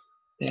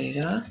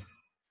theta,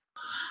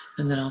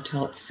 and then I'll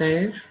tell it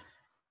save,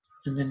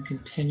 and then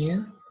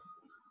continue.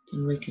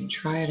 And we can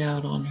try it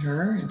out on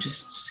her and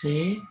just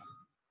see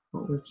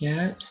what we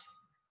get.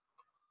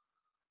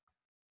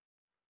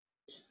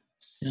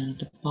 It's down at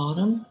the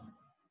bottom.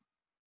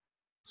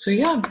 So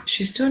yeah,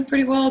 she's doing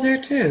pretty well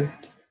there too.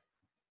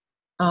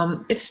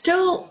 It's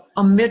still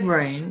a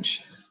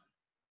mid-range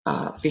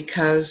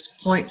because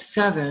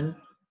 0.7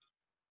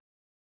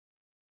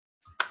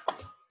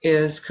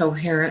 is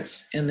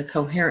coherence in the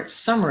coherence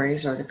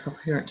summaries or the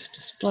coherence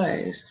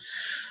displays.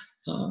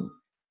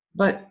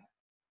 But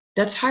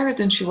that's higher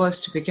than she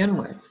was to begin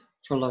with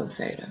for low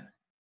theta.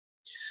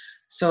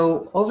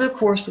 So over the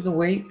course of the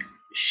week,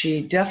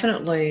 she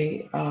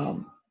definitely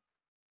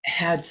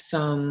had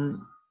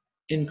some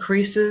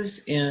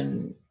increases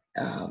in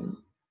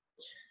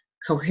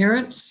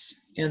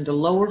coherence in the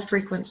lower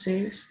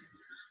frequencies,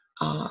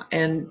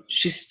 and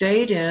she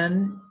stayed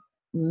in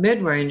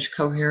mid-range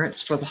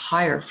coherence for the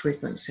higher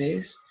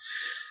frequencies.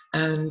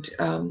 And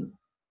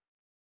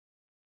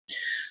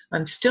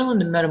I'm still in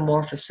the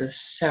metamorphosis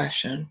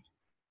session,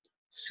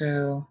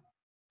 so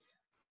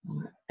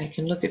I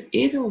can look at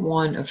either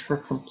one of her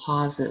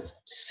composite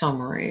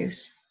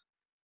summaries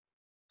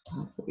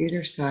for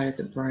either side of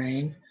the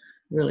brain.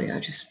 Really, I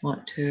just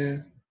want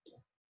to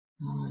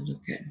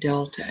look at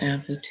delta,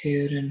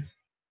 amplitude, and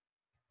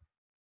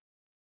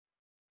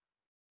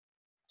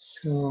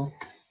so,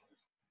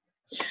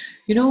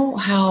 you know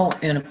how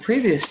in a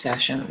previous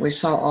session we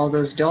saw all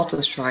those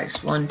delta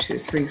strikes, 1, 2,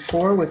 3,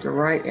 4 with the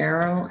right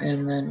arrow,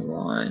 and then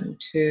 1,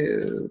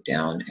 2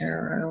 down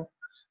arrow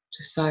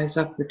to size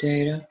up the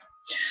data.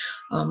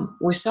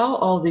 We saw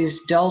all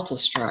these delta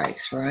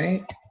strikes,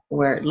 right?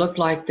 Where it looked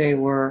like they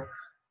were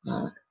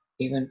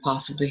even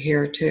possibly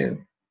here too.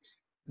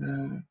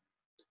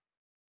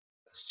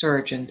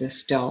 Surge in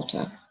this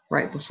delta,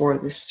 right before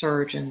this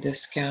surge in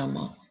this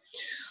gamma.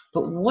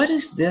 But what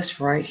is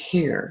this right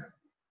here?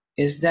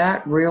 Is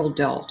that real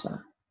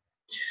delta?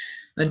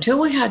 Until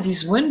we had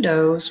these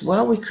windows,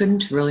 well, we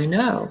couldn't really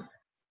know.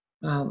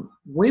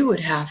 We would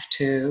have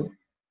to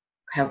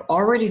have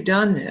already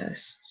done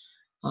this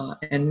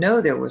and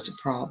know there was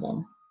a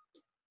problem.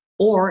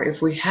 Or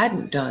if we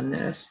hadn't done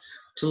this,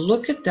 to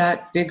look at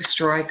that big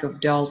strike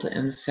of delta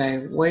and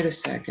say, wait a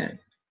second,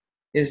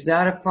 is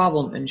that a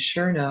problem? And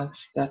sure enough,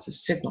 that's a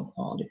signal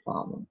quality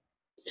problem.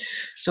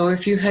 So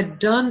if you had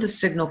done the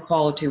signal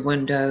quality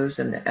windows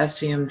and the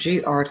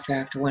SEMG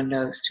artifact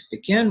windows to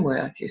begin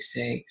with, you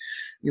see,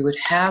 you would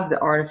have the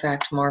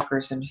artifact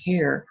markers in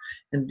here,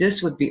 and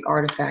this would be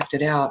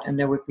artifacted out, and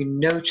there would be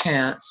no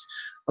chance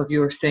of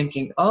your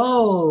thinking,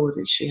 oh,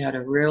 that she had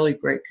a really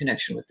great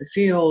connection with the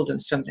field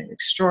and something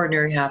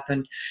extraordinary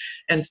happened,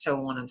 and so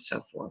on and so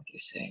forth, you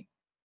see.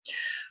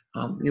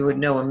 You would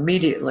know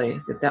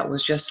immediately that that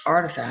was just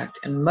artifact,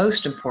 and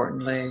most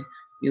importantly,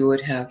 you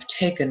would have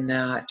taken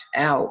that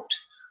out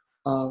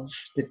of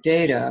the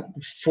data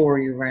before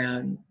you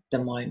ran the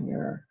mind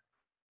mirror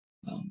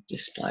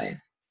display,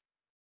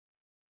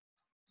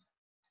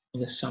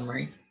 the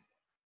summary.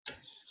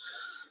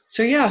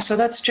 So yeah, so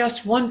that's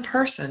just one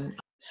person.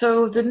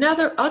 So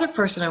the other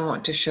person I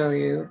want to show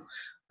you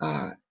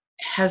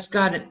has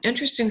got an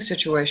interesting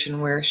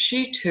situation where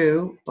she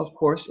too, of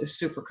course, is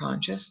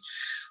superconscious,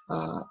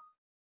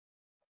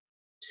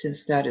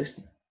 since that is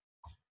the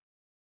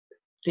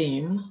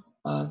theme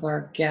of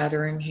our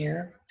gathering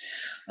here.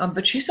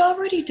 But she's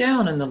already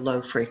down in the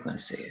low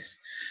frequencies.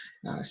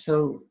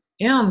 So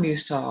M, you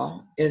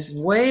saw, is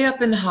way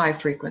up in the high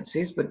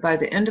frequencies, but by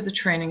the end of the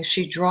training,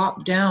 she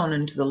dropped down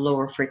into the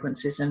lower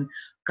frequencies and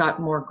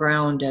got more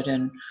grounded.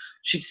 And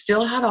she'd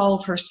still had all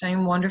of her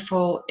same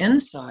wonderful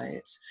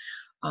insights.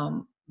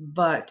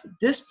 But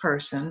this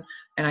person,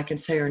 and I can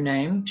say her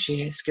name,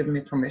 she has given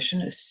me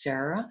permission, is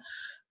Sarah,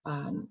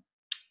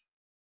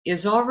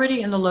 is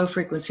already in the low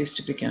frequencies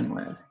to begin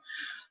with.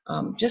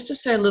 Just to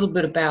say a little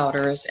bit about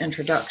her as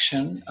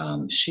introduction,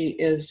 she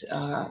is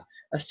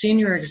a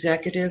senior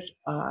executive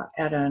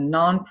at a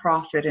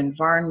nonprofit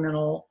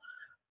environmental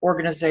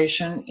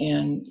organization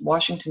in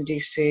Washington,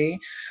 D.C.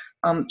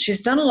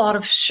 She's done a lot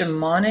of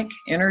shamanic,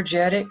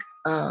 energetic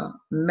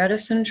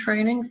medicine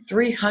training,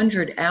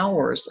 300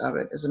 hours of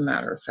it, as a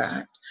matter of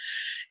fact.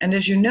 And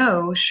as you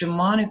know,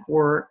 shamanic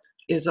work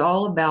is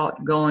all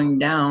about going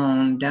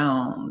down,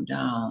 down,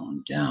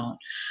 down, down.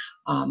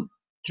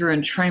 Through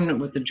entrainment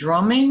with the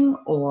drumming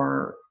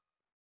or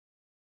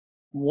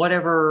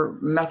whatever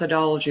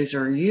methodologies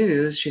are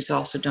used. She's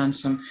also done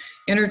some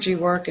energy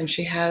work, and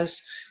she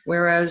has,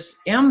 whereas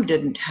M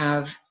didn't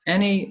have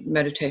any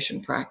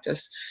meditation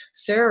practice,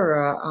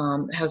 Sarah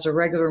has a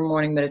regular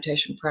morning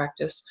meditation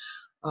practice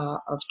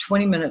of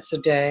 20 minutes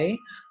a day,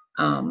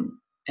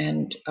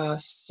 and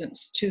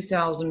since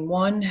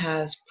 2001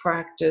 has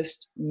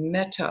practiced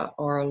metta,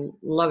 or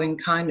loving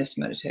kindness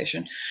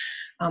meditation.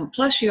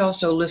 Plus, she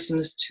also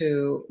listens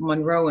to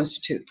Monroe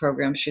Institute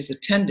programs. She's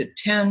attended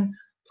 10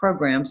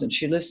 programs, and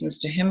she listens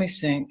to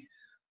HemiSync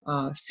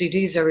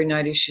CDs every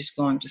night as she's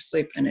going to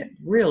sleep, and it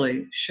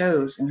really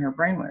shows in her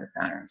brainwave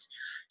patterns.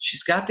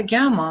 She's got the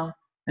gamma,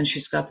 and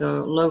she's got the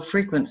low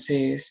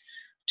frequencies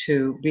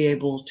to be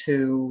able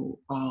to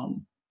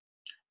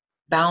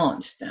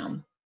balance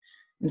them.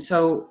 And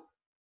so,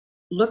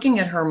 looking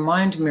at her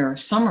mind mirror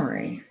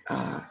summary,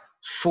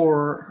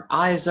 for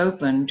eyes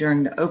open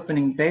during the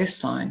opening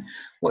baseline,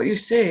 what you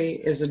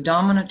see is a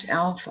dominant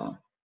alpha.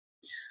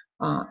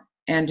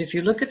 And if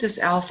you look at this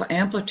alpha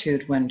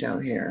amplitude window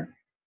here,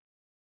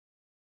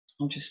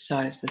 I'll just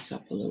size this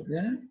up a little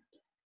bit.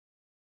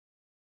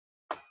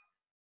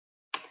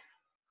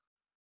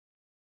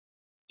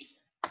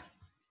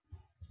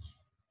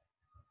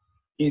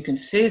 You can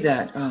see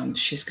that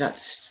she's got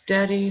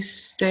steady,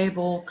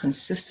 stable,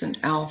 consistent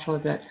alpha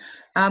that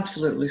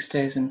absolutely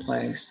stays in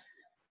place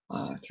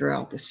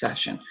throughout the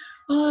session.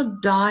 A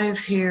dive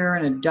here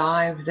and a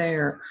dive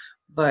there,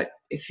 but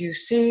if you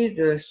see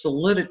the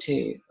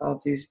solidity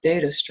of these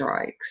data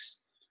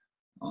strikes,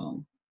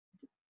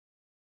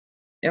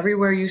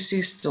 everywhere you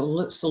see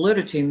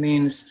solidity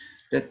means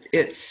that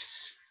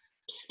it's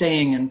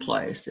staying in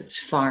place. It's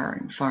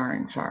firing,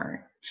 firing,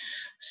 firing.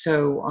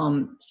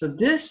 So, so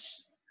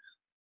this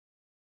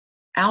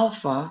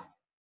alpha,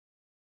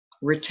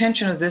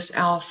 retention of this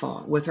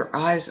alpha with her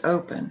eyes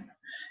open,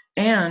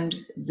 and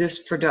this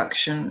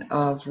production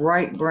of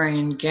right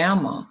brain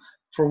gamma,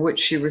 for which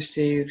she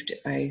received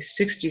a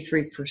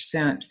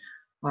 63%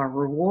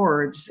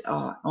 rewards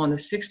on the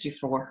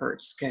 64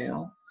 Hertz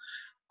scale.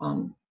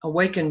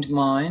 Awakened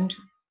mind,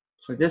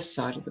 for this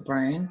side of the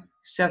brain,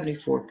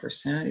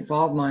 74%,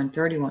 evolved mind,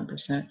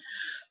 31%.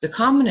 The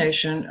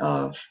combination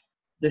of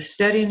the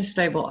steady and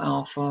stable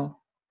alpha,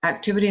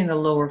 activity in the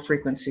lower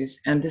frequencies,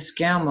 and this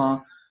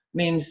gamma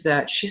means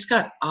that she's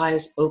got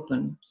eyes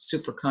open,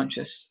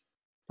 superconscious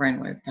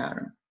brainwave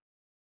pattern,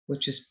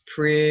 which is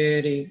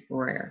pretty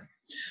rare.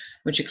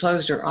 When she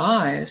closed her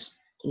eyes,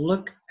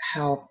 look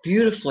how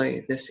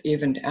beautifully this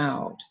evened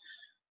out.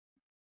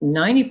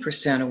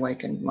 90%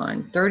 awakened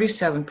mind,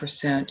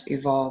 37%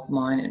 evolved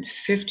mind, and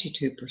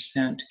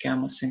 52%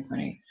 gamma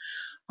synchrony.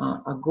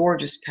 A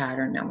gorgeous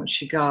pattern. Now, when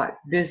she got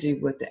busy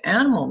with the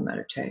animal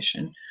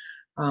meditation,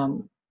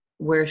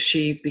 where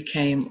she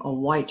became a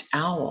white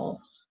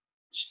owl,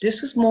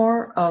 this was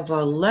more of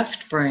a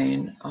left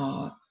brain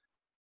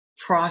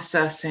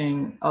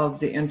processing of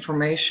the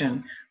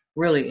information,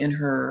 really in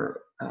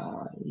her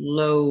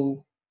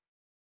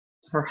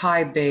her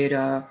high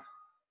beta,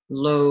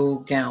 low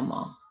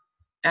gamma,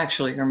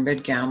 actually her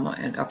mid gamma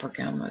and upper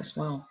gamma as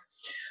well.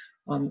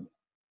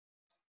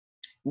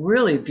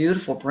 Really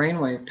beautiful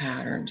brainwave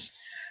patterns,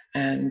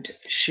 and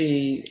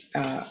she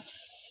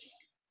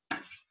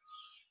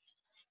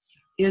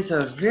is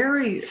a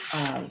very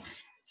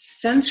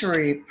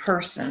sensory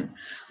person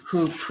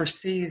who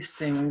perceives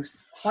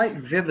things quite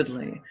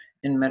vividly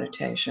in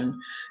meditation,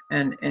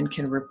 and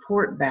can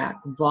report back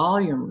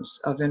volumes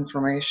of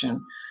information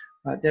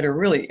that are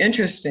really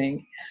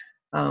interesting.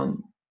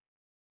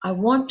 I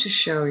want to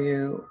show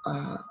you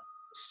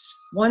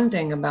one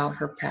thing about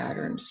her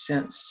patterns,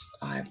 since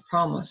I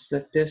promised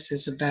that this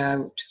is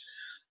about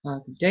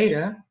the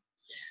data.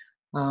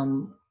 I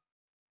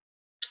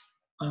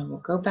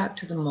will go back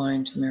to the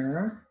mind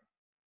mirror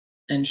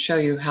and show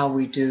you how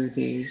we do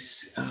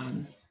these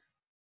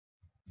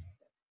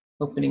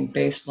opening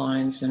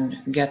baselines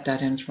and get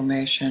that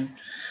information.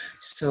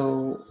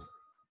 So,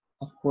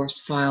 of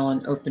course, file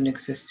an open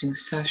existing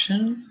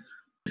session.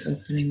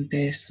 Opening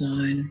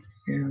baseline,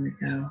 here we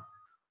go.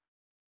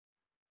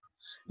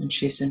 And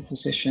she's in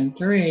position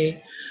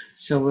 3.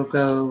 So we'll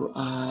go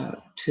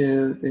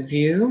to the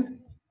view.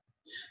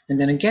 And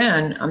then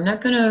again, I'm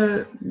not going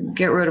to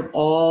get rid of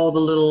all the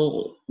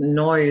little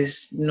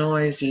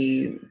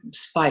noisy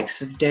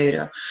spikes of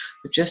data,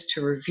 but just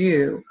to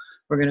review,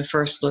 we're going to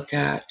first look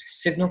at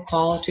signal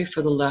quality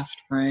for the left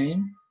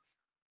brain.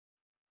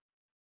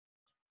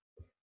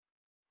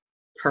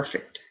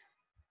 Perfect.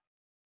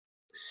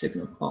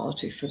 Signal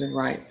quality for the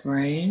right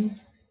brain.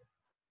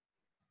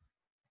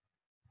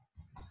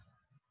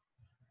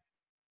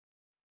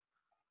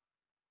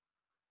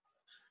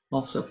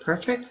 Also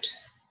perfect.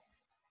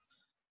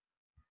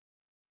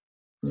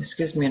 This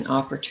gives me an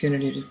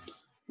opportunity to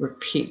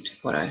repeat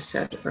what I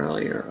said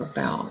earlier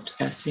about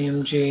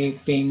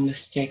SEMG being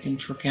mistaken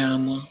for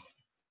gamma.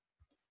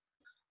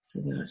 So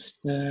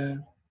that's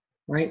the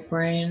right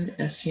brain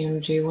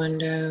SEMG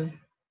window.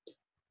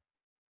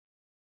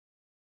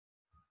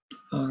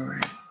 All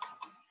right.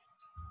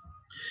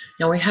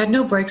 Now we had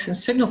no breaks in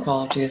signal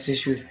quality as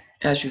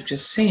you've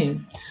just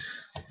seen,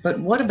 but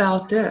what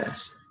about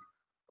this?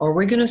 Are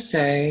we going to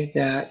say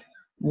that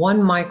 1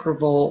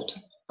 microvolt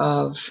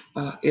of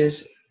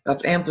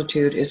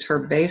amplitude is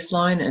her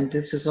baseline and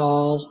this is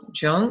all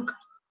junk?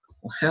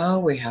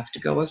 Well, we have to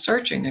go a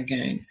searching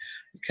again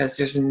because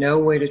there's no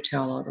way to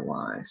tell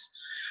otherwise.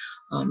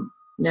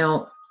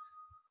 Now,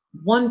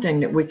 one thing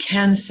that we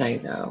can say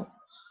though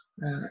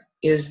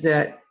is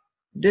that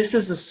this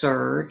is a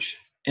surge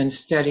and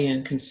steady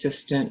and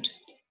consistent.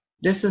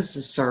 This is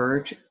a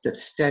surge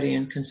that's steady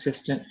and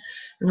consistent.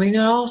 And we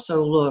can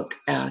also look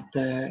at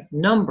the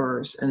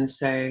numbers and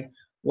say,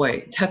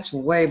 wait, that's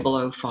way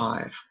below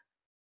 5.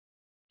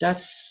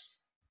 That's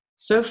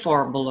so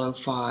far below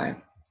 5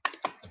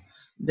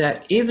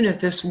 that even if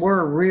this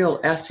were a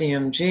real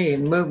SEMG,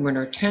 movement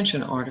or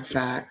tension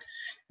artifact,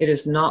 it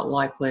is not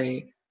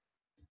likely,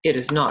 it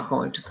is not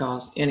going to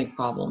cause any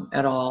problem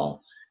at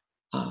all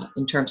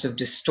in terms of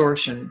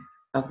distortion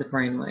of the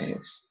brain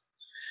waves.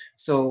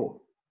 So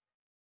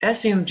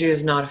SEMG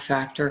is not a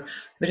factor,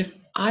 but if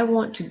I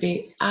want to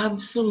be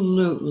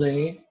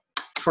absolutely,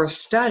 for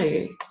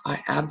study,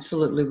 I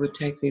absolutely would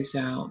take these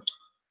out.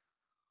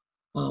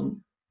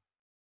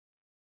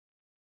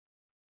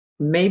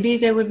 Maybe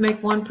they would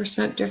make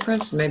 1%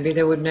 difference, maybe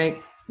they would make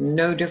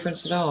no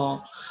difference at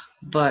all,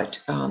 but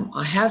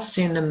I have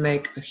seen them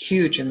make a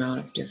huge amount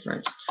of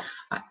difference.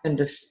 And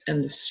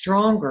the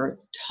stronger,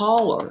 the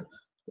taller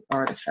the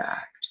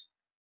artifact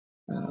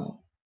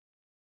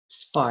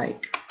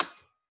spike,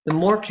 the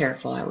more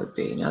careful I would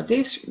be. Now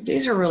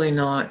these are really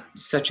not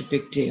such a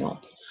big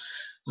deal,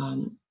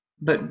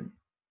 but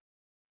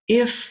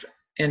if,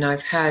 and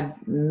I've had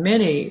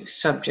many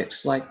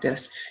subjects like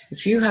this,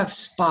 if you have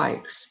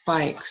spikes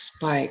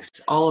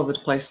all over the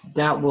place,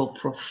 that will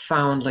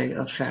profoundly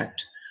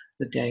affect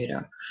the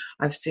data.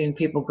 I've seen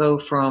people go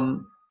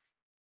from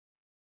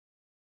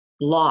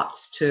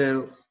lots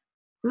to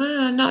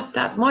not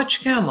that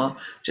much gamma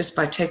just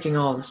by taking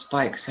all the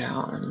spikes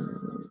out.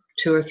 And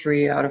 2 or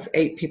 3 out of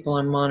 8 people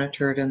I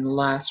monitored in the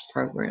last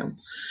program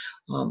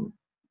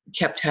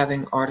kept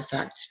having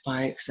artifact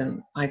spikes,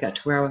 and I got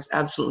to where I was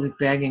absolutely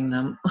begging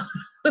them,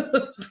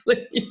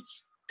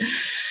 please,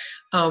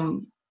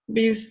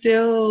 be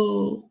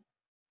still.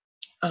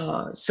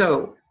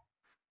 So,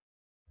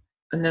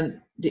 and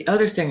then the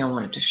other thing I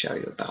wanted to show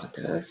you about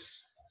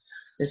this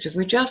is if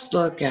we just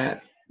look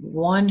at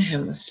one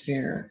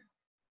hemisphere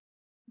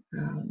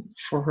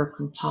for her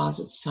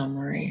composite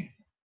summary,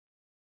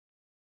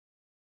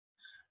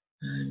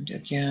 and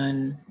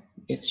again,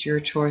 it's your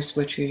choice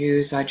what you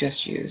use. I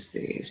just use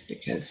these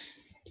because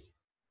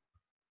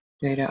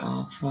theta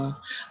alpha,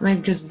 I mean,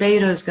 because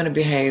beta is going to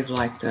behave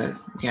like the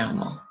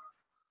gamma.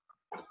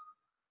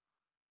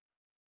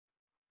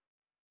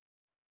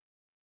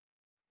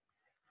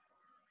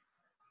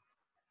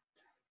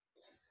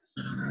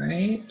 All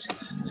right,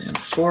 and then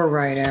 4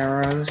 right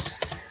arrows.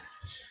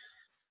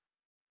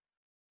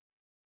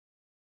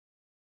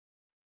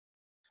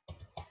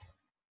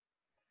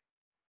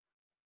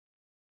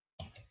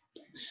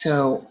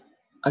 So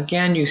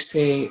again, you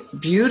see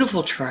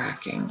beautiful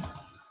tracking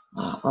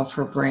of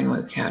her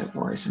brainwave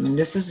categories. I mean,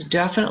 this is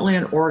definitely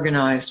an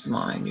organized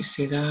mind. You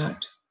see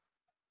that?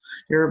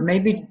 There may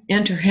be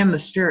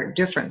interhemispheric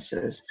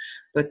differences,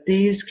 but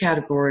these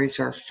categories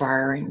are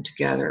firing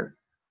together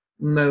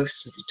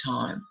most of the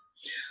time.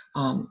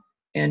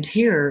 And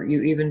here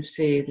you even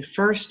see the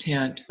first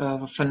hint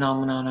of a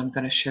phenomenon I'm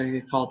going to show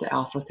you called the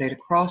alpha-theta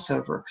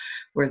crossover,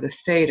 where the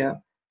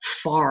theta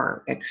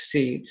far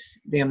exceeds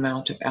the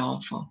amount of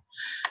alpha.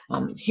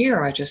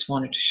 Here I just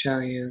wanted to show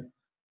you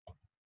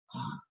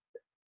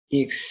the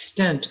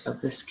extent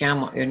of this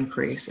gamma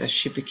increase as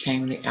she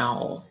became the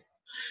owl.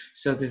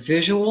 So the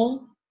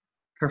visual,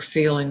 her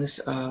feelings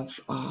of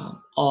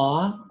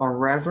awe or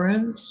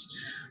reverence,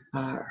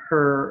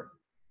 her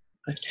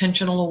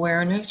attentional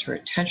awareness or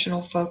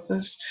attentional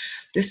focus.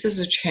 This is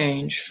a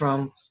change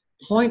from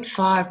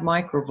 0.5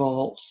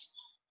 microvolts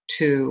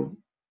to,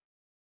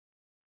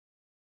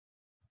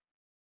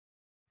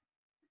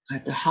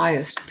 at the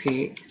highest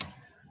peak,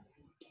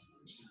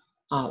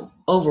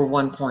 over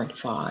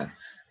 1.5.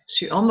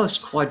 She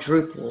almost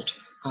quadrupled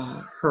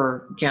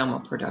her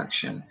gamma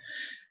production.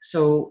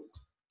 So,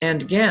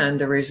 and again,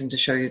 the reason to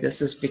show you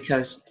this is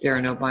because there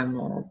are no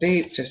binaural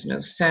beats, there's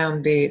no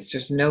sound beats,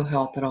 there's no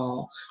help at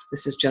all.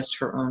 This is just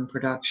her own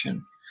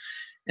production.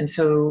 And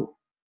so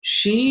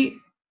she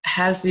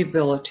has the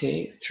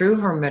ability through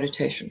her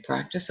meditation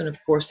practice, and of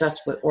course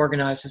that's what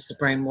organizes the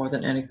brain more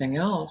than anything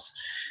else,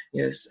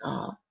 is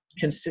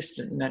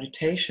consistent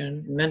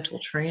meditation, mental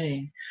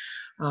training.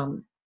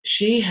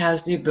 She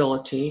has the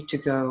ability to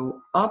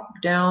go up,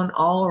 down,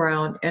 all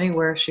around,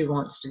 anywhere she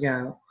wants to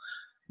go.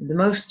 The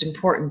most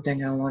important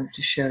thing I wanted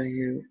to show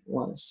you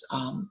was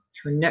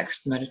her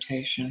next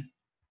meditation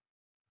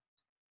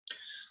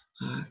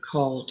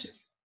called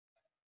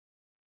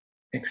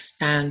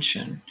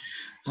Expansion.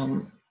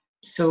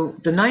 So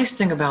the nice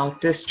thing about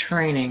this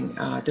training,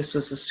 this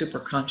was a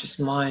Superconscious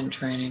mind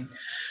training,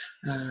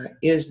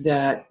 is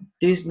that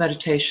these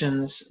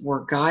meditations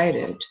were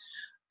guided.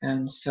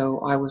 And so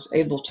I was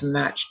able to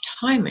match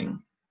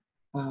timing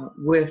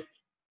with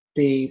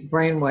the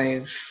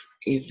brainwave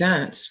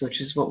events,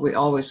 which is what we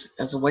always,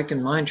 as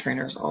awakened mind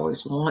trainers,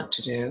 always want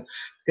to do,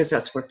 because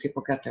that's where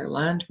people get their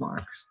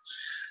landmarks.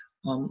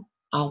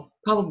 I'll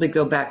probably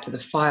go back to the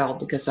file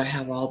because I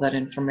have all that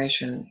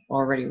information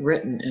already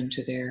written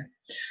into there.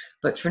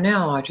 But for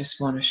now, I just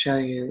want to show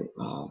you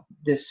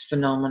this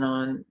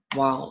phenomenon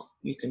while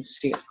you can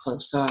see it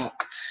close up.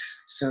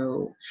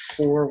 So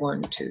 4,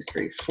 1, 2,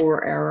 3,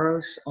 4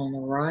 arrows on the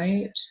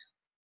right.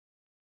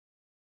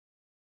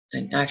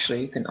 And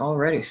actually, you can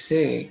already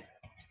see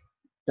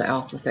the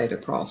alpha theta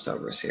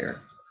crossovers here.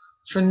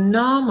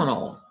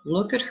 Phenomenal.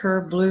 Look at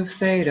her blue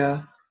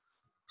theta,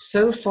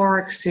 so far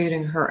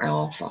exceeding her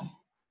alpha.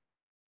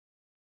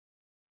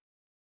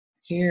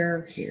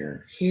 Here,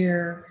 here,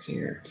 here,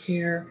 here,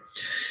 here.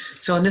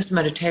 So in this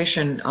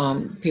meditation,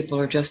 people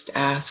are just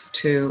asked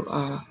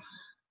to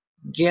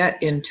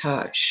get in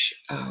touch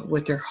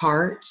with their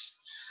hearts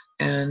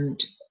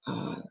and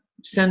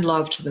send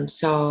love to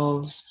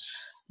themselves,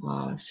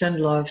 send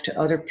love to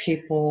other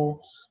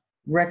people,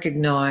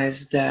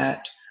 recognize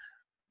that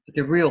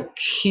the real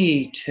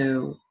key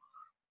to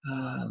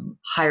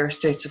higher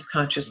states of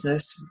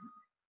consciousness,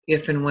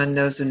 if and when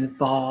those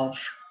involve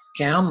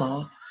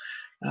gamma,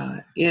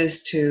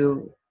 is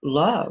to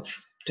love,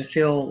 to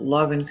feel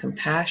love and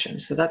compassion.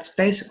 So that's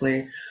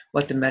basically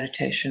what the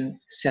meditation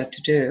said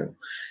to do.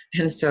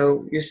 And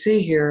so you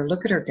see here,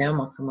 look at her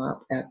gamma come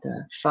up at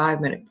the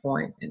 5-minute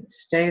point, and it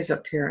stays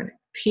up here and it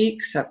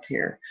peaks up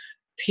here,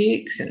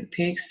 peaks and it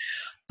peaks.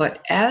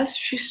 But as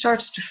she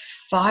starts to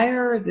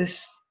fire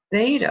this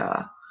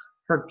theta,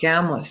 her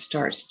gamma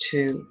starts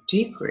to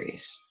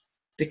decrease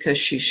because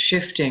she's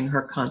shifting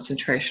her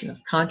concentration of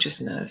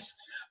consciousness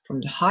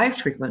from the high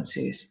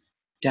frequencies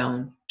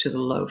down to the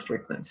low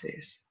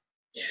frequencies.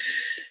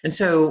 And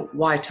so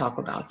why talk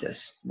about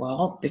this?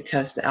 Well,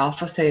 because the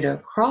alpha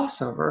theta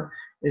crossover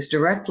is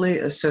directly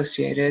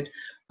associated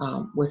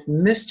with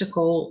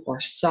mystical or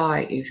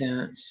psi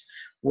events,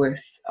 with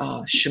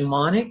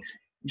shamanic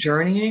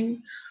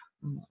journeying,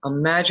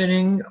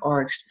 imagining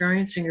or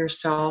experiencing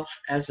yourself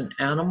as an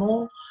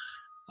animal,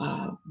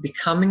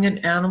 becoming an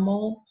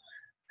animal,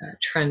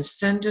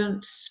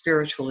 transcendent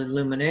spiritual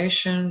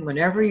illumination.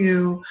 Whenever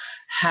you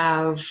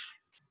have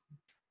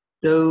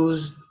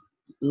those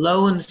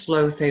low and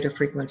slow theta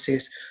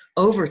frequencies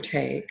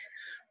overtake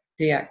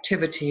the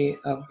activity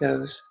of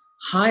those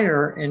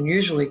higher and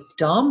usually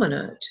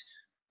dominant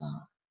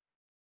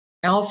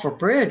alpha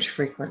bridge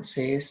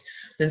frequencies,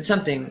 then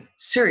something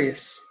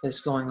serious is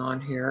going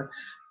on here.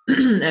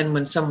 And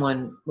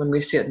when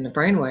we see it in the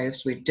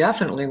brainwaves, we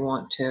definitely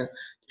want to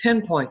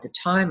pinpoint the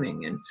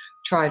timing and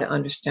try to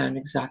understand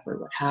exactly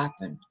what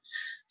happened.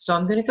 So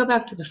I'm going to go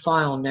back to the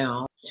file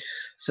now.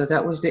 So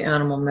that was the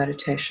animal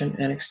meditation,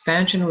 and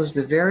expansion was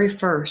the very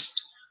first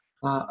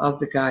of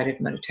the guided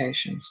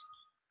meditations.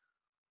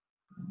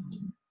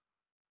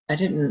 I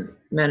didn't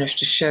manage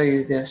to show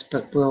you this,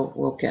 but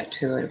we'll get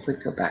to it if we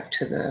go back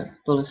to the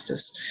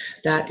ballistas.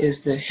 That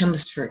is the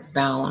hemispheric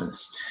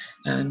balance,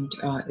 and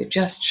it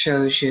just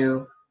shows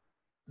you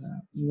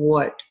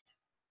what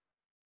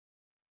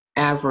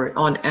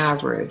on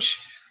average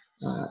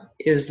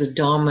is the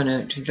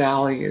dominant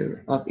value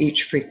of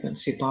each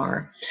frequency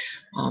bar.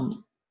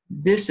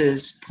 This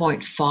is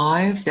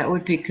 0.5. That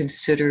would be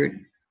considered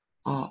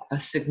a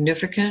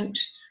significant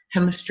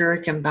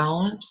hemispheric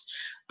imbalance,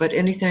 but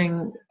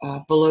anything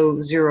below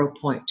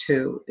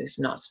 0.2 is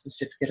not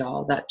specific at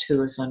all. That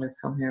too is under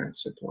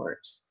Coherence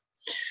Reports.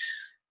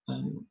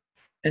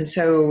 And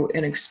so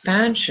in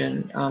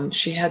expansion,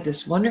 she had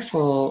this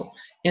wonderful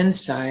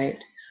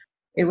insight.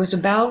 It was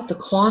about the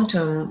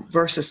quantum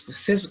versus the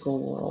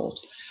physical world.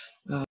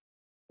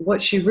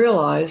 What she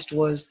realized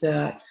was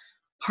that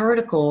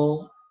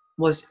particle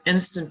was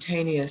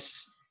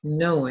instantaneous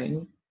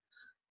knowing,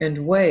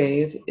 and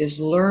wave is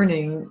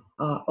learning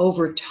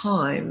over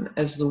time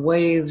as the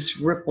waves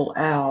ripple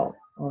out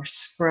or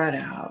spread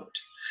out.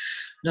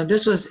 Now,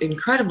 this was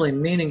incredibly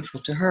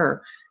meaningful to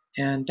her,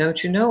 and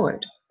don't you know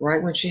it,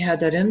 right when she had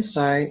that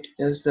insight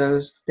is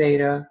those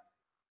theta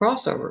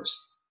crossovers.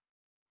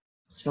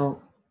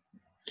 So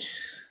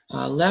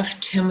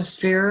left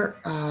hemisphere,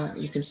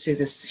 you can see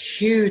this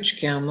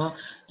huge gamma.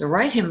 The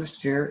right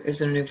hemisphere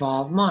is an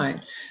evolved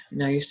mind.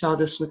 Now you saw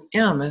this with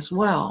M as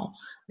well,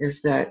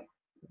 is that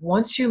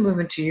once you move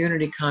into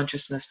unity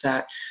consciousness,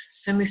 that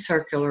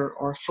semicircular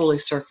or fully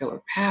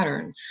circular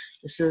pattern,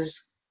 it's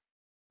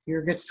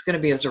going to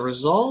be as a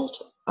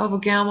result of a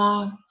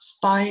gamma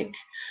spike,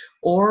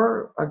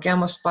 or a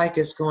gamma spike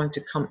is going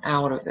to come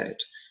out of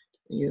it.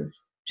 You've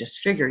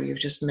just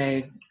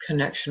made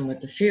connection with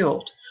the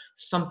field.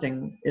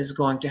 Something is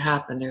going to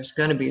happen. There's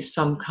going to be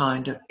some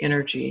kind of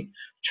energy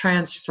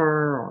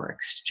transfer or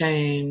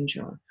exchange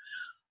or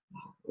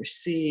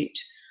receipt.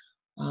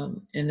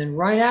 And then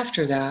right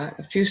after that,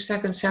 a few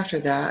seconds after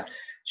that,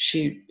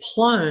 she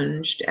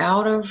plunged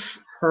out of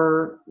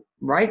her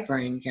right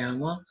brain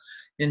gamma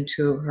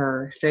into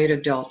her theta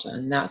delta,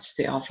 and that's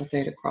the alpha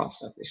theta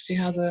crossover. You see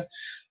how the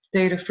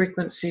theta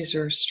frequencies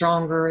are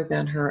stronger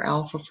than her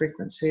alpha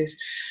frequencies?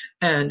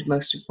 And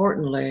most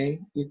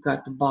importantly, you've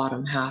got the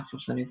bottom half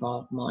of an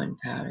evolved mind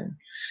pattern.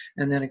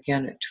 And then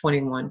again at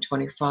 21,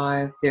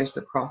 25, there's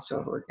the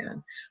crossover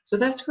again. So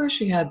that's where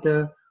she had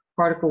the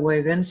particle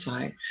wave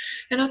insight.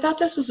 And I thought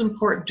this was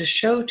important to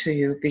show to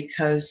you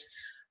because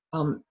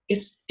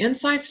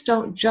insights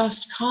don't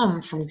just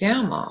come from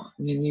gamma.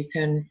 I mean, you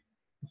can,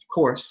 of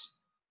course,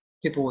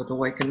 people with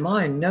awakened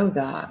mind know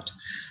that,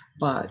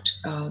 but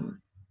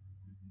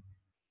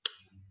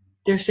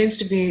there seems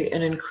to be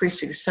an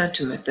increasing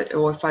sentiment that,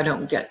 oh, if I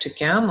don't get to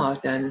gamma,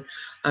 then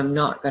I'm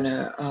not going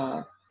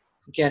to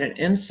get an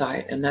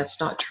insight, and that's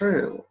not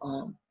true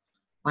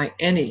by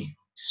any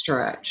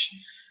stretch.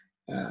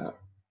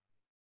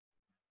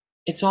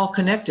 It's all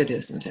connected,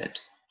 isn't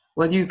it?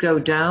 Whether you go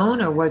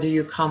down or whether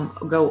you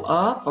go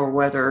up, or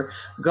whether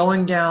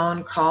going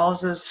down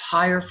causes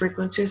higher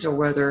frequencies, or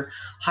whether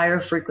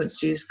higher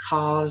frequencies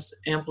cause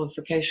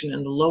amplification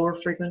in the lower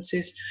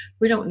frequencies,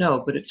 we don't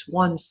know, but it's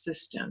one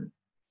system.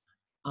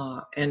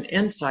 And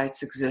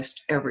insights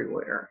exist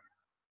everywhere.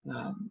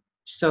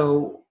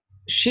 So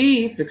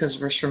she, because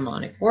of her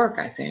shamanic work,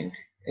 I think,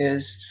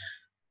 is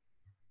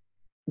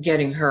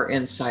getting her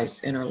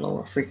insights in her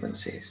lower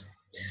frequencies.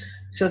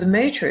 So the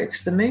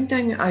matrix, the main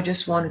thing I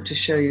just wanted to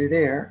show you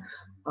there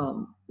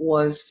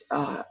is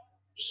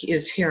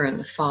here in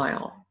the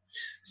file.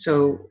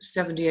 So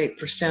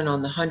 78%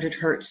 on the 100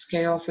 hertz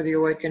scale for the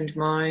awakened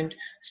mind,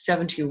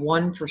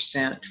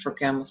 71% for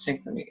gamma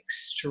synchrony,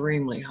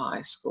 extremely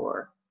high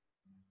score.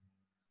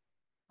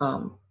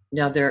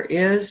 Now there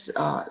is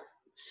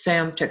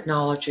SAM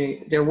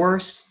technology. There were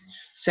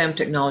SAM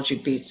technology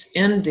beats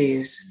in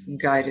these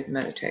guided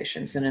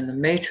meditations, and in the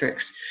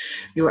matrix,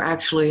 you were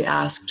actually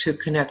asked to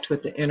connect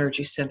with the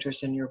energy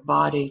centers in your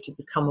body, to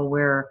become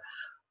aware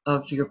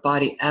of your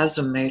body as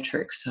a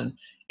matrix, and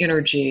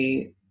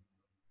energy,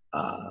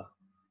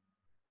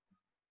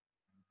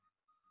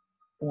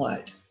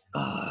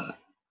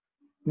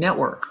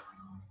 network,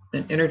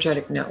 an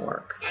energetic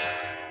network.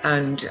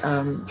 And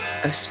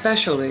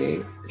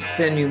especially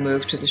then you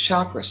move to the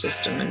chakra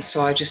system. And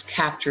so I just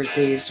captured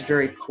these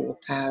very cool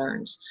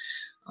patterns.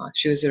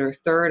 She was at her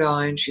third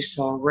eye and she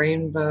saw a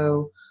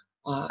rainbow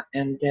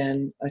and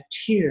then a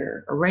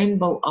tear, a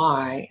rainbow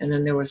eye, and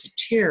then there was a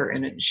tear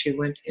in it, and she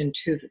went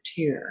into the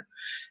tear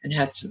and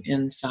had some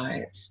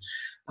insights.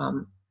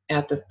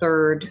 At the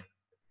third,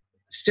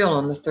 still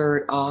on the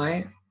third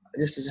eye,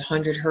 this is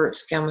 100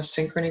 hertz gamma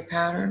synchrony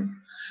pattern.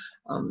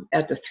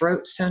 At the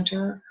throat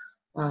center,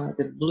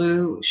 the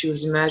blue, she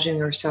was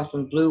imagining herself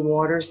in blue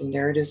waters, and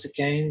there it is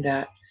again,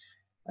 that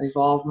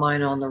evolved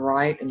mind on the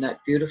right, and that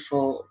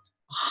beautiful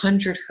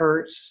 100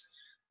 hertz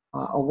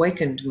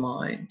awakened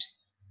mind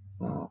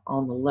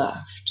on the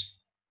left.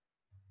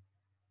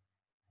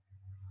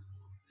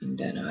 And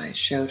then I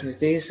showed her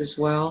these as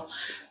well.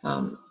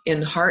 In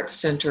the heart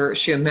center,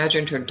 she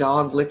imagined her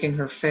dog licking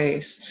her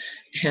face,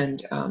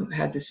 and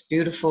had this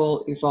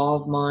beautiful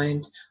evolved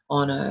mind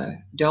on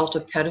a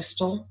delta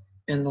pedestal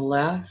in the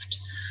left.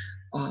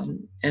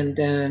 And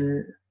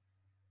then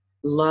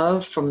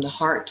love from the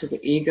heart to the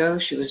ego.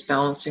 She was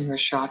balancing her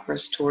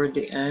chakras toward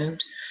the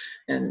end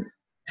and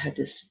had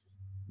this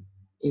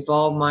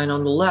evolved mind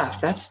on the left.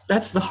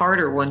 That's the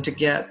harder one to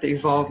get, the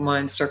evolved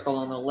mind circle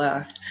on the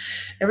left.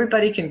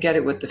 Everybody can get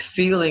it with the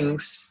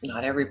feelings,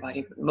 not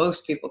everybody, but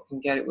most people can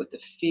get it with the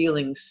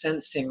feeling,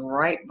 sensing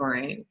right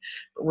brain.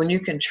 But when you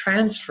can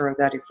transfer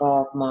that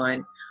evolved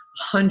mind,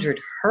 100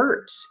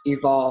 hertz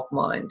evolved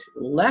mind to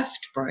the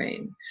left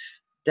brain,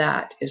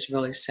 that is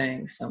really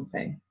saying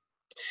something.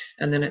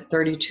 And then at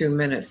 32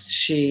 minutes,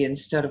 she,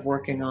 instead of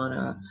working on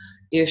a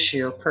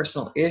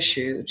personal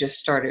issue, just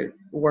started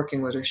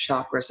working with her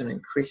chakras and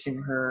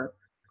increasing her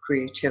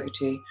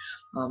creativity.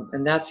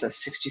 And that's a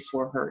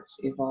 64 hertz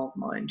evolved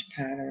mind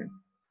pattern.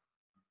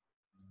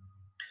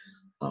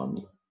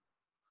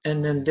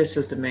 And then this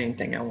is the main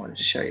thing I wanted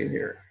to show you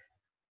here.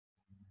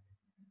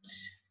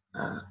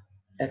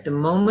 At the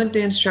moment,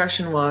 the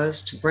instruction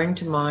was to bring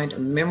to mind a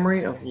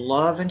memory of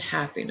love and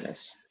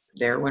happiness.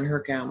 There went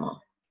her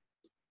gamma.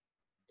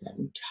 That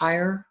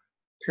entire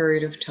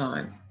period of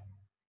time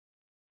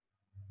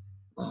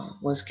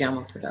was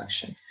gamma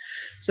production.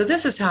 So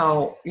this is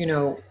how,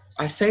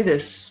 I say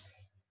this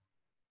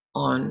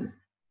on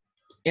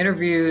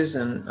interviews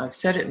and I've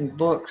said it in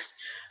books.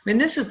 I mean,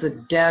 this is the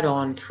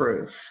dead-on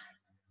proof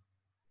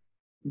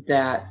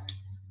that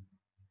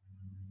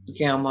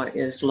gamma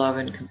is love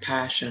and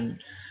compassion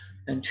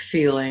and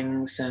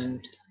feelings,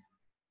 and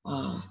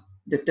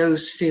that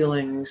those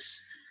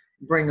feelings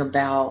bring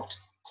about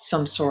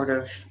some sort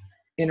of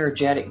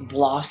energetic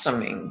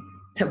blossoming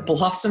that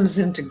blossoms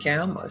into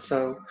gamma.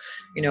 So,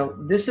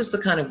 this is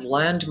the kind of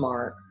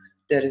landmark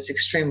that is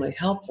extremely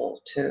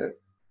helpful to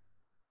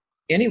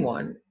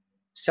anyone,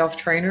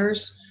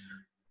 self-trainers,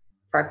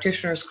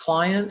 practitioners,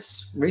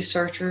 clients,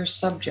 researchers,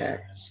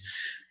 subjects.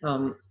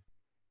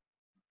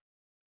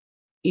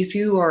 If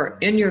you are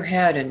in your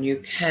head and you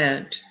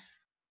can't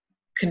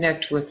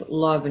connect with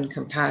love and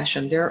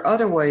compassion, there are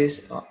other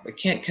ways. We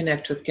can't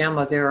connect with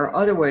gamma. There are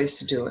other ways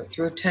to do it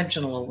through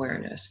attentional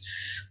awareness.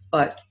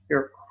 But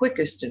your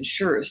quickest and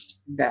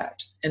surest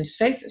bet and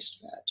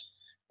safest bet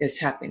is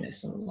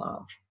happiness and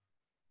love.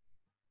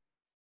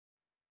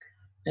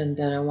 And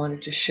then I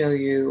wanted to show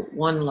you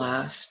one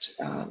last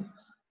of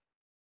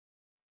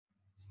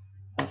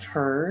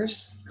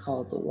hers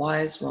called The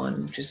Wise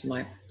One, which is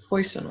my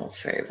personal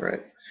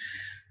favorite.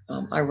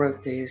 I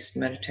wrote these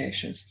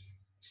meditations.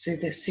 See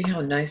this? See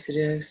how nice it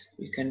is?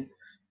 You can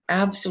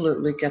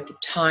absolutely get the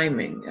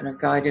timing in a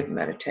guided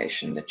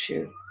meditation that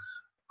you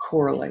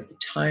correlate the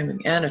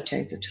timing,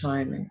 annotate the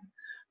timing.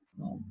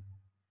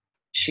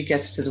 She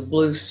gets to the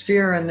blue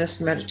sphere in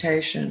this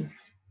meditation.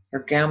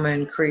 Her gamma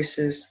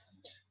increases.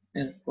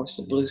 And of course,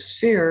 the blue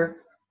sphere,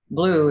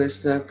 blue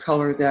is the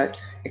color that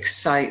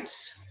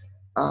excites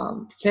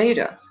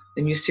theta.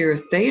 And you see her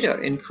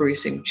theta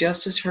increasing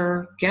just as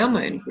her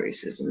gamma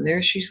increases. And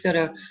there she's got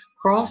a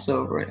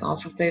crossover, an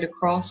alpha theta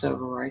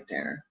crossover right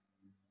there.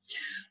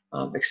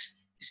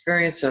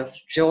 Experience of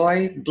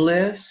joy,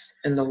 bliss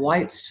in the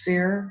white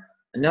sphere,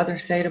 another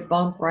theta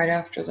bump right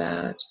after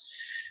that.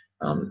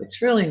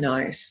 It's really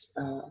nice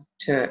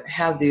to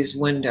have these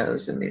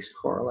windows and these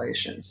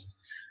correlations.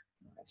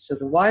 So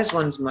the Wise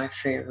One's my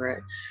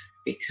favorite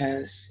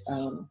because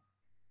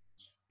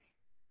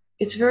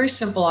it's a very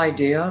simple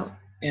idea,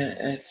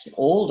 and it's an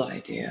old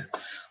idea,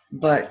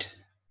 but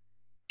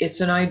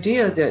it's an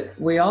idea that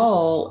we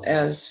all,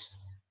 as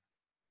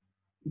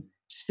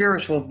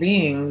spiritual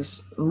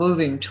beings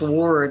moving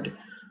toward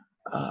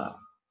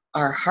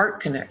our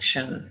heart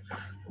connection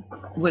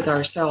with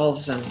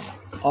ourselves and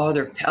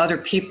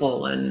other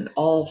people and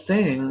all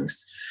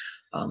things,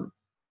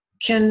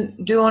 can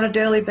do on a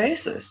daily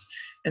basis.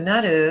 And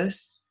that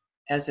is,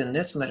 as in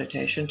this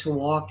meditation, to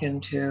walk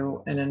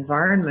into an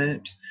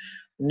environment,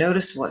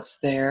 notice what's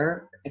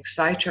there,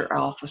 excite your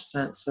alpha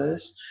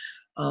senses,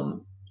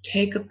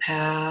 take a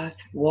path,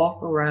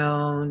 walk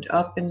around,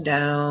 up and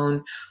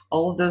down,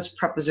 all of those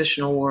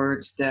prepositional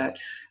words that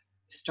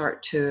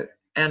start to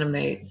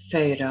animate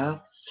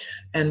theta,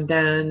 and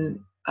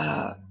then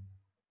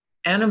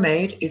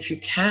animate, if you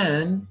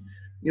can,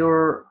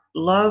 your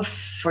love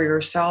for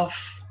yourself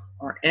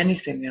or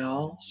anything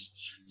else.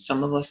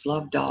 Some of us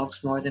love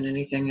dogs more than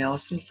anything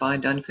else and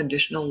find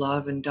unconditional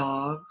love in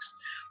dogs,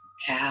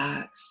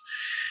 cats.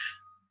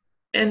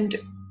 And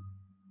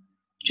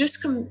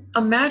just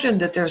imagine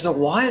that there's a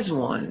wise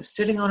one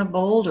sitting on a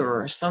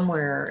boulder or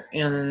somewhere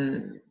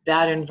in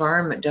that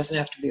environment. Doesn't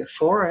have to be a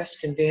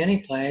forest, can be any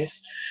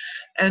place.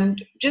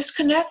 And just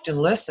connect and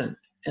listen.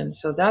 And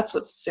so that's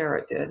what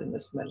Sarah did in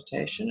this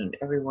meditation, and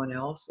everyone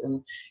else.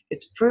 And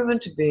it's proven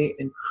to be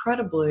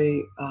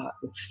incredibly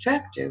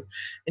effective.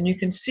 And you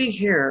can see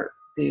here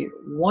the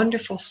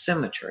wonderful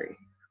symmetry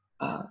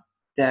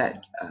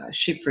that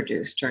she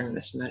produced during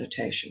this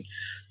meditation.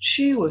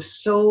 She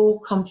was so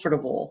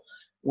comfortable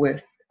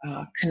with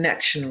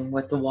connection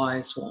with the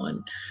Wise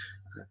One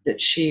that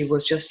she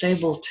was just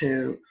able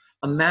to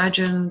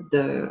imagine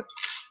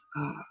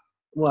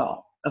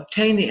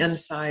obtain the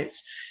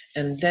insights,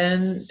 and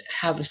then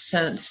have a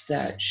sense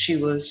that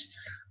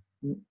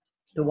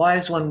the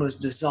Wise One was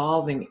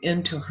dissolving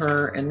into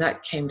her, and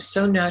that came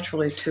so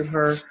naturally to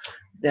her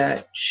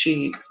that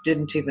she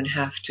didn't even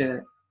have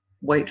to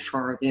wait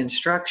for the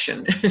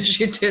instruction.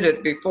 She did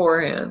it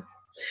beforehand.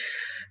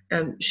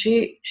 And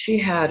she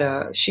met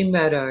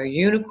a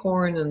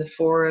unicorn in the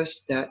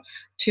forest that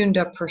tuned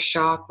up her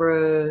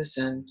chakras,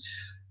 and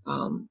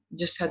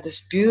just had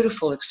this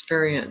beautiful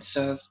experience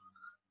of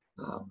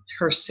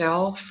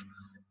herself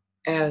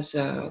as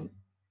a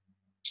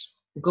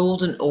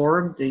golden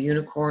orb. The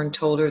unicorn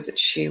told her that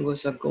she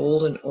was a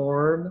golden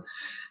orb.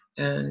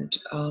 And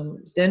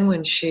then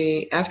when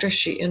she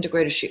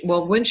integrated, she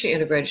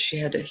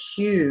had a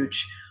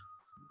huge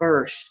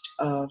burst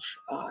of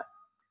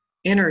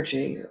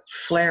energy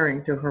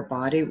flaring through her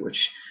body,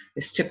 which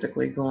is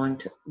typically going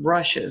to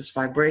rushes,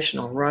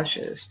 vibrational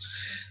rushes,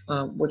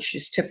 which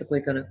is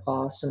typically going to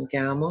cause some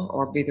gamma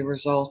or be the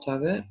result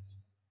of it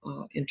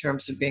in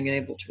terms of being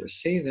able to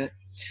receive it.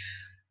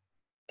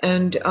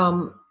 And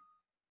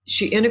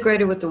she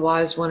integrated with the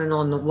wise one, and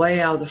on the way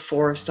out of the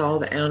forest, all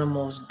the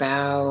animals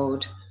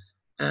bowed,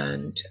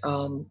 and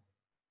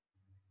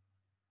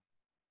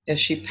as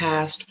she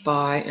passed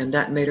by, and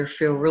that made her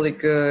feel really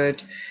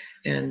good.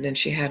 And then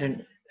she had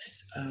a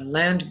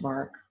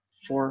landmark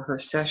for her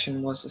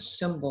session was a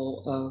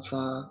symbol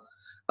of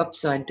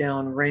upside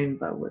down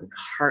rainbow with a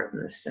heart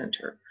in the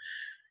center.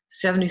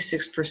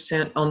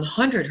 76% on the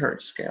 100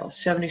 hertz scale,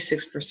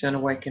 76%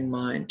 awakened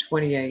mind,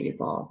 28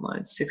 evolved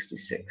mind,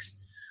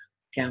 66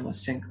 gamma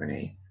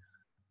synchrony.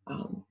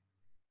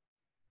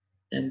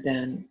 And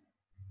then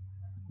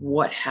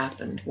what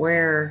happened?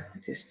 Where?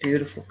 These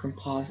beautiful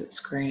composite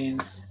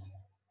screens,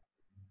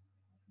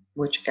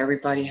 which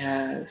everybody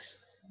has.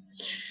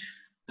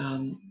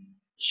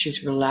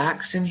 She's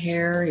relaxing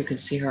here. You can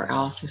see her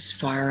alpha's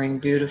firing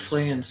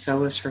beautifully, and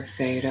so is her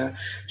theta.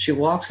 She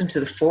walks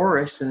into the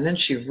forest, and then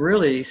she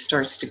really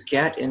starts to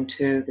get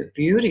into the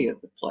beauty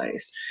of the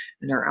place,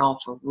 and her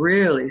alpha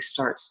really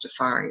starts to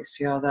fire. You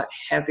see all that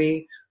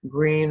heavy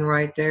green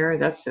right there?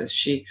 That says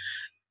she,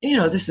 you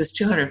know, this is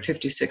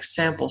 256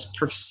 samples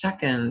per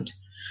second.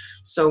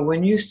 So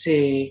when you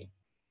see,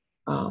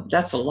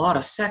 that's a lot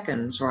of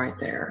seconds right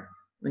there,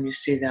 when you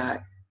see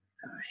that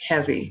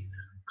heavy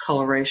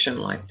coloration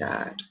like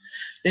that.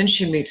 Then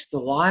she meets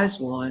the wise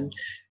one,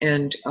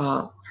 and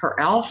her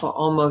alpha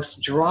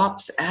almost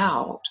drops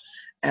out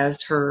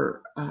as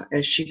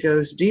she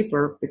goes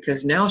deeper,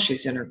 because now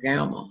she's in her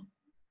gamma.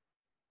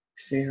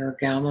 See her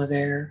gamma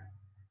there?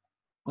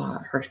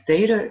 Her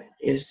theta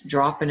is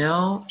dropping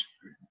out,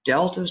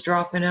 delta's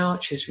dropping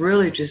out. She's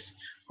really just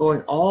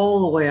going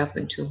all the way up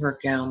into her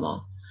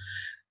gamma.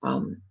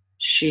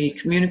 She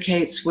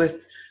communicates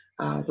with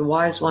the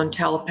wise one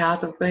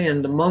telepathically,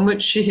 and the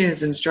moment she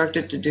is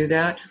instructed to do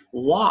that,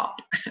 whop,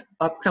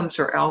 up comes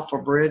her alpha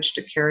bridge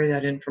to carry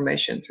that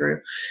information through.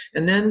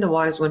 And then the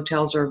wise one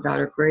tells her about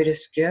her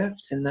greatest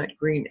gifts, and that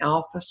green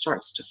alpha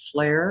starts to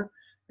flare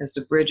as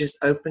the bridge is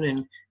open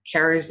and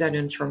carries that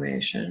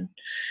information.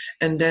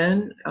 And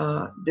then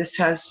this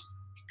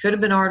could have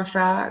been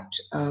artifact.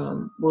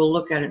 We'll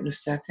look at it in a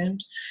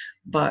second,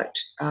 but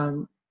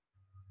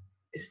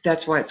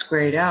that's why it's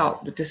grayed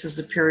out. But this is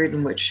the period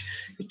in which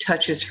it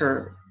touches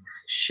her,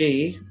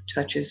 she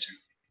touches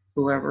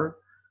whoever,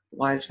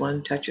 wise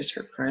one touches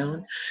her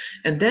crown.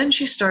 And then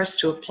she starts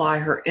to apply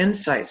her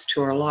insights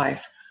to her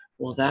life.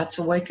 Well, that's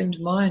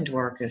awakened mind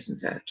work,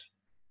 isn't it?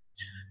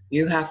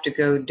 You have to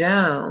go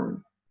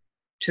down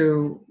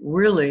to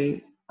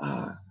really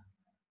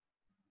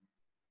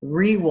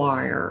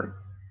rewire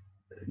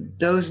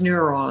those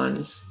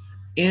neurons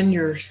in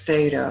your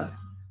theta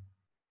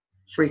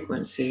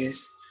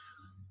frequencies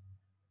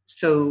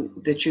so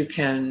that you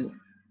can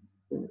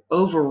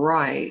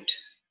overwrite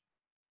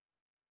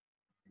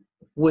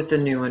with the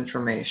new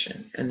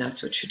information. And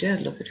that's what she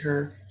did. Look at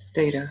her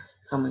theta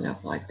coming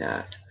up like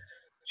that.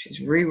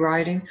 She's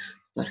rewriting,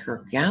 but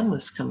her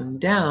gamma's coming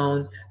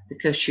down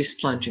because she's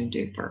plunging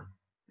deeper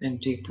and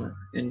deeper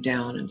and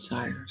down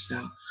inside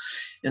herself.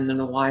 And then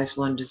the wise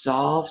one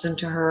dissolves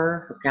into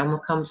her gamma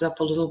comes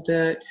up a little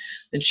bit,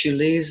 and she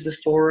leaves the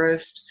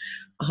forest.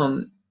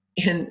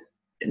 And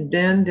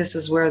then this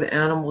is where the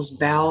animals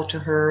bow to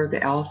her,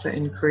 the alpha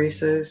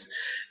increases,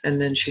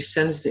 and then she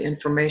sends the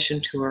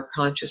information to her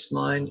conscious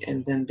mind,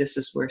 and then this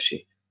is where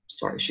she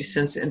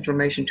sends the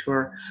information to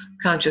her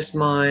conscious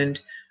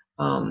mind,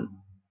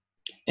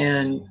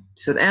 and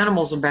so the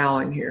animals are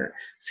bowing here,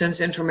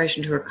 sends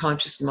information to her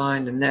conscious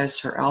mind, and there's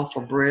her alpha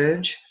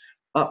bridge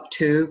up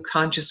to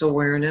conscious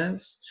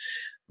awareness.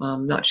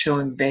 Not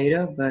showing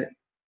beta, but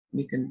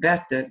you can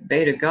bet that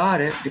beta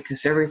got it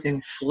because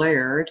everything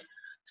flared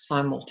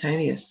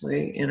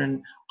simultaneously in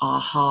an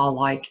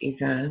aha-like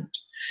event.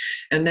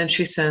 And then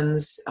she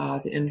sends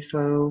the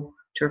info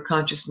to her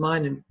conscious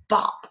mind, and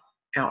bop,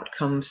 out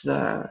comes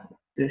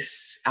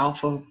this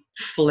alpha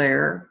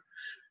flare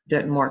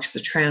that marks the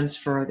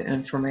transfer of the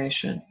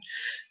information.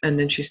 And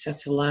then she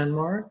sets a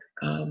landmark,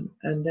 and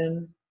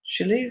then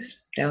she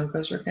leaves. Down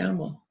goes her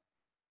gamma.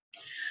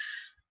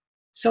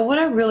 So what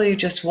I really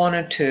just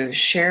wanted to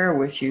share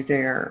with you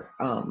there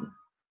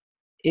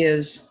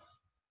is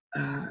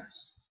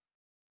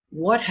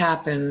what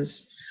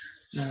happens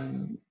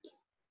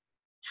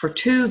for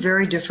two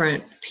very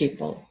different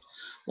people,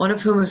 one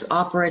of whom is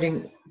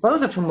operating,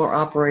 both of whom were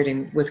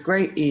operating with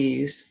great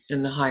ease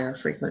in the higher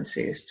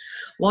frequencies.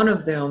 One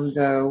of them,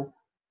 though,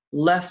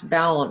 less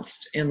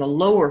balanced in the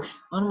lower,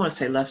 I don't want to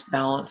say less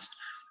balanced,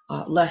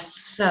 less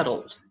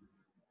settled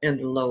in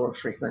the lower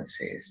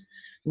frequencies.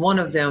 One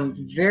of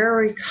them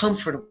very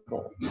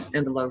comfortable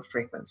in the low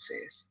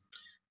frequencies.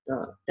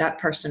 That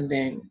person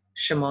being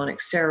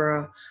shamanic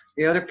Sarah,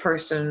 the other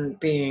person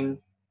being,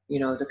 you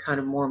know, the kind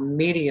of more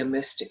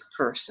mediumistic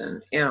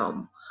person,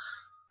 M,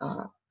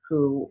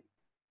 who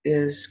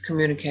is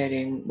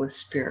communicating with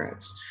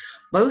spirits.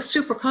 Both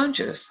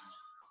superconscious,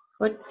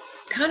 but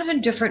kind of in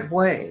different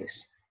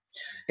ways.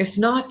 It's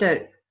not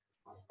that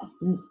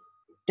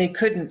they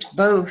couldn't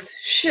both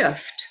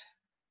shift,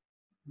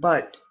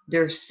 but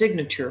their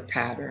signature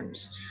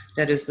patterns,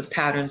 that is the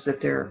patterns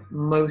that they're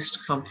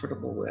most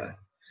comfortable with,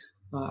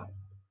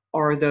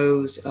 are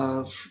those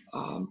of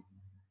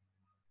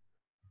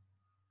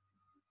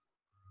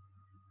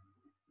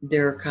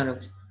their kind of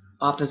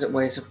opposite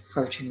ways of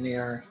approaching the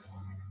earth,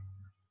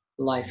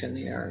 life in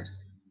the earth.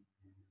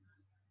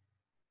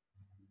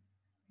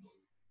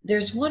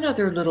 There's one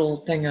other little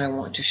thing I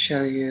want to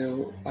show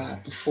you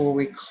before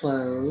we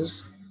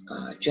close,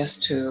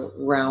 just to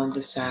round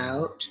this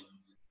out.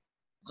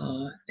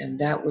 And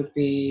that would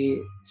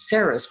be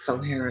Sarah's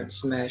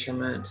coherence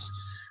measurements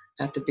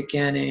at the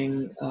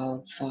beginning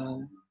of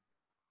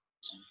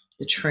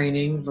the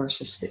training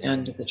versus the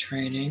end of the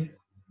training.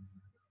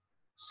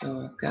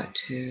 So I've got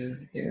to,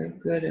 there,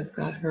 good, I've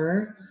got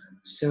her.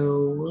 So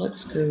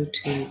let's go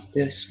to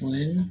this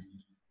one.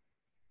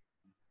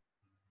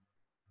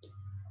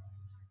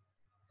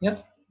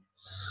 Yep.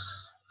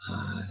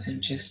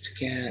 And just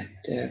get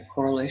the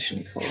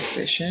correlation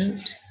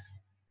coefficient.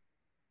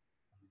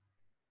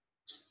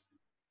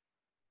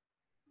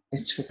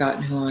 It's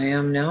forgotten who I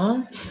am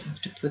now. I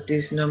have to put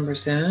these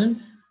numbers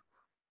in.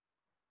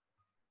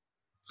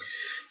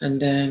 And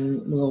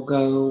then we'll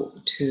go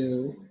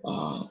to,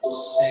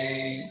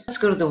 say, let's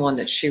go to the one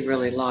that she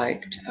really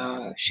liked.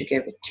 She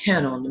gave a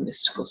 10 on the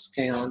mystical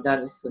scale, and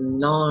that is the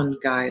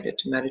non-guided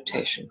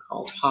meditation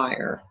called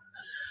Higher.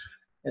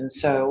 And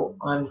so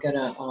I'm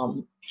gonna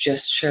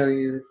just show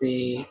you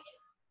the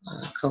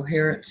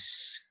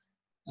coherence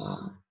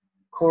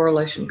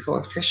correlation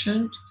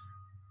coefficient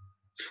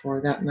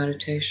for that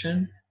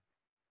meditation.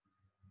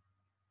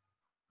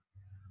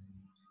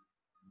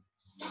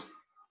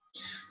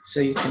 So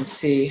you can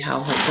see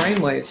how her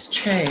brainwaves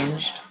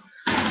changed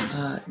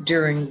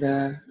during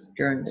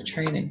the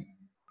training.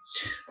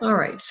 All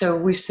right, so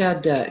we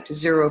said that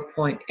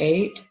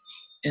 0.8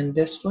 in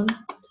this one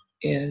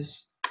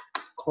is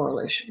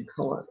correlation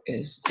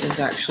is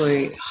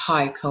actually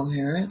high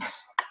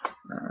coherence.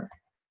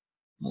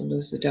 I'll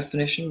lose the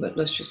definition, but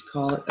let's just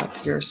call it up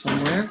here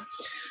somewhere.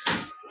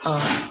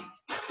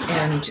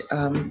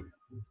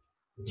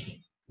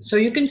 So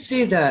you can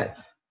see that.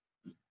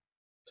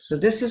 So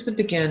this is the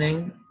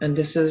beginning, and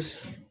this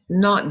is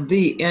not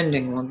the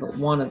ending one, but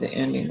one of the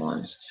ending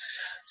ones.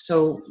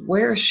 So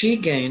where she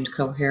gained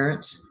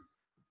coherence,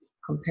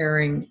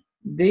 comparing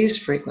these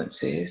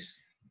frequencies,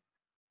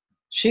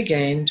 she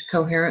gained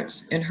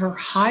coherence in her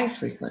high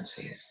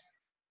frequencies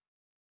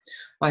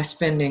by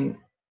spending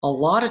a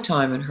lot of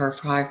time in her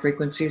high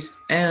frequencies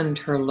and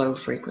her low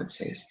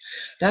frequencies.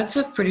 That's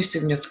a pretty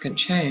significant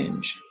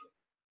change.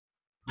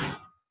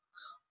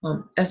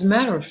 As a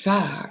matter of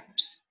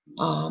fact,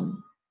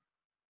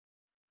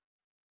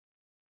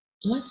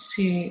 let's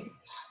see.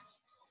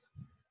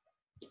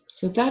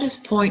 So that is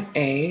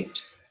 0.8.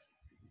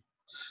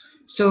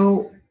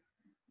 So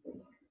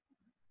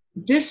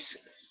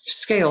this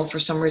scale, for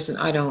some reason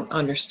I don't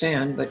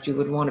understand, but you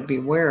would want to be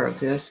aware of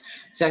this,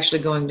 it's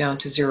actually going down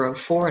to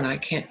 0.4, and I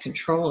can't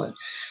control it.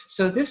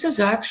 So this is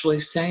actually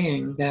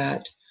saying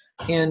that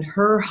in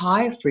her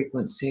high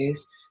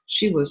frequencies,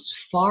 she was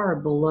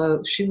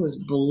below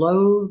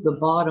the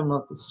bottom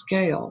of the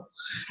scale.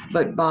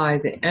 But by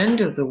the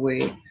end of the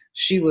week,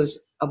 she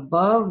was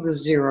above the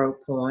 0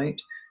 point,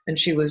 and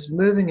she was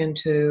moving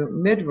into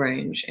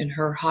mid-range in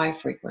her high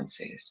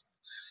frequencies.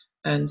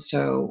 And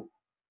so,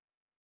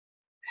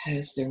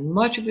 is there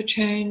much of a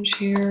change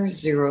here?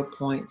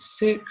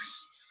 0.6,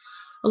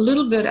 a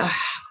little bit, a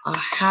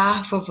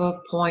half of a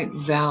point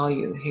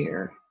value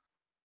here.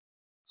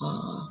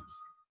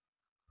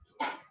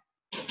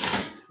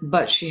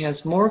 But she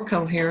has more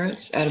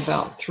coherence at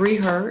about 3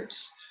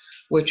 hertz,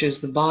 which is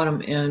the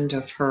bottom end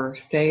of her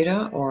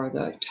theta, or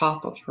the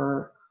top of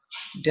her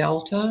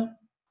delta.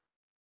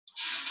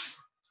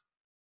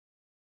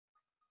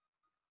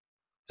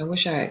 I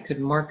wish I could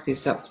mark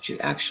these up, but you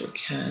actually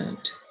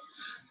can't.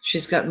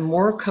 She's got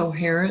more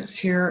coherence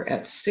here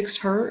at 6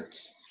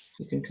 hertz.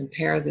 You can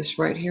compare this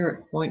right here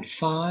at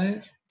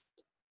 0.5.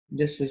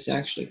 This is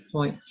actually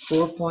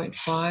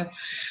 4.5.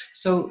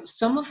 So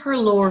some of her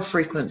lower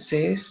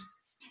frequencies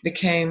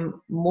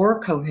became more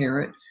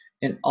coherent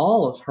in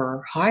all of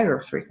her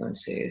higher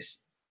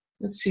frequencies.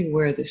 Let's see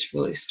where this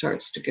really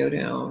starts to go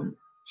down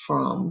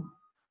from.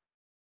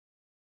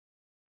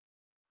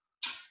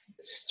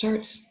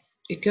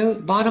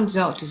 It bottoms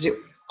out to 0,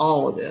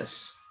 all of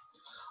this.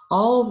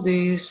 All of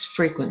these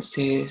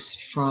frequencies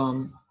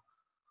from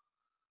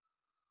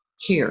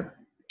here,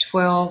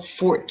 12,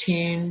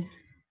 14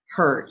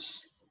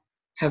 hertz,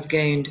 have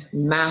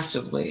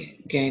massively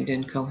gained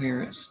in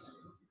coherence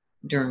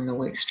during the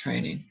week's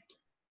training.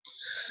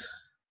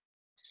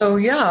 So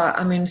yeah,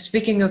 I mean,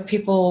 speaking of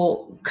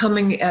people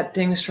coming at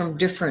things from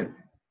different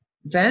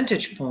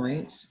vantage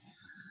points,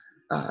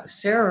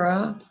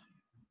 Sarah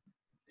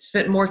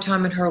spent more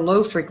time in her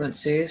low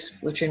frequencies,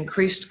 which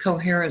increased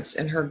coherence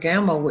in her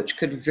gamma, which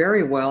could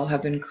very well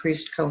have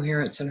increased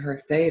coherence in her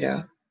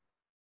theta,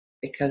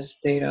 because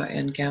theta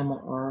and gamma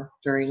are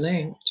very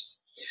linked.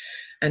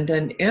 And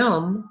then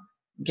M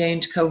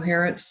gained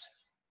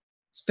coherence,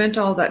 spent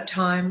all that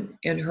time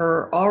in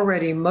her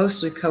already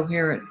mostly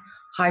coherent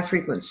high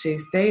frequency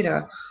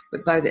theta,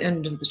 but by the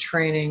end of the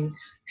training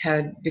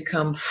had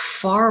become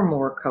far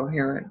more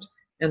coherent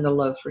in the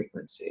low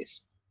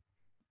frequencies.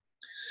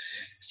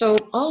 So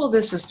all of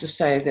this is to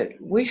say that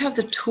we have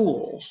the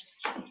tools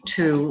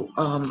to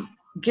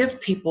give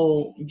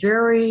people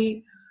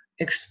very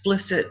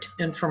explicit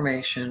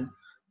information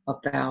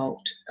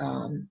about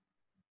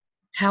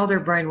how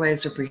their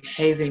brainwaves are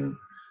behaving,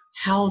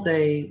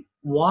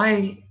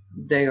 why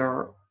they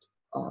are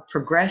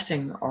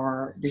progressing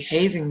or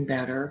behaving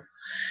better,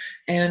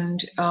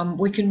 and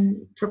we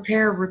can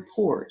prepare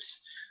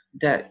reports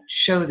that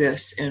show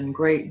this in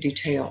great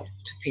detail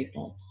to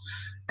people.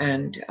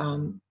 And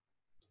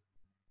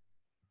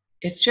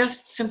it's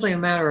just simply a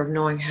matter of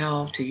knowing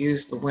how to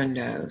use the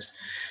windows.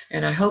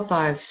 And I hope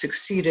I've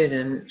succeeded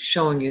in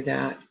showing you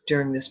that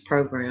during this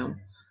program.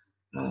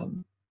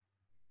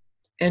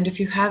 And if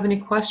you have any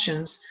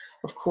questions,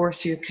 of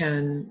course, you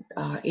can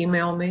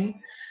email me.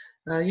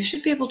 You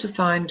should be able to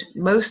find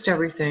most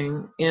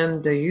everything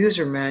in the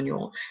user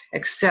manual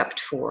except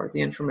for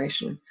the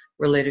information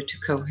related to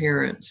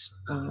coherence,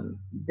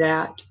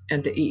 that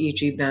and the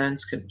EEG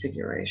bands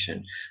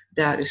configuration.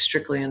 That is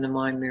strictly in the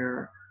Mind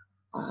Mirror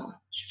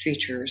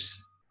features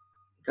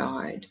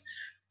guide,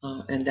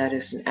 and that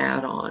is an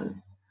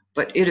add-on.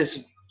 But it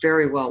is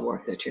very well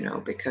worth it,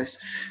 because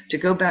to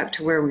go back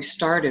to where we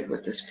started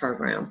with this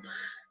program,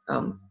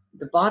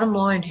 the bottom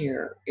line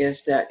here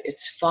is that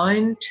it's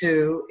fine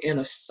to, in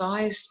a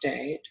psi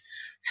state,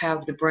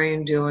 have the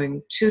brain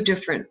doing two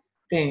different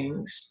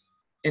things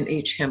in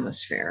each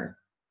hemisphere,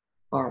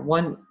 or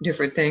one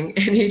different thing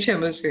in each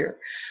hemisphere.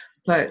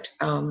 But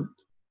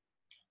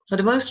for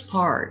the most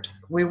part,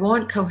 we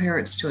want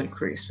coherence to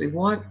increase. We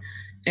want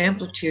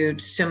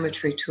amplitude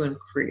symmetry to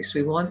increase.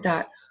 We want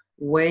that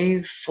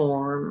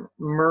waveform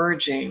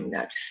merging,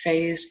 that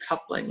phase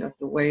coupling of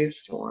the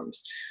waveforms,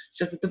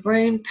 so that the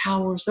brain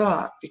powers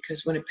up,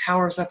 because when it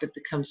powers up, it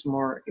becomes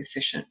more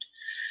efficient.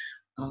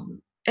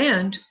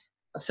 And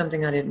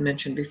something I didn't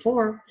mention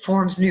before,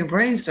 forms new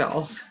brain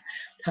cells.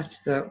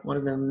 That's one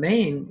of the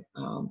main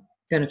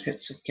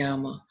benefits of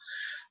gamma.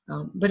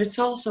 But it's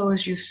also,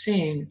 as you've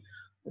seen,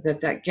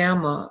 that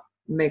gamma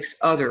makes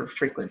other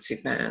frequency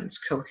bands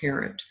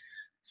coherent.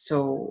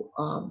 So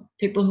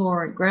people who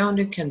aren't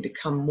grounded can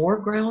become more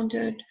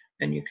grounded,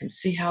 and you can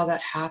see how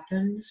that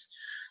happens.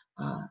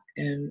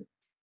 And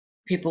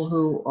people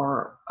who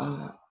are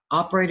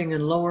operating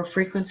in lower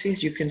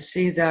frequencies, you can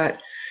see that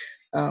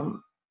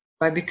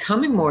by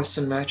becoming more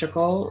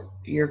symmetrical,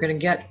 you're going to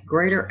get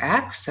greater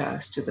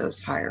access to those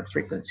higher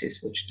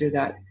frequencies, which do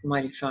that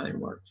mighty fine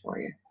work for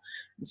you.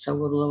 And so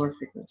will the lower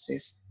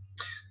frequencies.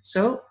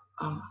 So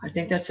I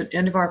think that's the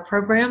end of our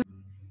program.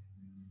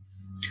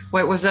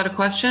 Wait, was that a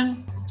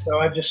question? So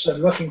I just said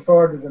looking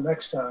forward to the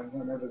next time,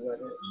 whenever that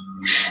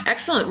is.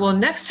 Excellent. Well,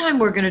 next time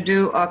we're going to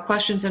do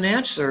questions and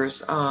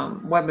answers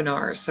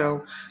webinar.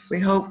 So we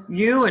hope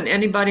you and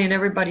anybody and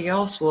everybody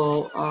else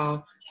will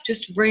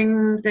just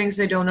bring things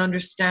they don't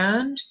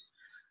understand.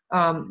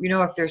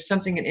 If there's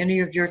something in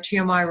any of your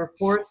TMI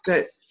reports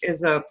that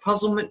is a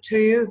puzzlement to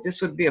you, this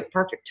would be a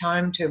perfect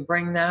time to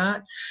bring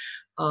that.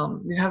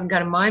 You haven't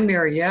got a mind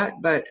mirror yet,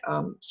 but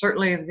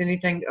certainly if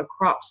anything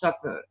crops up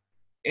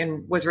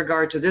with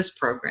regard to this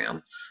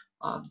program,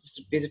 this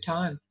would be the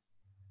time.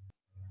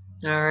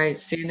 All right,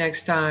 see you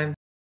next time.